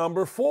him at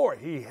number 4.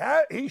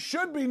 He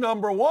should be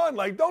number 1.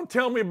 Like, don't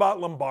tell me about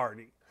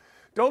Lombardi.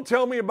 Don't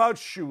tell me about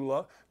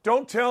Shula.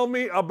 Don't tell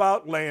me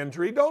about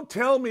Landry. Don't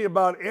tell me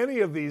about any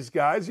of these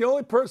guys. The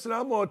only person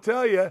I'm going to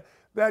tell you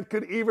that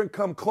could even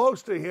come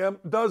close to him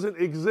doesn't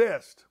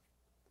exist.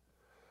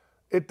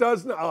 It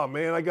doesn't. Oh,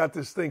 man, I got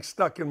this thing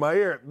stuck in my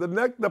ear.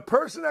 The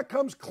person that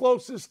comes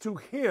closest to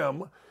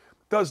him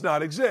does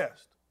not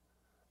exist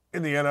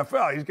in the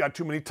NFL. He's got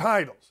too many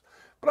titles.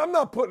 But I'm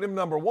not putting him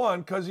number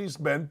 1 because he's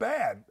been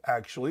bad,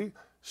 actually,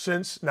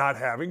 since not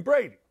having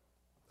Brady.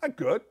 Not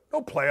good.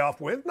 No playoff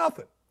wins.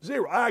 Nothing.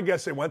 0. I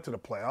guess they went to the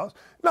playoffs.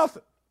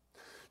 Nothing.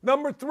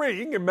 Number 3,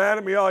 you can get mad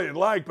at me all you'd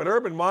like, but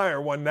Urban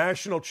Meyer won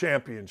national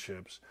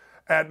championships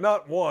at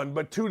not one,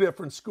 but 2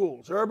 different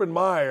schools. Urban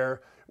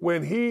Meyer,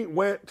 when he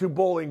went to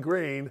Bowling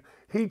Green,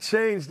 he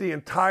changed the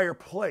entire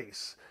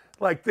place.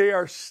 Like they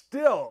are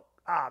still,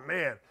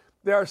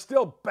 they are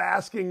still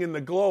basking in the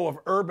glow of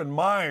Urban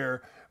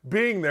Meyer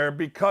being there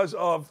because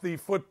of the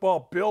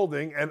football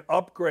building and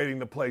upgrading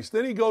the place.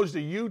 Then he goes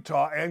to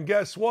Utah, and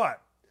guess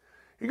what?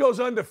 He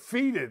goes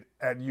undefeated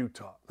at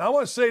Utah. Now, I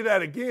want to say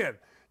that again.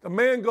 The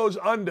man goes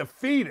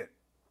undefeated.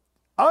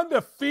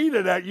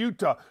 Undefeated at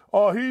Utah.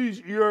 Oh,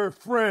 he's your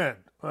friend.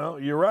 Well,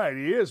 you're right.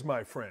 He is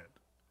my friend.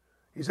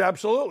 He's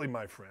absolutely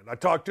my friend. I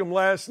talked to him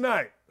last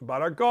night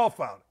about our golf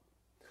outing.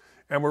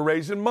 And we're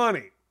raising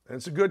money. And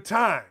it's a good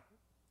time.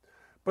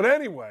 But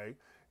anyway,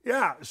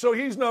 yeah, so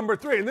he's number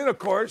 3. And then, of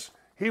course,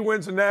 he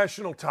wins a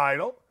national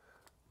title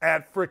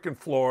at frickin'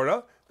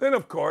 Florida. Then,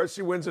 of course,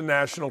 he wins a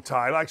national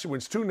title. Actually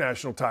wins 2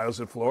 national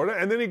titles at Florida.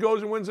 And then he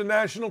goes and wins a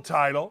national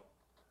title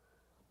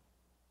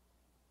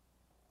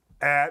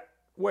at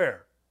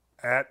where?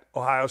 At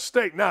Ohio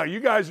State. Now, you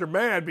guys are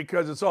mad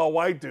because it's all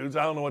white dudes.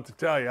 I don't know what to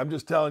tell you. I'm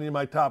just telling you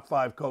my top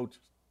 5 coaches.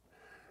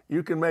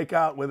 You can make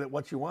out with it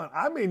what you want.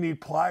 I may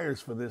need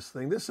pliers for this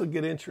thing. This will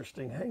get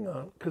interesting. Hang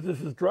on, because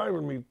this is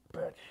driving me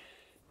bitch.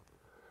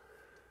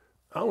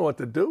 I don't know what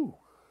to do.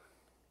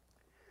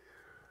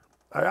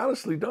 I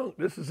honestly don't.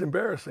 This is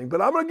embarrassing.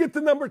 But I'm going to get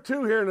to number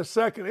 2 here in a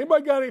second.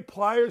 Anybody got any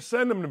pliers?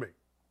 Send them to me.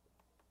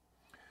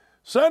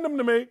 Send them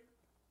to me.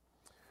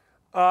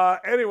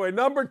 Anyway,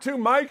 number 2,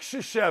 Mike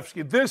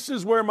Krzyzewski. This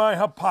is where my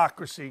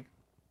hypocrisy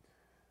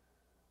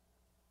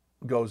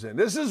goes in.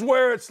 This is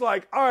where it's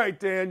like, all right,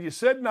 Dan, you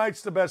said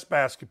Knight's the best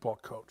basketball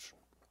coach.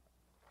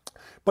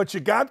 But you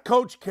got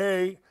Coach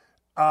K,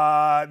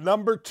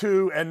 number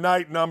 2, and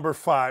Knight, number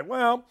 5.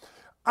 Well,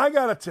 I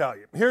got to tell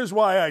you, here's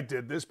why I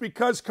did this.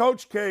 Because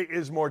Coach K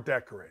is more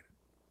decorated.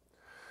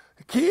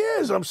 He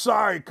is. I'm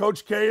sorry.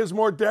 Coach K is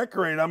more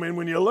decorated. I mean,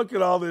 when you look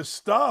at all this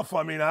stuff,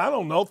 I mean, I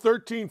don't know,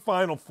 13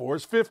 Final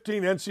Fours,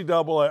 15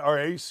 NCAA or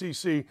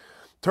ACC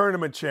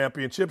tournament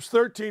championships,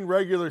 13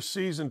 regular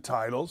season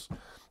titles.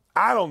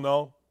 I don't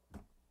know.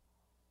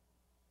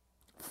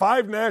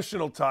 5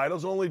 national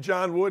titles. Only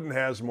John Wooden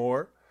has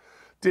more.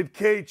 Did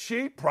K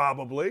cheat?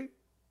 Probably.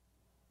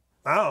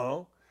 I don't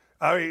know.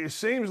 I mean, it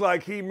seems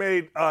like he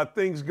made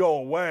things go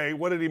away.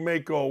 What did he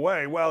make go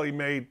away? Well, he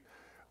made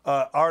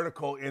an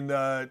article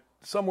in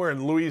somewhere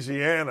in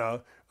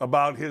Louisiana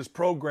about his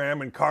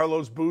program and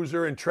Carlos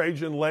Boozer and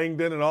Trajan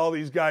Langdon and all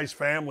these guys'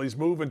 families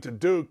moving to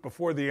Duke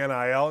before the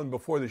NIL and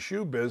before the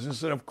shoe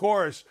business. And, of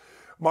course,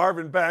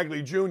 Marvin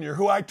Bagley Jr.,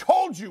 who I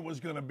told you was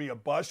going to be a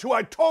bust, who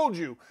I told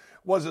you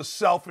was a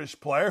selfish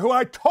player, who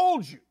I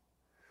told you,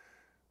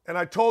 and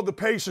I told the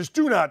Pacers,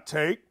 do not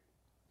take.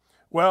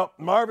 Well,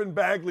 Marvin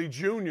Bagley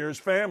Jr.'s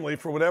family,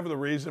 for whatever the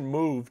reason,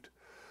 moved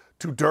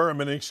to Durham,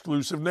 an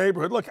exclusive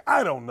neighborhood. Look,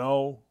 I don't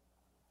know,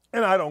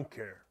 and I don't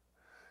care.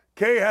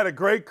 Kay had a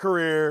great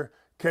career.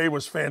 Kay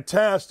was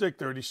fantastic,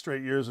 30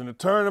 straight years in the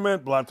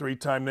tournament,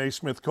 3-time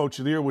Naismith Coach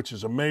of the Year, which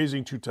is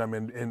amazing, 2-time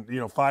and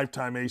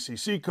 5-time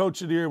ACC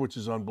Coach of the Year, which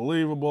is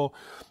unbelievable,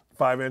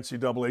 5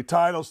 NCAA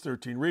titles,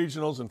 13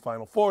 regionals, and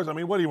Final Fours. I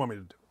mean, what do you want me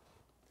to do?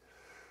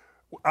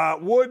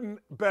 Wooden,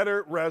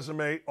 better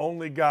resume,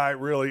 only guy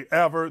really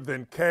ever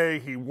than Kay.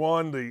 He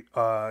won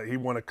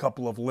a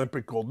couple of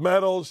Olympic gold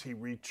medals. He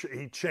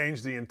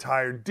changed the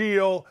entire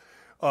deal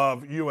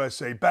of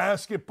USA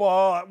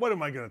basketball. What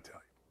am I going to tell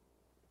you?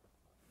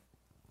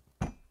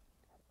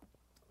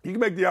 You can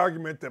make the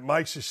argument that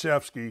Mike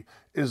Krzyzewski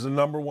is the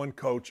number 1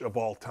 coach of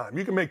all time.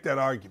 You can make that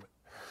argument.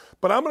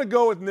 But I'm going to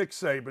go with Nick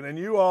Saban, and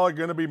you all are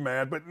going to be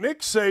mad. But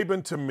Nick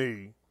Saban, to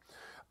me,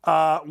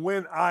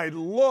 when I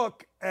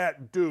look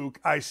at Duke,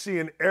 I see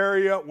an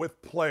area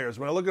with players.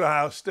 When I look at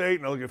Ohio State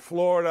and I look at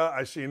Florida,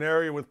 I see an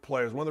area with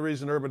players. One of the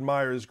reasons Urban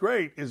Meyer is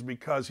great is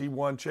because he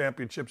won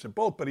championships at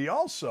both, but he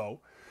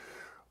also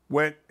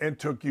went and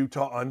took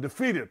Utah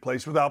undefeated,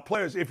 place without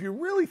players. If you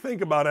really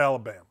think about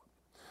Alabama,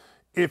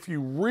 if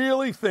you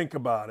really think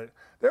about it,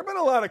 there have been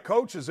a lot of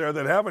coaches there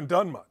that haven't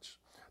done much.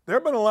 There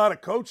have been a lot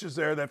of coaches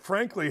there that,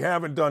 frankly,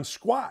 haven't done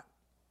squat.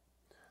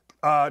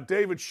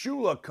 David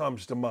Shula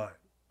comes to mind.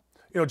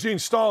 Gene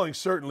Stallings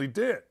certainly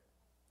did.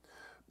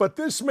 But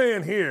this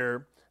man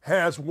here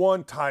has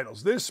won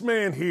titles. This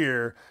man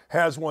here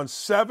has won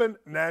 7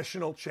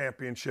 national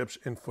championships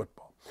in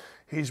football.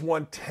 He's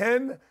won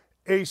 10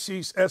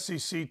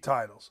 SEC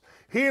titles.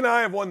 He and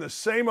I have won the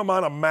same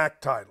amount of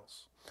MAC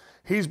titles.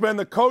 He's been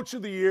the coach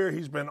of the year.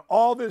 He's been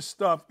all this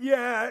stuff.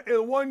 Yeah,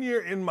 1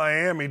 year in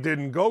Miami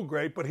didn't go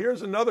great, but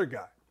here's another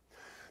guy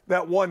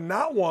that won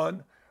not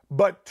 1,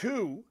 but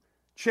 2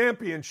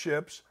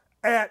 championships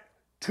at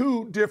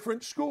 2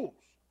 different schools.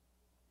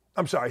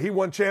 I'm sorry, he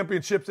won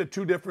championships at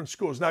 2 different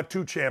schools, not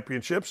 2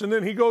 championships, and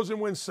then he goes and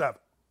wins 7.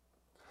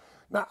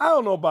 Now, I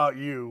don't know about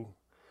you,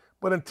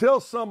 but until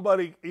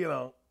somebody,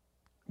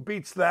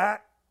 beats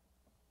that,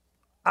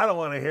 I don't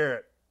want to hear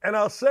it. And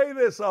I'll say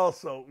this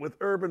also with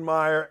Urban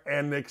Meyer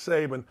and Nick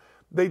Saban.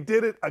 They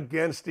did it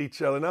against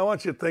each other. Now, I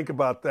want you to think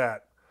about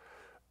that.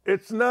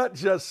 It's not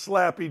just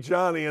Slappy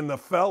Johnny and the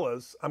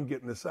fellas. I'm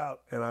getting this out,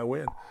 and I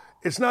win.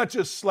 It's not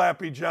just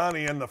Slappy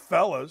Johnny and the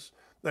fellas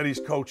that he's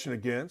coaching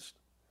against.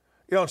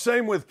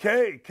 Same with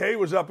Kay. Kay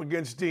was up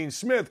against Dean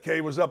Smith. Kay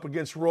was up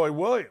against Roy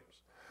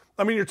Williams.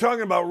 I mean, you're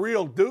talking about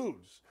real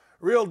dudes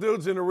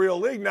in a real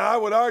league. Now, I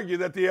would argue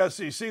that the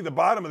SEC, the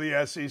bottom of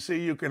the SEC,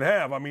 you can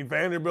have. I mean,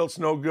 Vanderbilt's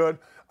no good.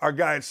 Our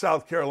guy at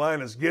South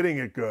Carolina is getting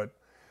it good.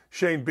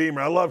 Shane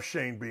Beamer. I love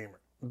Shane Beamer.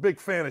 Big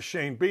fan of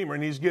Shane Beamer,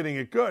 and he's getting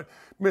it good.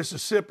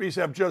 Mississippi's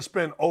have just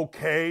been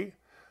okay.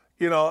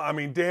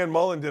 Dan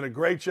Mullen did a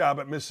great job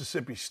at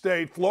Mississippi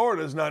State.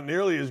 Florida's not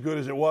nearly as good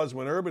as it was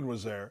when Urban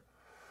was there.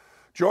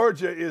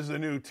 Georgia is the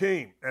new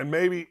team, and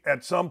maybe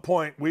at some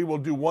point we will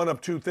do one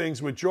of 2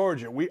 things with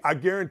Georgia. I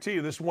guarantee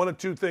you this one of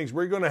 2 things.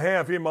 We're going to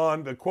have him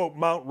on the, quote,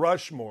 Mount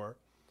Rushmore.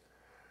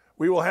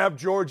 We will have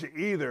Georgia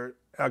either,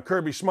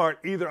 Kirby Smart,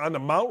 either on the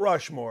Mount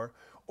Rushmore,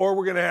 or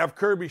we're going to have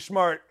Kirby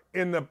Smart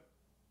in the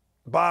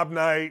Bob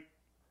Knight,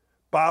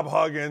 Bob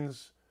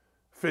Huggins,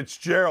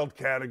 Fitzgerald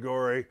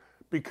category,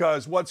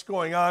 because what's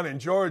going on in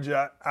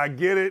Georgia, I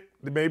get it.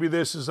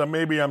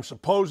 Maybe I'm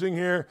supposing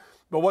here,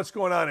 but what's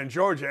going on in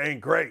Georgia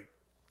ain't great.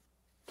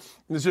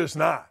 It's just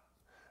not.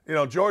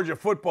 Georgia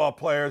football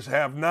players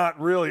have not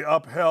really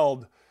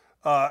upheld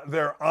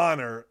their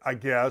honor, I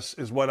guess,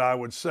 is what I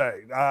would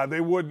say.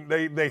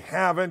 They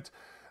haven't,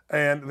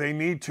 and they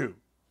need to.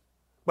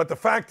 But the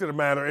fact of the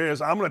matter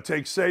is, I'm going to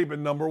take Saban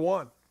number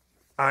 1.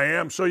 I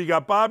am. So you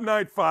got Bob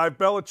Knight 5,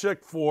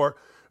 Belichick 4,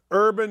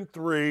 Urban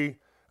 3,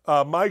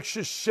 Mike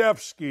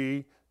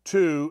Krzyzewski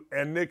 2,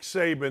 and Nick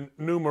Saban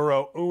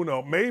numero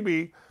 1.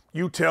 Maybe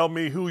you tell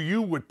me who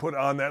you would put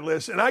on that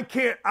list. And I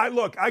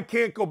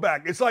can't go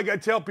back. It's like I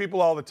tell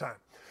people all the time.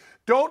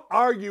 Don't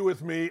argue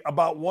with me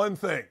about one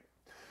thing.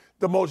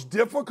 The most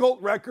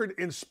difficult record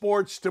in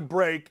sports to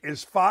break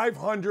is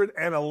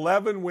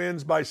 511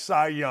 wins by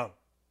Cy Young.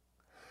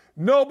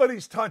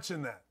 Nobody's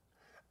touching that.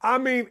 I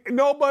mean,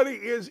 nobody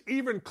is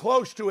even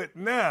close to it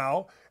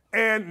now.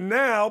 And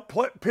now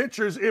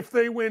pitchers, if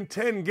they win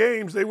 10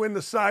 games, they win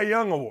the Cy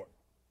Young Award.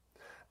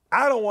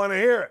 I don't want to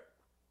hear it.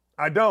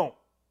 I don't.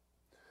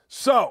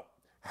 So,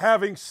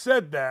 having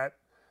said that,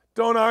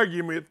 don't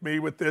argue with me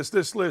with this.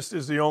 This list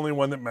is the only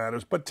one that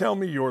matters. But tell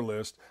me your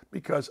list,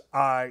 because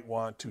I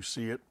want to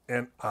see it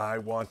and I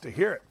want to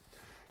hear it.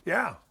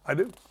 Yeah, I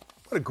do.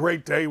 What a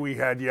great day we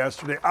had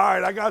yesterday. All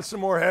right, I got some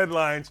more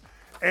headlines,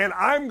 and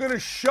I'm going to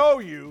show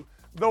you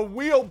the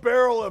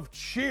wheelbarrow of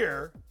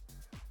cheer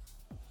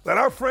that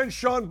our friend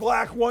Sean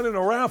Black won in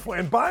a raffle.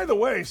 And by the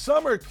way,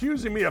 some are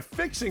accusing me of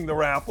fixing the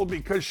raffle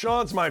because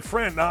Sean's my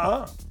friend.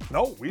 No,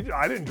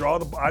 I didn't draw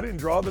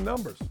the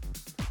numbers.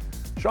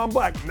 Sean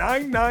Black,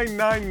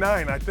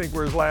 9999, I think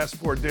were his last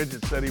 4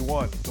 digits that he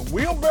won. The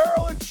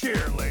wheelbarrow of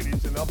cheer,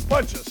 ladies, and a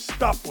bunch of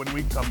stuff when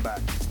we come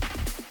back.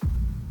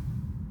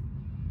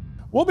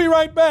 We'll be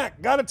right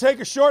back. Got to take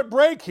a short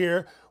break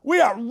here. We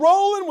are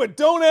rolling with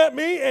Don't At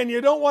Me, and you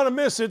don't want to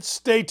miss it.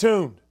 Stay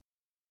tuned.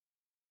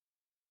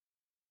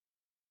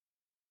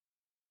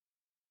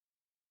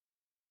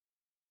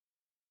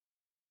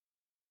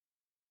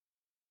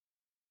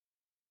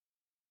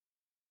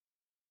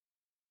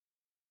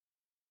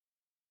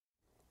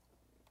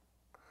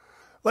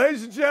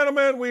 Ladies and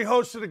gentlemen, we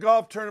hosted a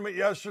golf tournament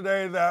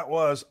yesterday that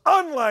was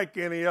unlike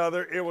any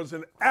other. It was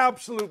an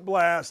absolute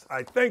blast.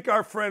 I thank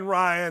our friend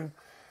Ryan.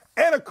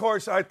 And, of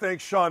course, I thank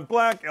Sean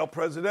Black, El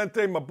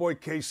Presidente, my boy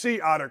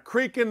KC, Otter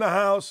Creek in the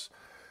house.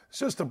 It's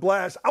just a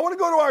blast. I want to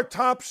go to our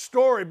top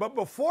story, but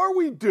before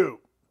we do,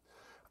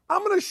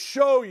 I'm going to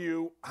show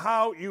you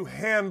how you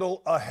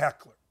handle a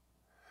heckler.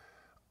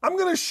 I'm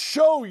going to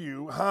show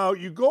you how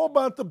you go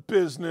about the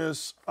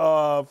business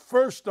of,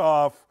 first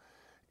off,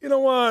 you know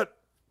what?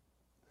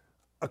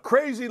 A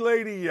crazy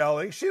lady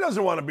yelling. She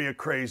doesn't want to be a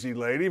crazy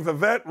lady.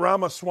 Vivette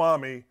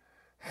Ramaswamy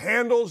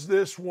handles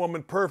this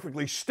woman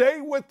perfectly. Stay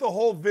with the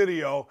whole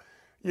video.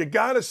 You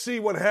got to see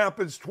what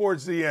happens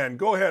towards the end.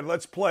 Go ahead.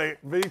 Let's play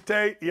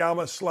Vivette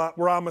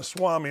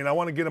Ramaswamy, and I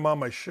want to get him on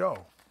my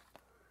show.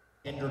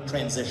 Gender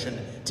transition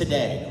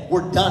today.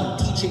 We're done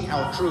teaching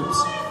our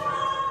troops.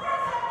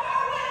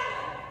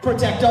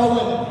 Protect our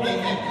women.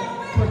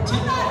 Amen.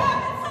 Protect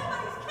our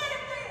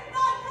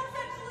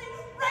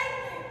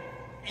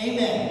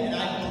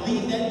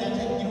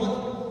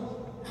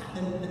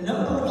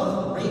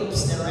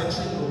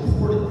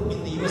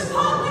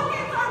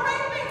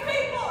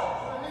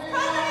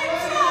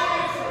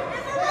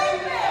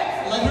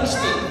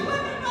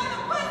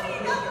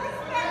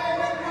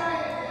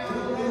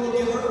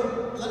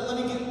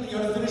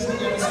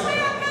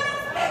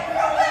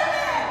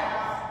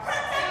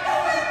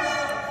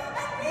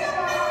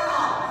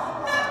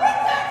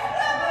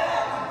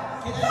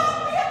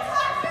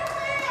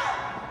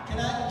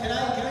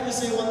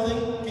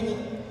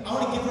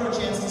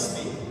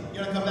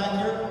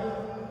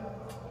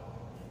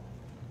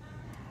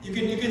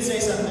You can say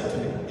something to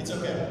me. It's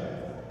okay.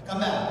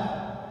 Come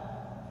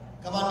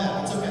back. Come on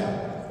back. It's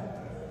okay.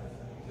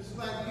 Just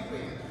like you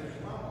answer.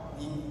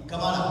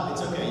 Come on up.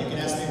 It's okay. You can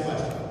ask me a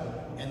question,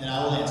 and then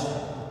I will answer.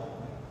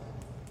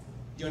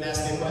 Do you want to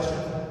ask me a question?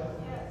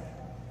 Yes.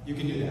 You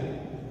can do that.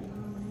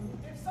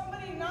 If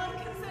somebody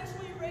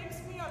non-consensually rapes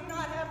me, I'm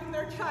not having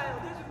their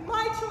child. It is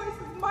my choice.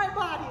 It's my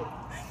body.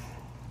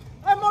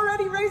 I'm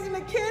already raising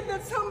a kid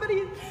that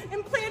somebody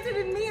implanted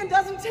in me and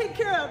doesn't take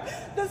care of.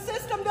 The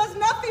system does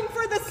nothing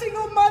for the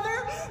single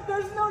mother.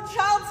 There's no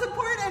child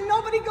support and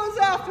nobody goes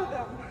after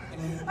them.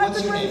 I've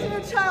been raising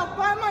a child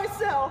by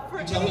myself for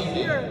 8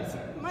 years.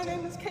 My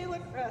name is Kayla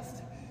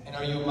Crest. And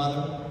are you a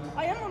mother?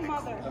 I am a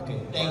mother.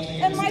 Okay, thank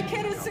you. And my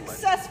kid is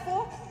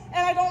successful,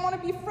 and I don't want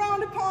to be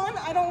frowned upon.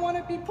 I don't want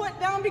to be put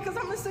down because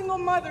I'm a single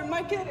mother.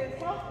 My kid is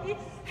healthy,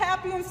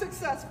 happy, and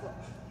successful.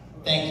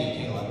 Thank you,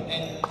 Kayla.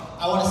 And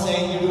I want to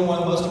say you're doing one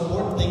of the most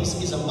important things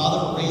as a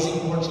mother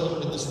raising more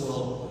children in this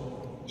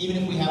world.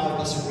 Even if we have our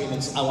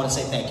disagreements, I want to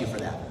say thank you for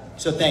that.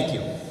 So thank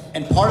you.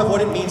 And part of what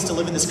it means to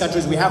live in this country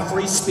is we have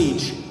free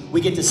speech.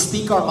 We get to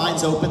speak our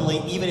minds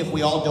openly, even if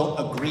we all don't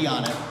agree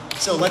on it.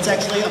 So let's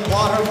actually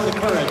applaud her for the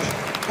courage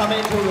coming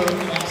into a room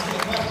and asking a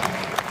question,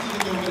 even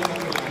though we don't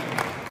agree on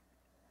it.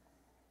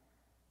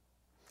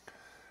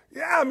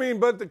 Yeah, I mean,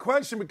 but the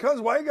question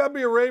becomes, why you got to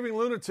be a raving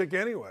lunatic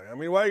anyway? I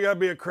mean, why you got to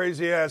be a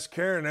crazy-ass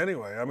Karen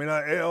anyway? I mean,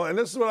 and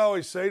this is what I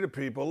always say to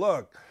people.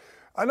 Look,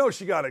 I know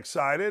she got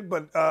excited,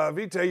 but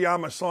Vijay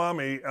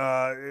Ramaswamy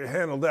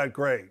handled that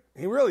great.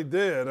 He really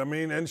did. I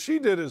mean, and she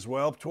did as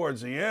well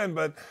towards the end.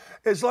 But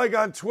it's like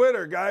on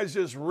Twitter, guys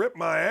just rip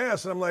my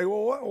ass. And I'm like,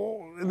 well, what?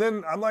 And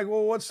then I'm like,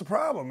 well, what's the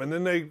problem? And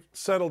then they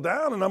settle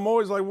down. And I'm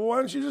always like, well, why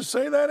don't you just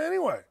say that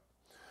anyway?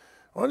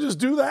 Why don't you just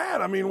do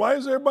that? I mean, why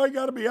has everybody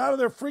got to be out of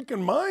their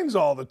freaking minds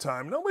all the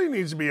time? Nobody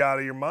needs to be out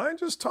of your mind.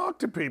 Just talk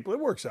to people. It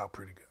works out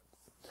pretty good.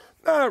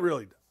 No, it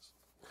really does.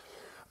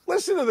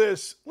 Listen to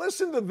this.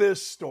 Listen to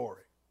this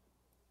story.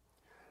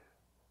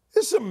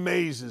 This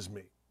amazes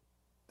me.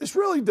 This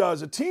really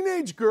does. A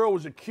teenage girl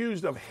was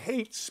accused of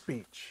hate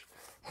speech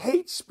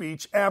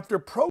after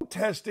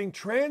protesting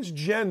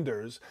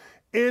transgenders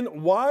in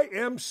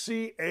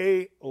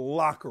YMCA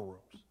locker rooms.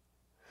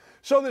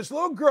 So this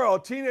little girl,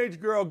 a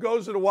teenage girl,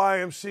 goes to the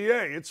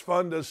YMCA. It's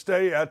fun to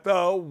stay at the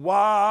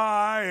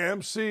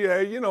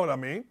YMCA, you know what I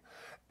mean?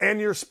 And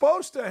you're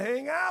supposed to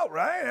hang out,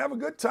 right? Have a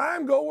good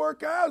time, go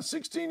work out.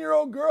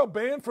 16-year-old girl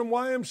banned from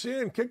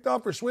YMCA and kicked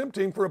off her swim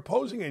team for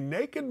opposing a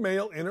naked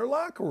male in her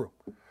locker room.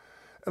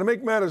 And to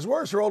make matters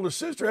worse, her older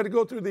sister had to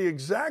go through the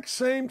exact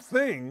same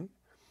thing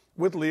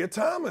with Leah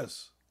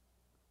Thomas.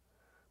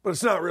 But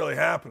it's not really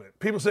happening.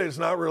 People say it's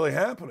not really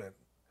happening.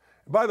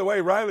 By the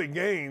way, Riley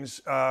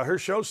Gaines, her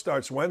show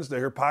starts Wednesday,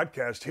 her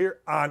podcast here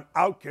on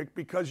Outkick,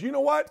 because you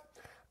know what?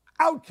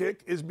 Outkick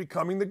is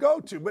becoming the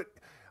go-to. But,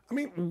 I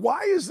mean,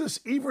 why is this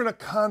even a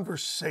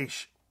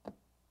conversation?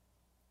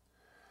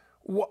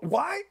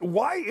 Why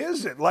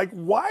is it? Like,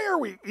 why are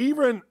we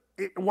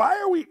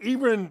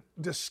even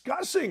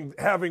discussing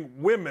having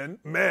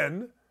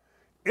men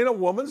in a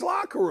woman's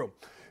locker room?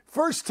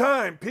 First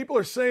time, people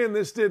are saying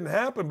this didn't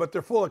happen, but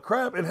they're full of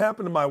crap. It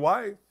happened to my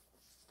wife.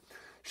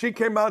 She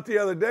came out the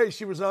other day.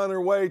 She was on her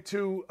way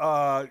to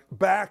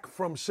back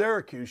from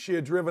Syracuse. She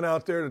had driven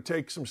out there to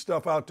take some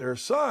stuff out to her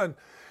son,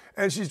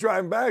 and she's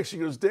driving back. She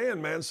goes,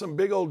 Dan, man, some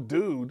big old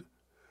dude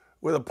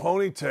with a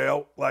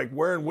ponytail, like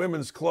wearing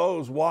women's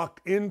clothes,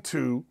 walked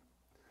into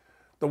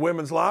the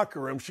women's locker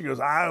room. She goes,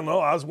 I don't know.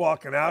 I was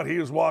walking out. He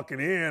was walking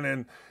in,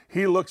 and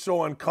he looked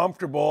so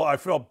uncomfortable. I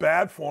felt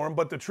bad for him.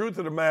 But the truth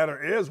of the matter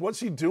is,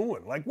 what's he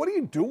doing? Like, what are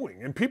you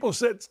doing? And people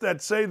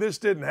that say this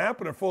didn't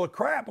happen are full of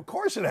crap. Of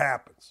course it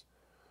happens.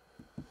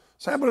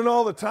 It's happening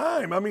all the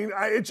time. I mean,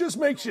 it just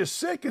makes you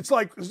sick. It's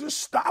like, just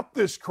stop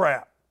this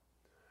crap.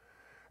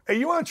 Hey,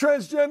 you want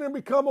transgender and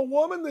become a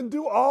woman? Then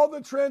do all the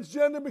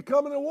transgender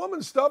becoming a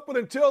woman stuff. But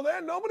until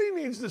then, nobody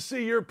needs to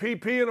see your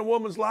PP in a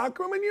woman's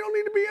locker room, and you don't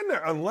need to be in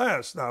there.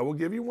 Unless, now I will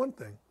give you one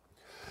thing.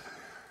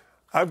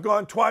 I've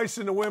gone twice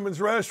in the women's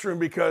restroom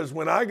because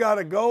when I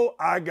gotta go,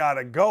 I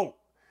gotta go.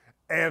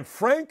 And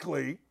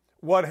frankly,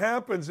 what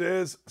happens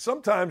is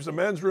sometimes the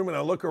men's room, and I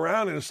look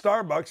around in a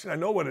Starbucks, and I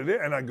know what it is,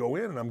 and I go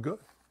in, and I'm good.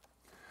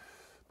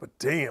 But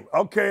damn,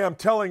 okay, I'm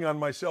telling on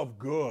myself,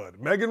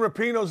 good. Megan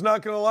Rapinoe's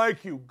not going to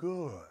like you.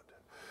 Good.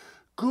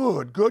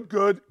 Good,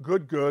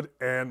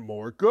 and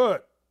more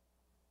good.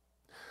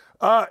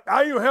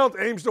 IU Health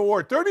aims to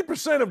award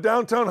 30% of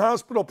downtown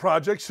hospital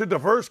projects to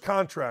diverse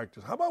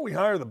contractors. How about we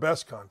hire the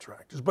best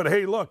contractors? But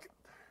hey, look,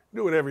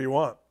 do whatever you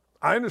want.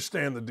 I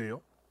understand the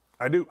deal.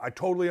 I do. I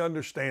totally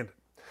understand it.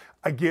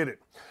 I get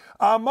it.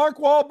 Mark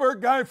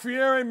Wahlberg, Guy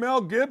Fieri, Mel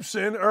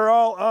Gibson are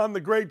all on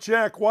the great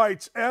Jack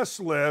White's S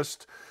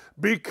list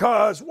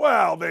because,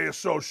 well, they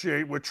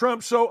associate with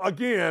Trump. So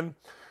again,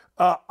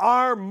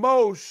 our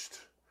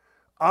most,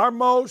 what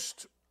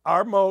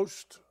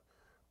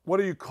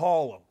do you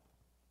call them?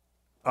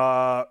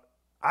 I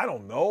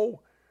don't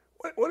know.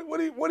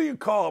 What do you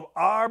call them?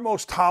 Our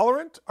most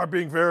tolerant are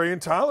being very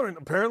intolerant.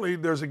 Apparently,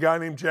 there's a guy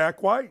named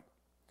Jack White.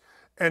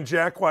 And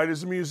Jack White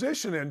is a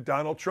musician, and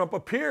Donald Trump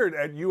appeared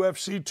at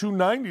UFC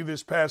 290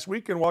 this past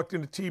week and walked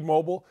into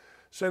T-Mobile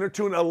Center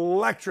to an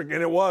electric,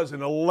 and it was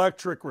an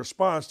electric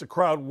response. The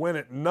crowd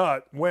went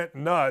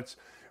nuts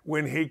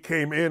when he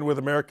came in with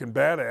American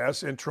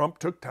Badass, and Trump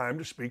took time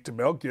to speak to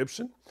Mel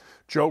Gibson,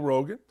 Joe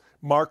Rogan,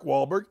 Mark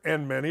Wahlberg,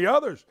 and many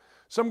others.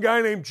 Some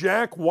guy named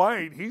Jack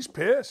White, he's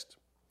pissed.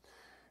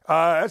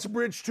 That's a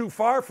bridge too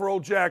far for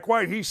old Jack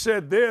White. He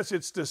said this: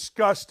 it's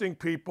disgusting,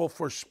 people,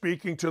 for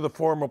speaking to the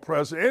former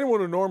president. Anyone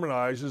who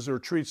normalizes or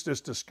treats this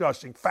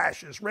disgusting,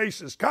 fascist,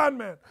 racist,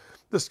 conman,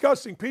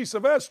 disgusting piece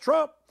of S,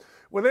 Trump,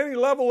 with any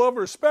level of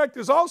respect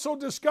is also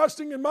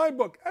disgusting in my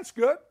book. That's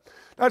good.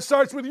 That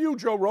starts with you,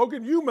 Joe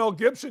Rogan, you, Mel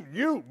Gibson,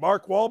 you,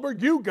 Mark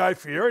Wahlberg, you, Guy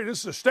Fieri. This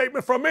is a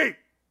statement from me,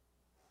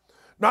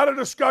 not a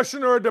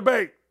discussion or a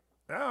debate.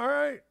 All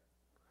right.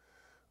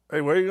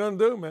 Hey, what are you going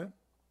to do, man?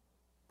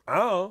 I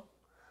don't know.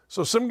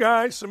 So some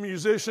guy, some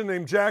musician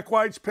named Jack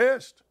White's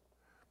pissed.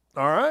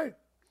 All right.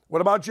 What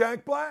about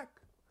Jack Black?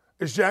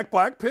 Is Jack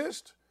Black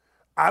pissed?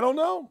 I don't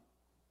know.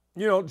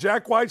 You know,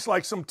 Jack White's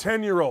like some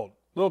 10-year-old,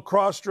 little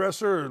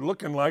cross-dresser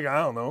looking like,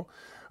 I don't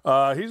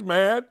know. He's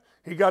mad.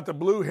 He got the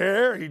blue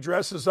hair. He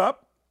dresses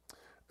up.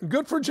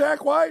 Good for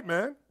Jack White,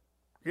 man.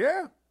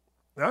 Yeah.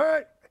 All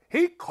right.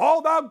 He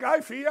called out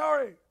Guy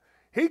Fieri.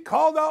 He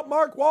called out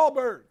Mark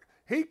Wahlberg.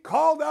 He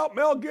called out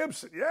Mel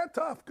Gibson. Yeah,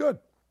 tough. Good.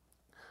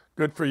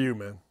 Good for you,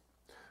 man.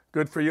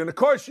 Good for you. And, of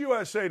course,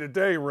 USA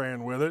Today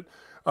ran with it.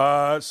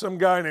 Some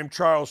guy named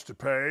Charles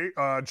Toupee.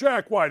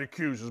 Jack White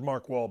accuses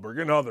Mark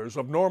Wahlberg and others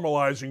of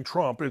normalizing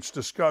Trump. It's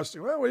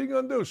disgusting. Well, what are you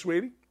going to do,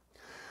 sweetie?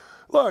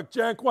 Look,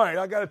 Jack White,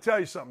 I got to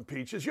tell you something,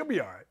 Peaches. You'll be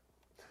all right.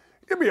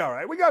 You'll be all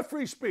right. We got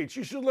free speech.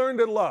 You should learn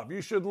to love.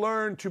 You should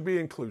learn to be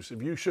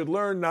inclusive. You should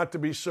learn not to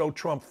be so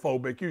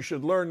Trump-phobic. You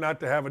should learn not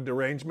to have a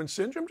derangement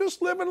syndrome.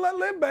 Just live and let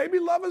live, baby.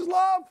 Love is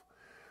love.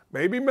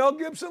 Maybe Mel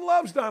Gibson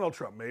loves Donald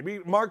Trump. Maybe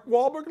Mark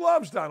Wahlberg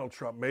loves Donald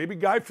Trump. Maybe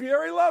Guy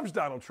Fieri loves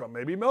Donald Trump.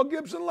 Maybe Mel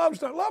Gibson loves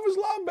Donald Trump. Love is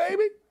love,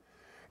 baby.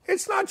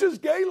 It's not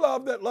just gay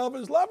love that love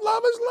is love.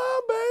 Love is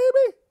love,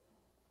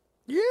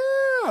 baby.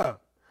 Yeah.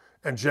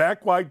 And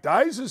Jack White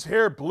dyes his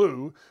hair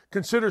blue,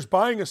 considers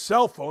buying a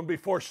cell phone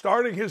before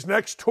starting his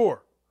next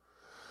tour.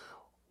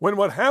 When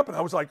what happened,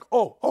 I was like,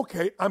 oh,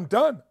 okay, I'm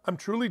done. I'm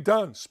truly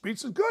done.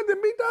 Speech is good,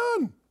 then be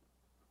done.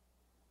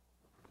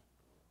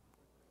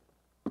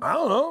 I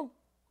don't know.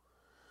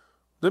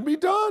 Then be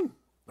done.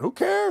 Who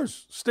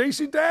cares?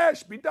 Stacey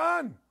Dash, be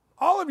done.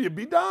 All of you,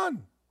 be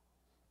done.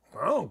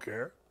 I don't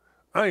care.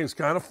 I think it's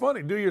kind of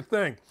funny. Do your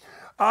thing.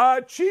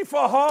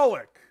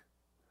 Chiefaholic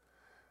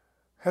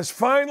has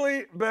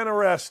finally been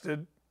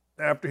arrested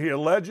after he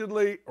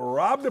allegedly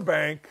robbed a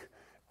bank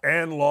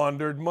and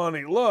laundered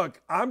money.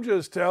 Look, I'm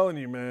just telling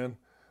you, man,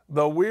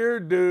 the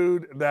weird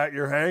dude that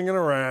you're hanging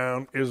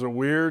around is a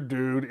weird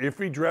dude if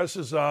he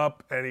dresses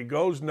up and he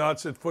goes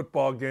nuts at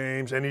football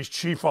games and he's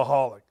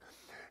chiefaholic.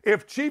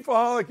 If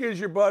Chiefaholic is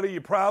your buddy, you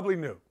probably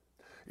knew.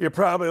 You're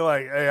probably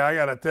like, hey, I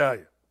got to tell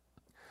you,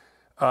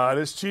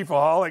 this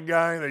Chiefaholic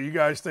guy that you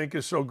guys think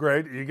is so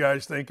great, that you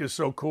guys think is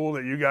so cool,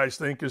 that you guys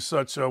think is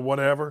such a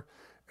whatever,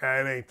 it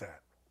ain't that.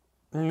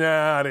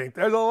 Nah, it ain't.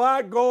 There's a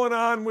lot going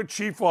on with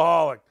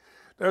Chiefaholic.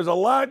 There's a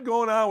lot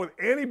going on with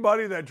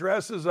anybody that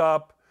dresses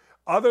up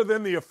other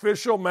than the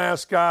official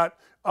mascot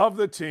of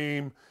the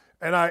team.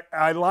 And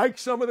I like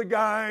some of the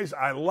guys.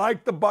 I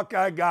like the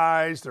Buckeye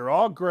guys. They're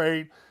all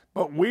great.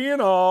 But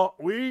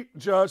we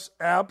just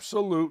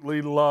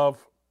absolutely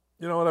love,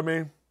 you know what I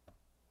mean?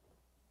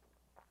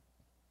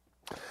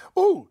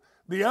 Ooh,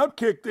 the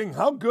Outkick thing.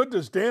 How good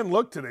does Dan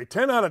look today?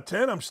 10 out of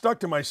 10. I'm stuck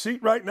to my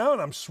seat right now and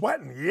I'm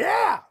sweating.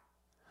 Yeah.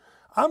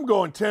 I'm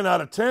going 10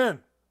 out of 10.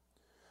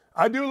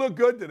 I do look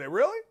good today.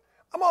 Really?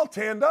 I'm all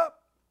tanned up.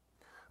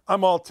 I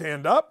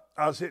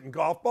was hitting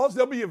golf balls.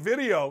 There'll be a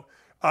video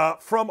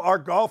from our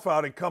golf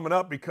outing coming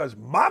up because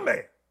my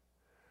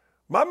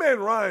man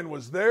Ryan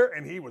was there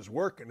and he was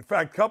working. In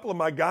fact, a couple of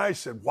my guys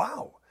said,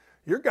 wow,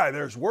 your guy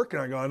there's working.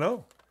 I go, I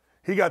know.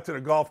 He got to the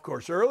golf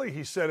course early.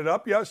 He set it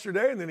up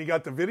yesterday and then he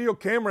got the video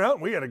camera out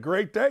and we had a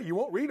great day. You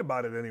won't read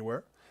about it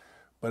anywhere,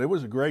 but it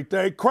was a great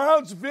day.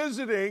 Crowds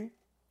visiting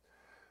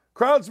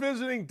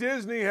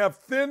Disney have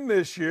thinned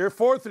this year.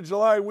 4th of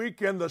July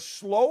weekend, the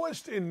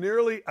slowest in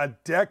nearly a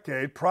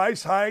decade.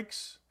 Price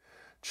hikes,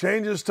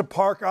 changes to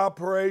park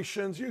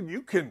operations.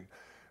 You can...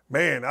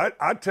 Man,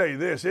 I tell you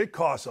this, it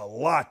costs a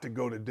lot to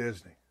go to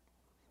Disney.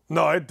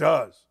 No, it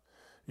does.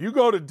 You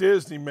go to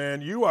Disney,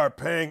 man, you are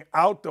paying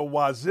out the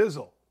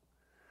wazizzle.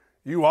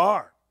 You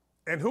are.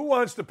 And who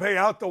wants to pay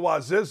out the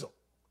wazizzle?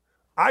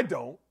 I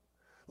don't.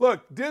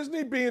 Look,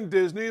 Disney being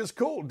Disney is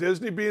cool.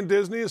 Disney being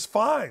Disney is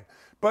fine.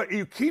 But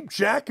you keep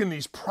jacking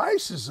these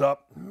prices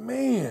up,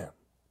 man.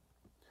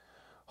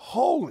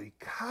 Holy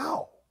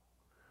cow.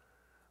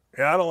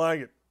 Yeah, I don't like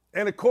it.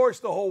 And, of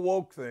course, the whole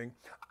woke thing.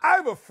 I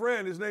have a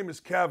friend, his name is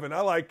Kevin. I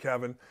like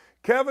Kevin.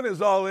 Kevin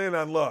is all in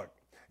on, look,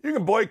 you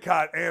can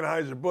boycott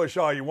Anheuser-Busch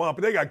all you want,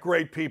 but they got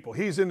great people.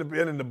 He's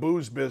been in the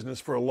booze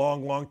business for a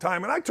long, long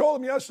time. And I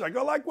told him yesterday, I go,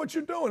 I like what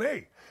you're doing.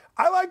 Hey,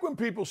 I like when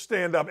people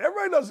stand up.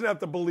 Everybody doesn't have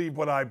to believe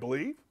what I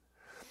believe.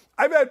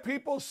 I've had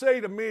people say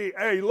to me,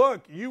 hey,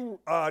 look, you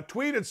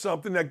tweeted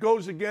something that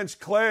goes against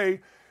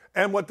Clay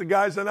and what the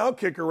guys on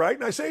Outkick are right.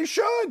 And I say, it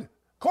should.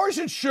 Of course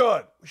it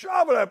should.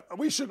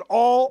 We should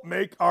all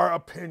make our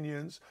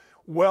opinions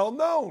well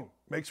known.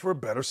 Makes for a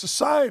better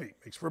society.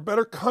 Makes for a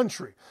better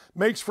country.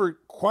 Makes for,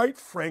 quite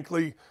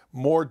frankly,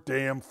 more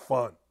damn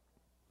fun.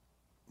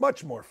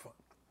 Much more fun.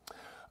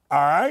 All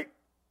right.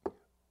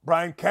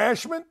 Brian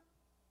Cashman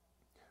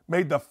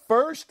made the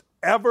first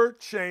ever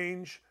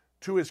change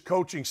to his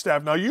coaching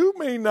staff. Now, you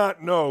may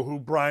not know who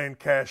Brian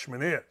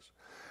Cashman is.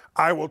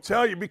 I will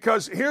tell you,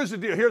 because here's the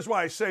deal. Here's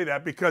why I say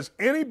that, because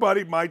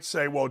anybody might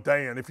say, well,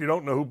 Dan, if you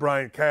don't know who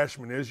Brian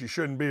Cashman is, you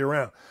shouldn't be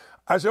around.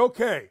 I say,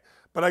 okay,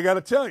 but I got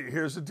to tell you,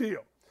 here's the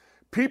deal.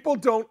 People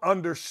don't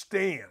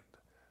understand.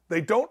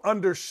 They don't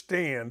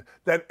understand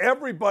that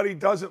everybody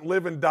doesn't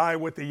live and die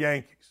with the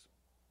Yankees.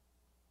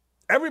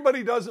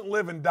 Everybody doesn't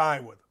live and die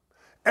with them.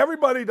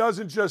 Everybody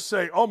doesn't just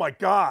say, oh, my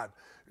God,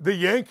 the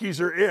Yankees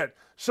are it.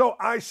 So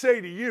I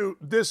say to you,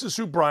 this is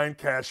who Brian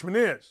Cashman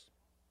is.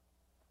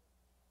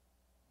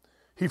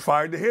 He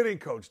fired the hitting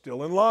coach,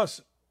 Dylan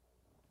Lawson.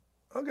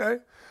 Okay.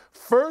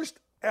 First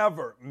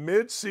ever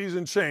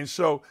mid-season change.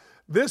 So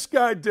this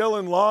guy,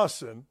 Dylan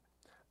Lawson,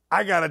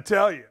 I got to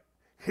tell you,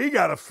 he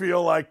got to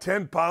feel like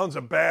 10 pounds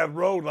of bad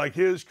road, like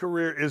his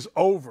career is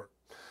over.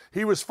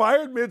 He was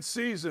fired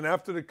mid-season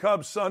after the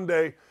Cubs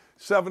Sunday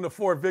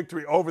 7-4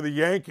 victory over the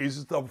Yankees.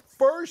 It's the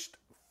first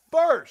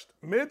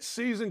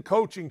mid-season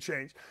coaching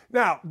change.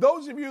 Now,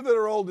 those of you that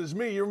are old as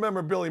me, you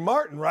remember Billy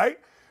Martin, right?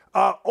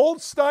 Old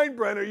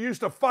Steinbrenner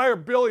used to fire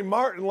Billy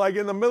Martin like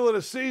in the middle of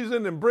the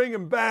season and bring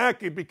him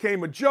back. It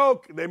became a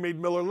joke. They made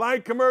Miller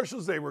Lite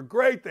commercials. They were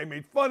great. They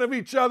made fun of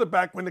each other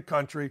back when the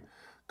country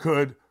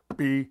could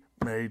be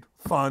made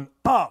fun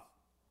of.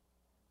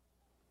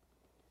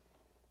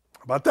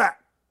 How about that?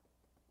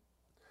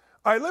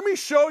 All right, let me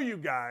show you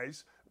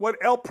guys what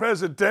El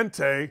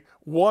Presidente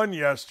won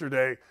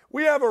yesterday.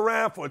 We have a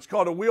raffle. It's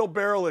called a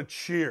wheelbarrow of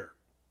cheer.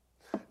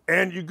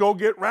 And you go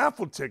get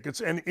raffle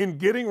tickets. And in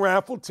getting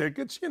raffle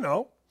tickets, you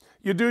know,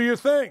 you do your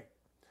thing.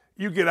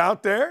 You get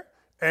out there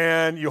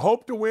and you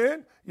hope to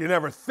win. You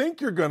never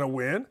think you're going to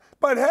win.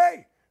 But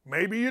hey,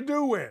 maybe you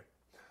do win.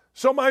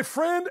 So my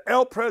friend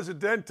El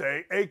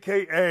Presidente,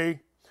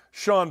 a.k.a.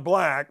 Sean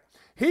Black,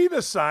 he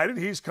decided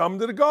he's come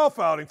to the golf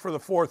outing for the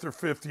 4th or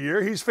 5th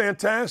year. He's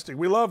fantastic.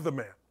 We love the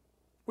man.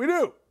 We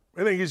do.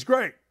 I think he's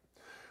great.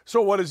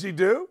 So what does he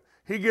do?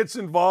 He gets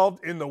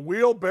involved in the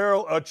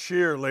wheelbarrow of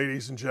cheer,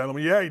 ladies and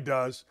gentlemen. Yeah, he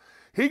does.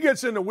 He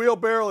gets in the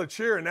wheelbarrow of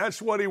cheer, and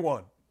that's what he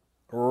won.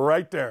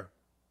 Right there.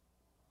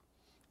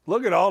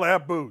 Look at all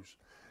that booze.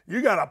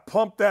 You got to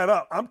pump that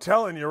up. I'm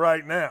telling you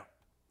right now.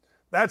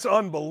 That's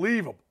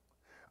unbelievable.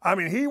 I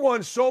mean, he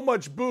won so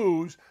much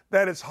booze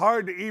that it's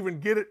hard to even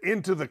get it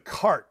into the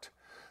cart.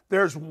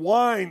 There's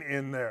wine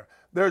in there.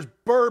 There's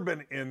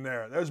bourbon in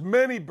there. There's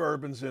many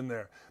bourbons in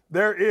there.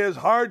 There is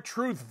Hard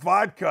Truth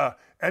vodka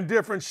and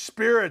different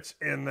spirits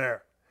in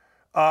there.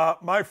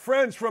 My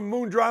friends from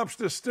Moondrops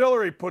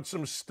Distillery put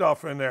some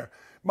stuff in there.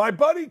 My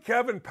buddy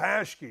Kevin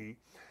Paschke,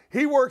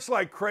 he works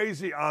like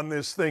crazy on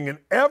this thing. And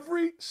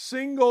every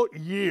single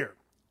year,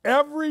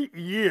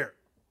 it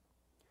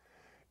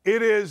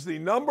is the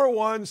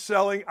 #1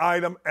 selling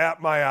item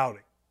at my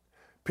outing.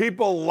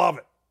 People love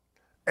it.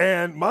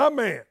 And my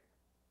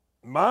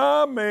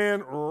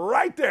man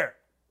right there,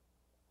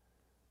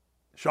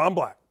 Sean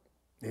Black,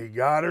 he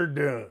got her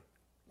done.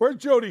 Where's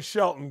Jody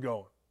Shelton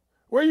going?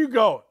 Where you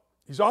going?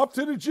 He's off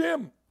to the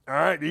gym. All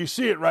right, you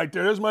see it right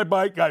there. There's my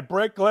bike guy,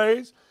 Brett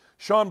Glaze,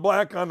 Sean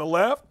Black on the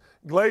left,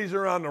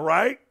 Glazer on the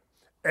right,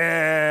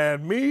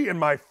 and me and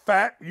my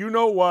fat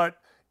you-know-what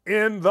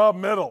in the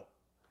middle.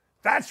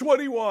 That's what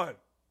he won.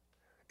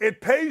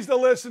 It pays to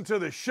listen to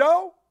the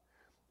show,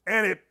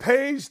 and it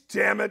pays,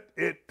 damn it,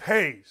 it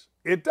pays.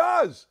 It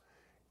does.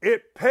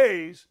 It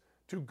pays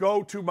to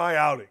go to my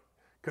outing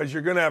because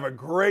you're going to have a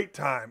great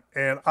time.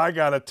 And I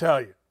got to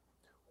tell you,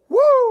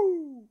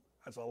 woo,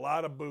 that's a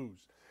lot of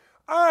booze.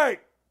 All right,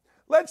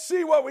 let's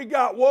see what we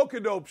got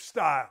Wokadope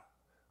style.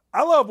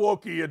 I love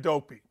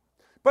Wokie-a-dopey.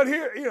 But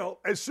here, you know,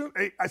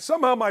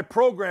 somehow my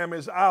program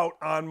is out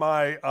on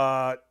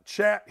my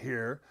chat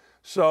here.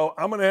 So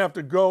I'm going to have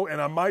to go,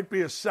 and I might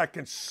be a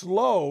second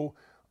slow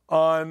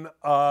on,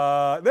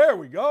 there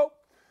we go.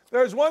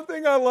 There's one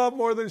thing I love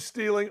more than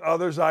stealing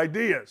others'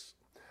 ideas,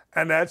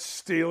 and that's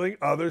stealing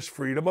others'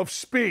 freedom of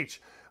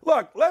speech.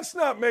 Look, let's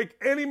not make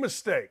any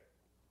mistake.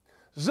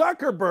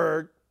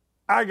 Zuckerberg,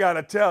 I got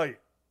to tell you,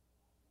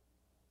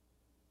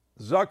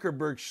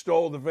 Zuckerberg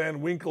stole the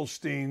Van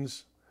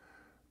Winkelsteins,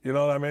 you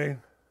know what I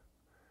mean?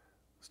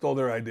 Stole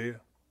their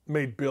idea,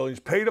 made billions,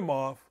 paid them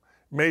off,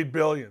 made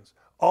billions.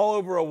 All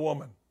over a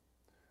woman.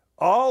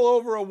 All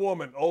over a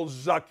woman, old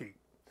Zucky.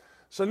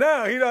 So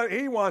now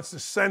he wants to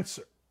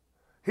censor.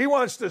 He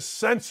wants to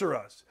censor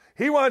us.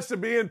 He wants to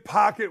be in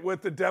pocket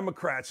with the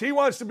Democrats. He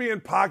wants to be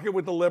in pocket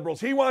with the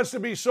liberals. He wants to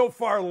be so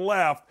far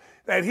left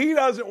that he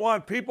doesn't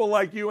want people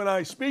like you and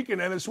I speaking,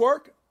 and it's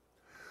working.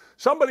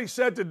 Somebody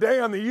said today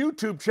on the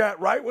YouTube chat,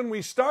 right when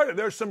we started,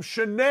 there's some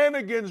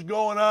shenanigans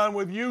going on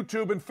with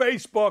YouTube and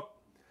Facebook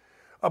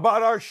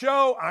about our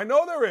show. I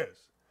know there is.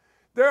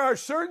 There are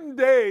certain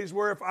days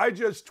where if I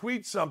just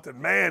tweet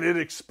something, man, it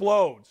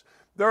explodes.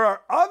 There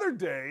are other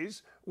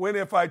days when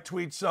if I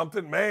tweet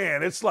something,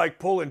 man, it's like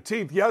pulling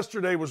teeth.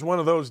 Yesterday was one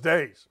of those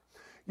days.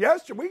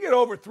 Yesterday, we get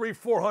over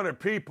 300-400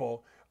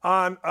 people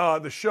on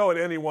the show at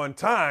any one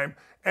time.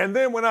 And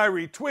then when I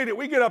retweet it,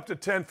 we get up to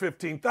 10,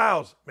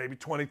 15,000, maybe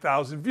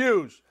 20,000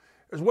 views.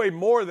 There's way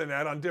more than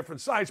that on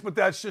different sites, but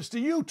that's just a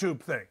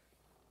YouTube thing.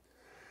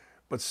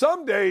 But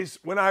some days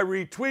when I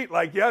retweet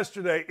like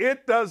yesterday,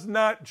 it does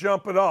not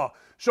jump at all.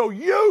 So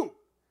you,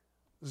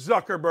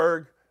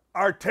 Zuckerberg,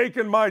 are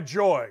taking my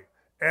joy.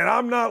 And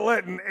I'm not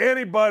letting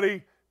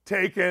anybody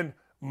take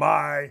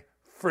my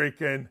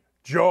freaking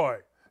joy.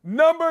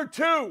 Number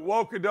 2,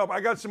 woke it up. I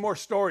got some more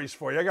stories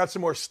for you. I got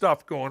some more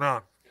stuff going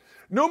on.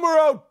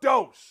 Numero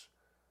dos.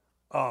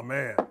 Oh,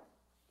 man.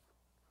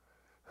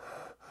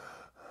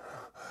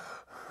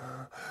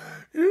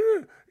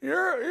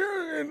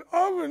 You're in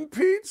oven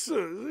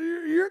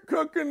pizzas. You're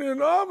cooking in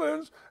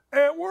ovens,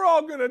 and we're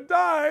all going to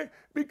die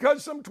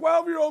because some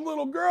 12-year-old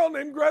little girl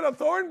named Greta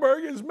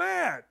Thunberg is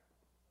mad.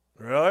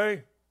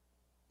 Really?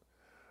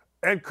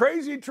 And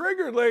Crazy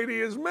Triggered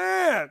Lady is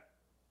mad.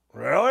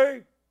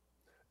 Really?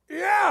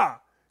 Yeah.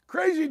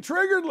 Crazy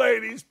Triggered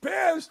Lady's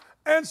pissed,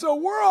 and so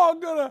we're all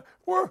gonna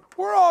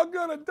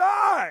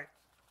die.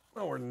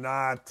 No, we're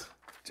not.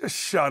 Just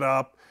shut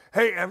up.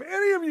 Hey, have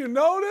any of you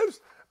noticed?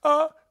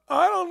 I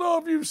don't know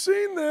if you've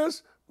seen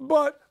this,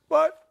 but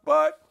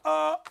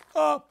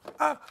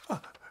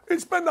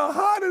it's been the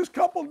hottest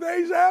couple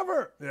days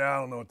ever. Yeah,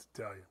 I don't know what to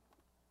tell you.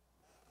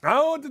 I don't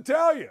know what to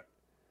tell you.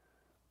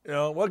 You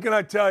know, what can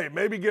I tell you?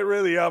 Maybe get rid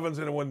of the ovens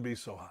and it wouldn't be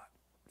so hot.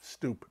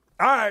 Stupid.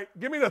 All right,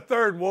 give me the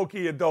third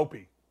wokey a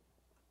dopey.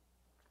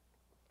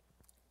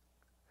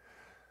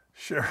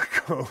 Share a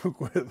Coke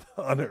with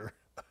Hunter.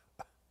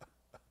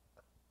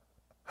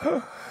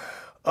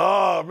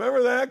 Oh,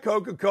 remember that?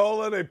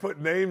 Coca-Cola, they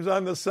put names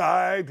on the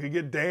side to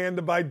get Dan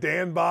to buy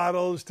Dan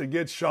bottles, to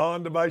get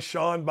Sean to buy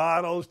Sean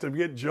bottles, to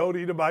get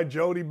Jody to buy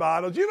Jody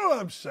bottles. You know what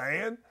I'm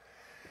saying?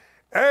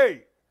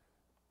 Hey,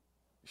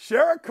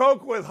 share a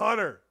Coke with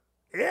Hunter.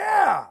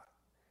 Yeah.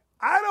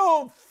 I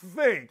don't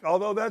think,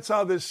 although that's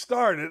how this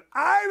started,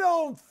 I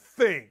don't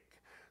think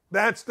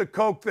that's the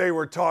Coke they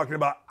were talking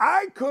about.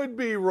 I could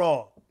be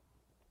wrong.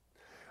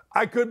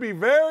 I could be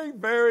very,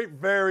 very,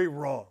 very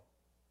wrong.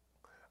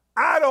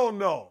 I don't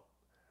know.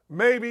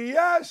 Maybe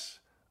yes,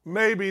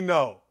 maybe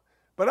no.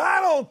 But I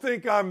don't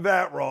think I'm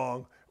that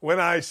wrong when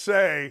I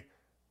say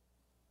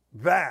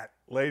that,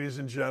 ladies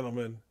and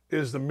gentlemen,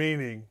 is the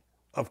meaning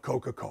of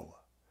Coca-Cola.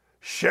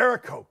 Share a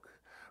Coke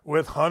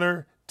with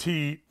Hunter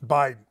T.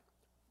 Biden.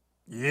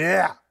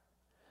 Yeah.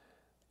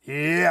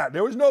 Yeah.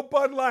 There was no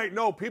Bud Light.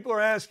 No, people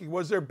are asking,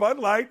 was there Bud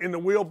Light in the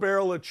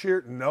wheelbarrow of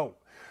cheer? No.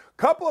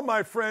 A couple of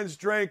my friends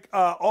drank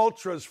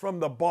Ultras from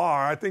the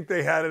bar. I think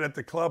they had it at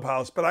the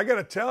clubhouse. But I got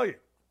to tell you,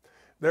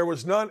 there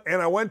was none.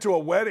 And I went to a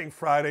wedding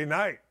Friday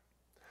night.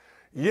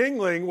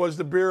 Yuengling was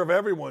the beer of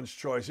everyone's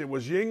choice. It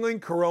was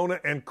Yuengling, Corona,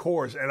 and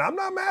Coors. And I'm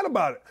not mad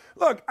about it.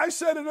 Look, I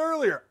said it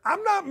earlier.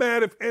 I'm not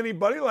mad if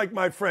anybody, like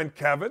my friend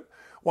Kevin,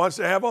 wants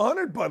to have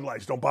 100 Bud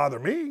Lights. Don't bother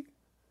me.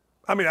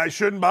 I mean, I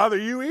shouldn't bother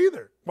you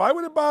either. Why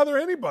would it bother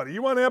anybody?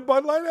 You want to have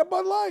Bud Light, have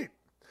Bud Light.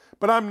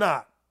 But I'm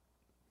not.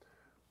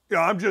 You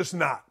know, I'm just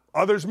not.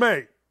 Others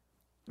may.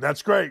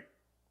 That's great.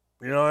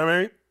 You know what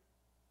I mean?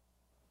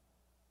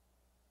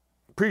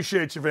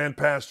 Appreciate you, Van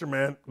Pastor,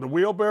 man. The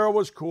wheelbarrow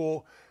was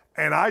cool.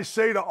 And I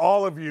say to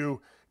all of you,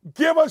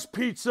 give us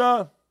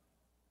pizza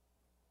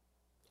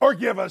or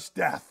give us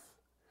death.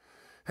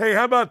 Hey,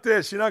 how about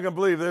this? You're not going to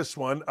believe this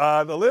one.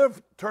 The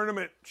Live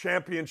Tournament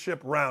Championship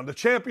round. The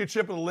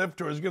championship of the Live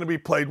Tour is going to be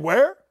played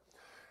where?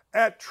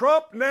 At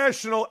Trump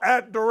National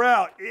at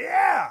Doral.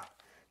 Yeah,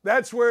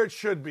 that's where it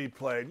should be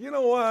played. You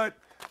know what?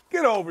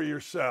 Get over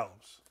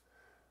yourselves.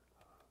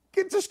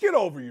 Just get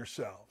over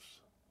yourselves.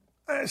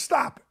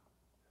 Stop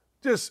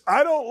it.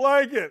 I don't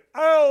like it.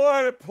 I don't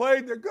want it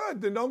played. They're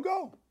good, then don't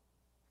go.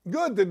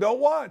 Good, then don't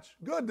watch.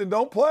 Good, then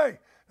don't play.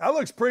 That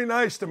looks pretty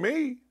nice to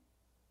me.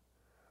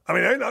 I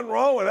mean, ain't nothing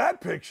wrong with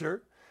that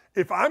picture.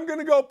 If I'm going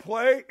to go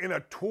play in a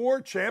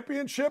tour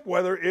championship,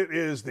 whether it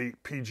is the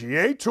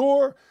PGA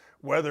Tour,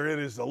 whether it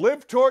is the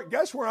Live Tour,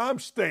 guess where I'm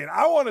staying?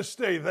 I want to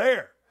stay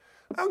there.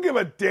 I don't give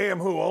a damn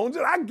who owns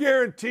it. I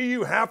guarantee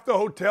you half the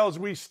hotels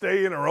we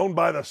stay in are owned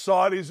by the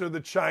Saudis or the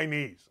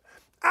Chinese.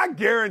 I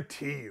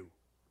guarantee you.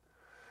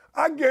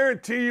 I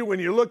guarantee you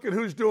when you look at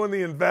who's doing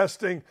the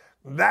investing,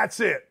 that's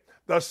it.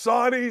 The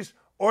Saudis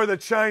or the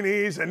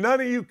Chinese, and none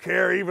of you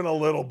care even a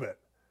little bit.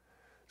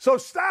 So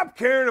stop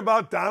caring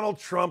about Donald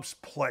Trump's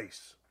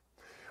place.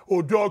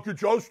 Oh,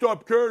 Dawkins, I'll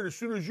stop caring as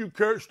soon as you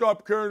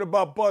stop caring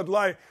about Bud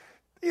Light.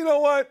 You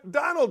know what?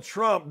 Donald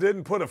Trump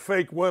didn't put a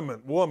fake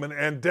woman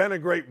and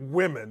denigrate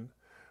women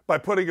by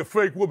putting a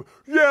fake woman.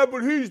 Yeah,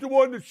 but he's the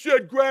one that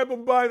said grab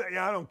him by the...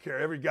 Yeah, I don't care.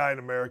 Every guy in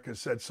America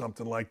said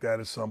something like that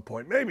at some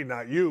point. Maybe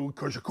not you,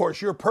 because, of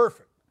course, you're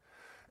perfect.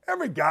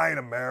 Every guy in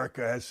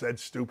America has said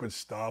stupid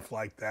stuff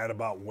like that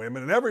about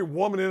women, and every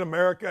woman in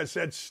America has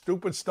said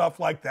stupid stuff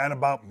like that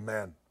about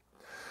men.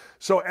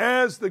 So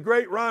as the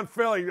great Ron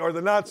Felling, or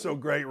the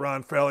not-so-great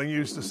Ron Felling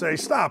used to say,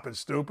 stop it,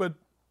 stupid.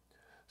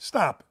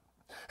 Stop it.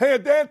 Hey, a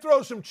dad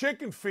throws some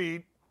chicken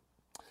feed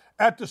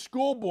at the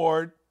school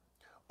board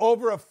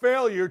over a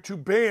failure to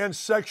ban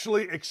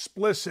sexually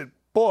explicit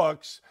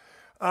books.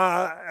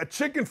 A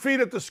chicken feed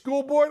at the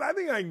school board? I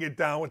think I can get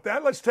down with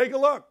that. Let's take a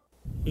look.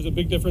 There's a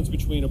big difference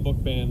between a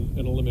book ban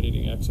and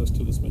eliminating access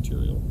to this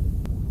material.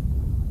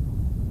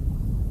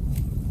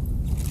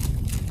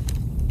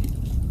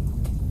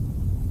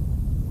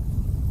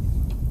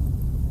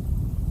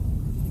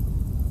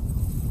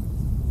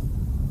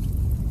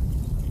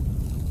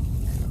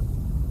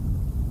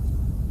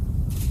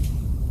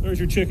 There's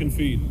your chicken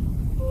feed.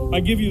 I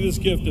give you this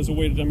gift as a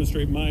way to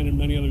demonstrate mine and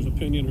many others'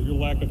 opinion of your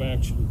lack of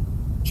action.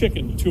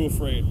 Chicken, too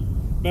afraid.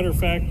 Matter of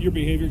fact, your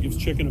behavior gives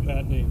chicken a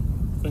bad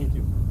name. Thank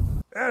you.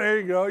 Yeah, there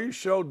you go. You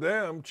showed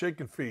them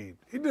chicken feed.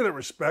 He did it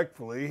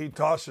respectfully. He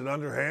tossed it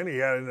underhand. He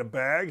had it in a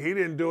bag. He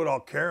didn't do it all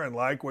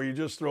Karen-like, where you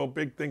just throw a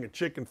big thing of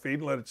chicken feed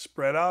and let it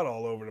spread out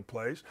all over the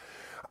place.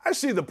 I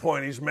see the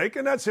point he's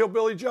making. That's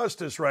hillbilly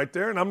justice right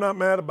there, and I'm not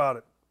mad about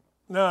it.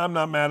 No, I'm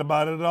not mad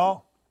about it at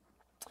all.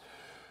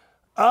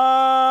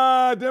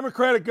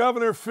 Democratic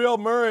Governor Phil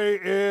Murray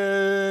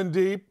in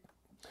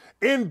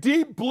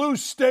deep blue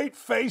state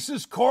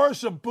faces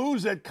chorus of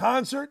boos at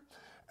concert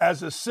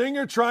as a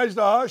singer tries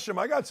to hush him.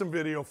 I got some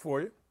video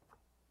for you.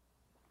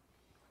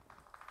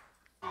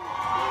 Hey,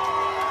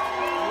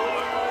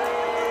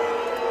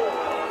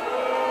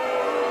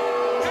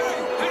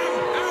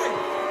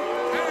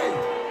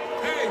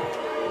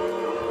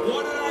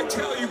 what did I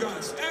tell you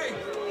guys? Hey,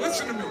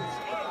 listen to me.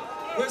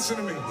 Listen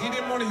to me. He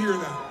didn't want to hear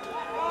that.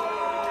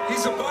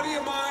 He's a buddy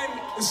of mine.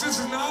 This is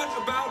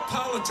not about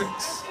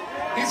politics.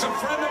 He's a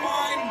friend of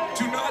mine.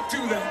 Do not do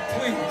that,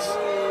 please.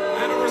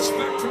 Out of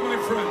respect for my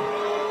friend.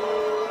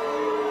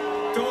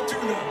 Don't do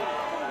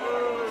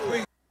that.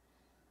 Please.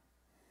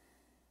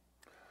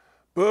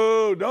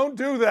 Boo, don't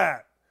do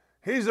that.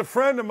 He's a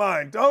friend of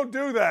mine. Don't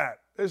do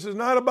that. This is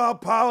not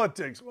about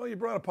politics. Well, you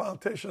brought a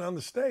politician on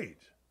the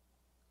stage.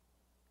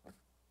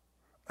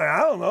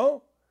 I don't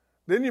know.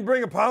 Didn't you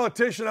bring a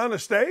politician on the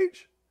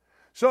stage?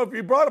 So if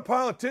you brought a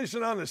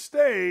politician on the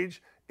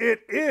stage, it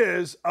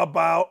is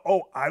about,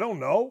 I don't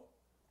know,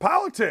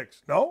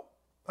 politics. No?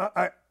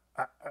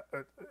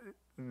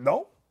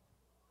 No?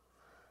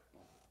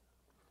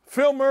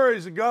 Phil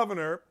Murray's a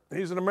governor.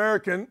 He's an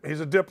American. He's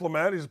a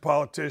diplomat. He's a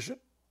politician.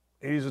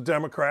 He's a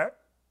Democrat.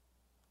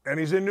 And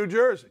he's in New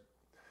Jersey.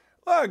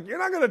 Look, you're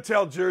not going to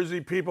tell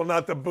Jersey people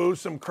not to boo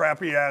some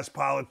crappy-ass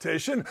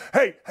politician.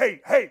 Hey,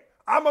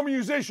 I'm a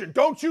musician.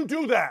 Don't you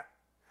do that.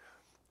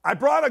 I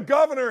brought a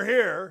governor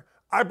here.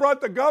 I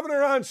brought the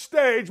governor on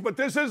stage, but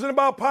this isn't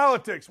about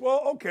politics.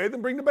 Well, okay,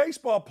 then bring the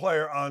baseball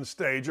player on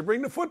stage or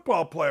bring the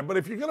football player. But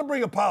if you're going to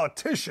bring a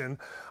politician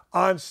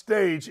on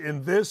stage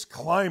in this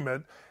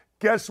climate,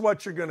 guess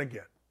what you're going to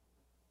get?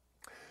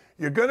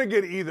 You're going to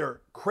get either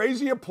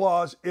crazy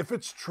applause if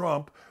it's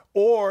Trump,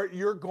 or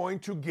you're going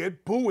to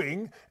get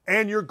booing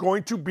and you're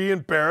going to be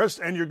embarrassed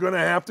and you're going to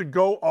have to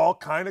go all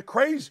kind of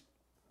crazy.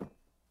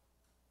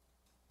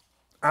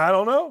 I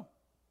don't know.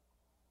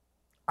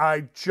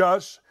 I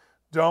just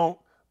don't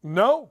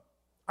know.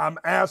 I'm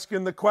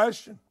asking the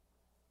question.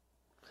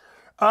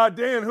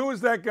 Dan, who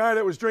was that guy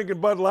that was drinking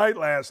Bud Light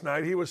last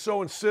night? He was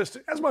so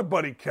insistent. That's my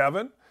buddy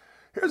Kevin.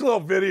 Here's a little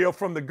video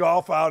from the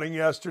golf outing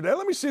yesterday.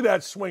 Let me see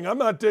that swing. I'm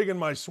not digging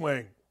my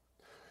swing.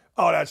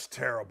 Oh, that's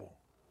terrible.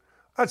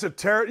 That's a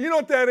terrible. You know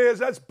what that is?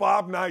 That's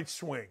Bob Knight's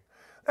swing.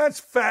 That's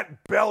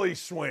fat belly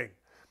swing.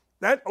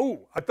 I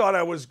thought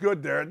I was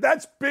good there.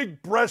 That's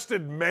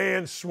big-breasted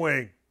man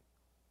swing.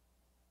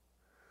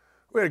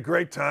 We had a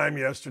great time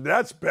yesterday.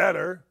 That's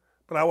better,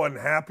 but I wasn't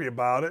happy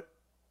about it.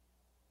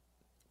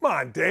 Come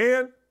on,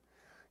 Dan.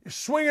 You're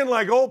swinging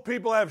like old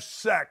people have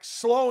sex,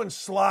 slow and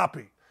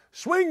sloppy.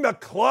 Swing the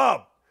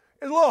club.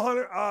 It's a little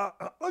Hunter.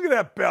 Look at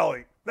that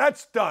belly.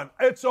 That's done.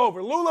 It's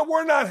over. Lula,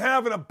 we're not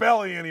having a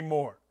belly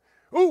anymore.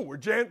 We're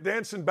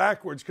dancing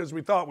backwards because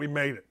we thought we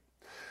made it.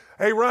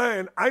 Hey,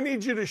 Ryan, I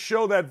need you to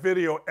show that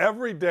video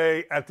every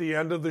day at the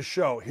end of the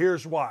show.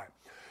 Here's why.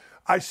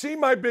 I see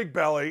my big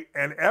belly,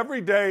 and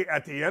every day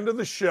at the end of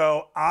the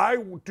show, I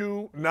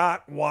do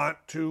not want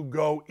to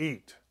go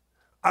eat.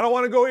 I don't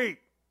want to go eat.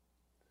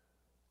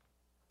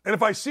 And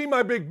if I see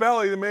my big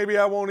belly, then maybe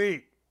I won't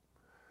eat.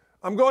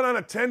 I'm going on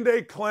a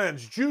 10-day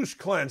cleanse, juice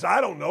cleanse. I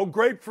don't know,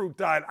 grapefruit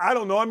diet. I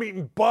don't know. I'm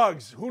eating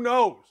bugs. Who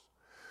knows?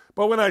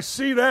 But when I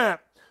see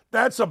that,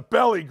 that's a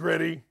belly,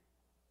 Gritty.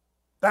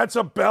 That's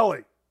a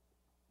belly.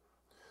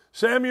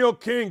 Samuel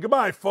King,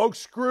 goodbye, folks.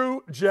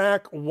 Screw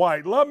Jack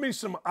White. Love me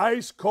some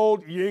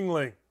ice-cold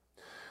Yingling.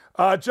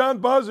 John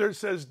Buzzard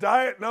says,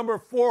 diet number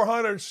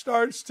 400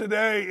 starts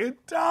today.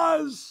 It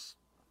does.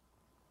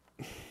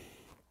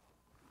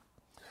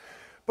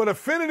 But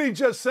Affinity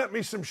just sent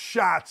me some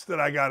shots that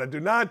I got to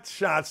do. Not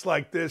shots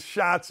like this,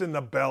 shots in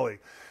the belly.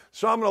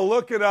 So I'm going to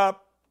look it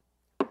up,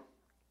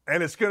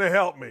 and it's going to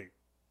help me.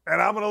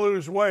 And I'm going to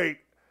lose weight.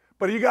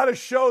 But you got to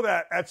show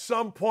that at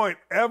some point,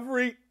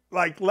 every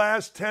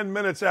last 10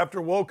 minutes after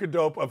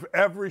Wokadope of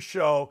every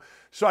show,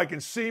 so I can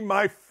see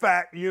my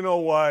fat, you know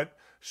what,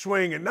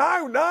 swinging.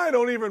 Now I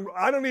don't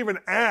even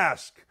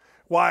ask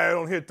why I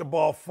don't hit the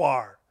ball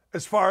far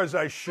as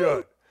I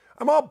should.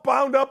 I'm all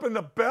bound up in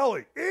the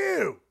belly.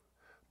 Ew.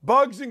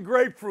 Bugs and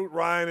grapefruit,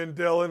 Ryan and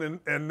Dylan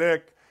and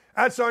Nick.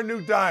 That's our new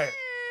diet.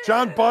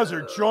 John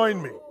Buzzard,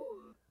 join me.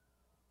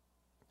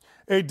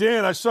 Hey,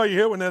 Dan, I saw you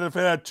hit one that if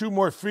it had 2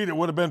 more feet, it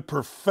would have been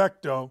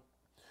perfecto.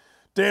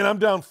 Dan, I'm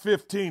down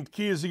 15.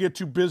 Key is to get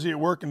too busy at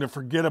work and to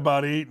forget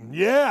about eating.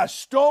 Yeah,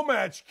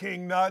 Stomach,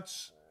 King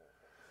Nuts.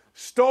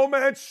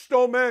 Stomach,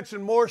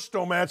 and more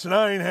Stomach, and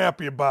I ain't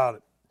happy about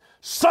it.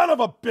 Son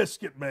of a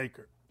biscuit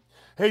maker.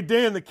 Hey,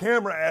 Dan, the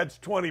camera adds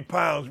 20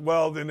 pounds.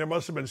 Well, then there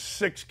must have been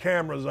 6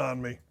 cameras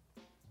on me.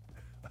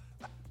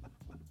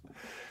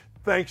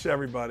 Thanks,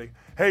 everybody.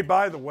 Hey,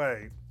 by the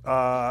way,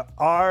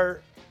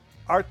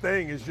 our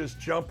thing is just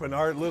jumping,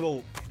 our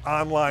little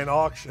online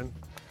auction.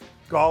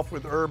 Golf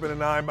with Urban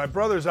and I. My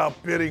brother's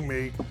outbidding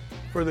me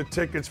for the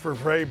tickets for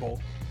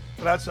Vrabel.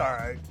 But that's all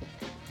right.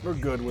 We're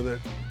good with it.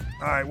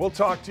 All right, we'll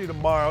talk to you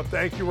tomorrow.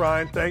 Thank you,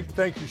 Ryan.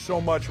 Thank you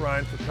so much,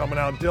 Ryan, for coming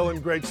out.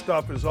 Dylan, great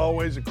stuff as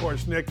always. Of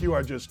course, Nick, you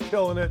are just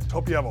killing it.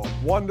 Hope you have a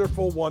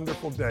wonderful,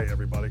 wonderful day,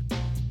 everybody.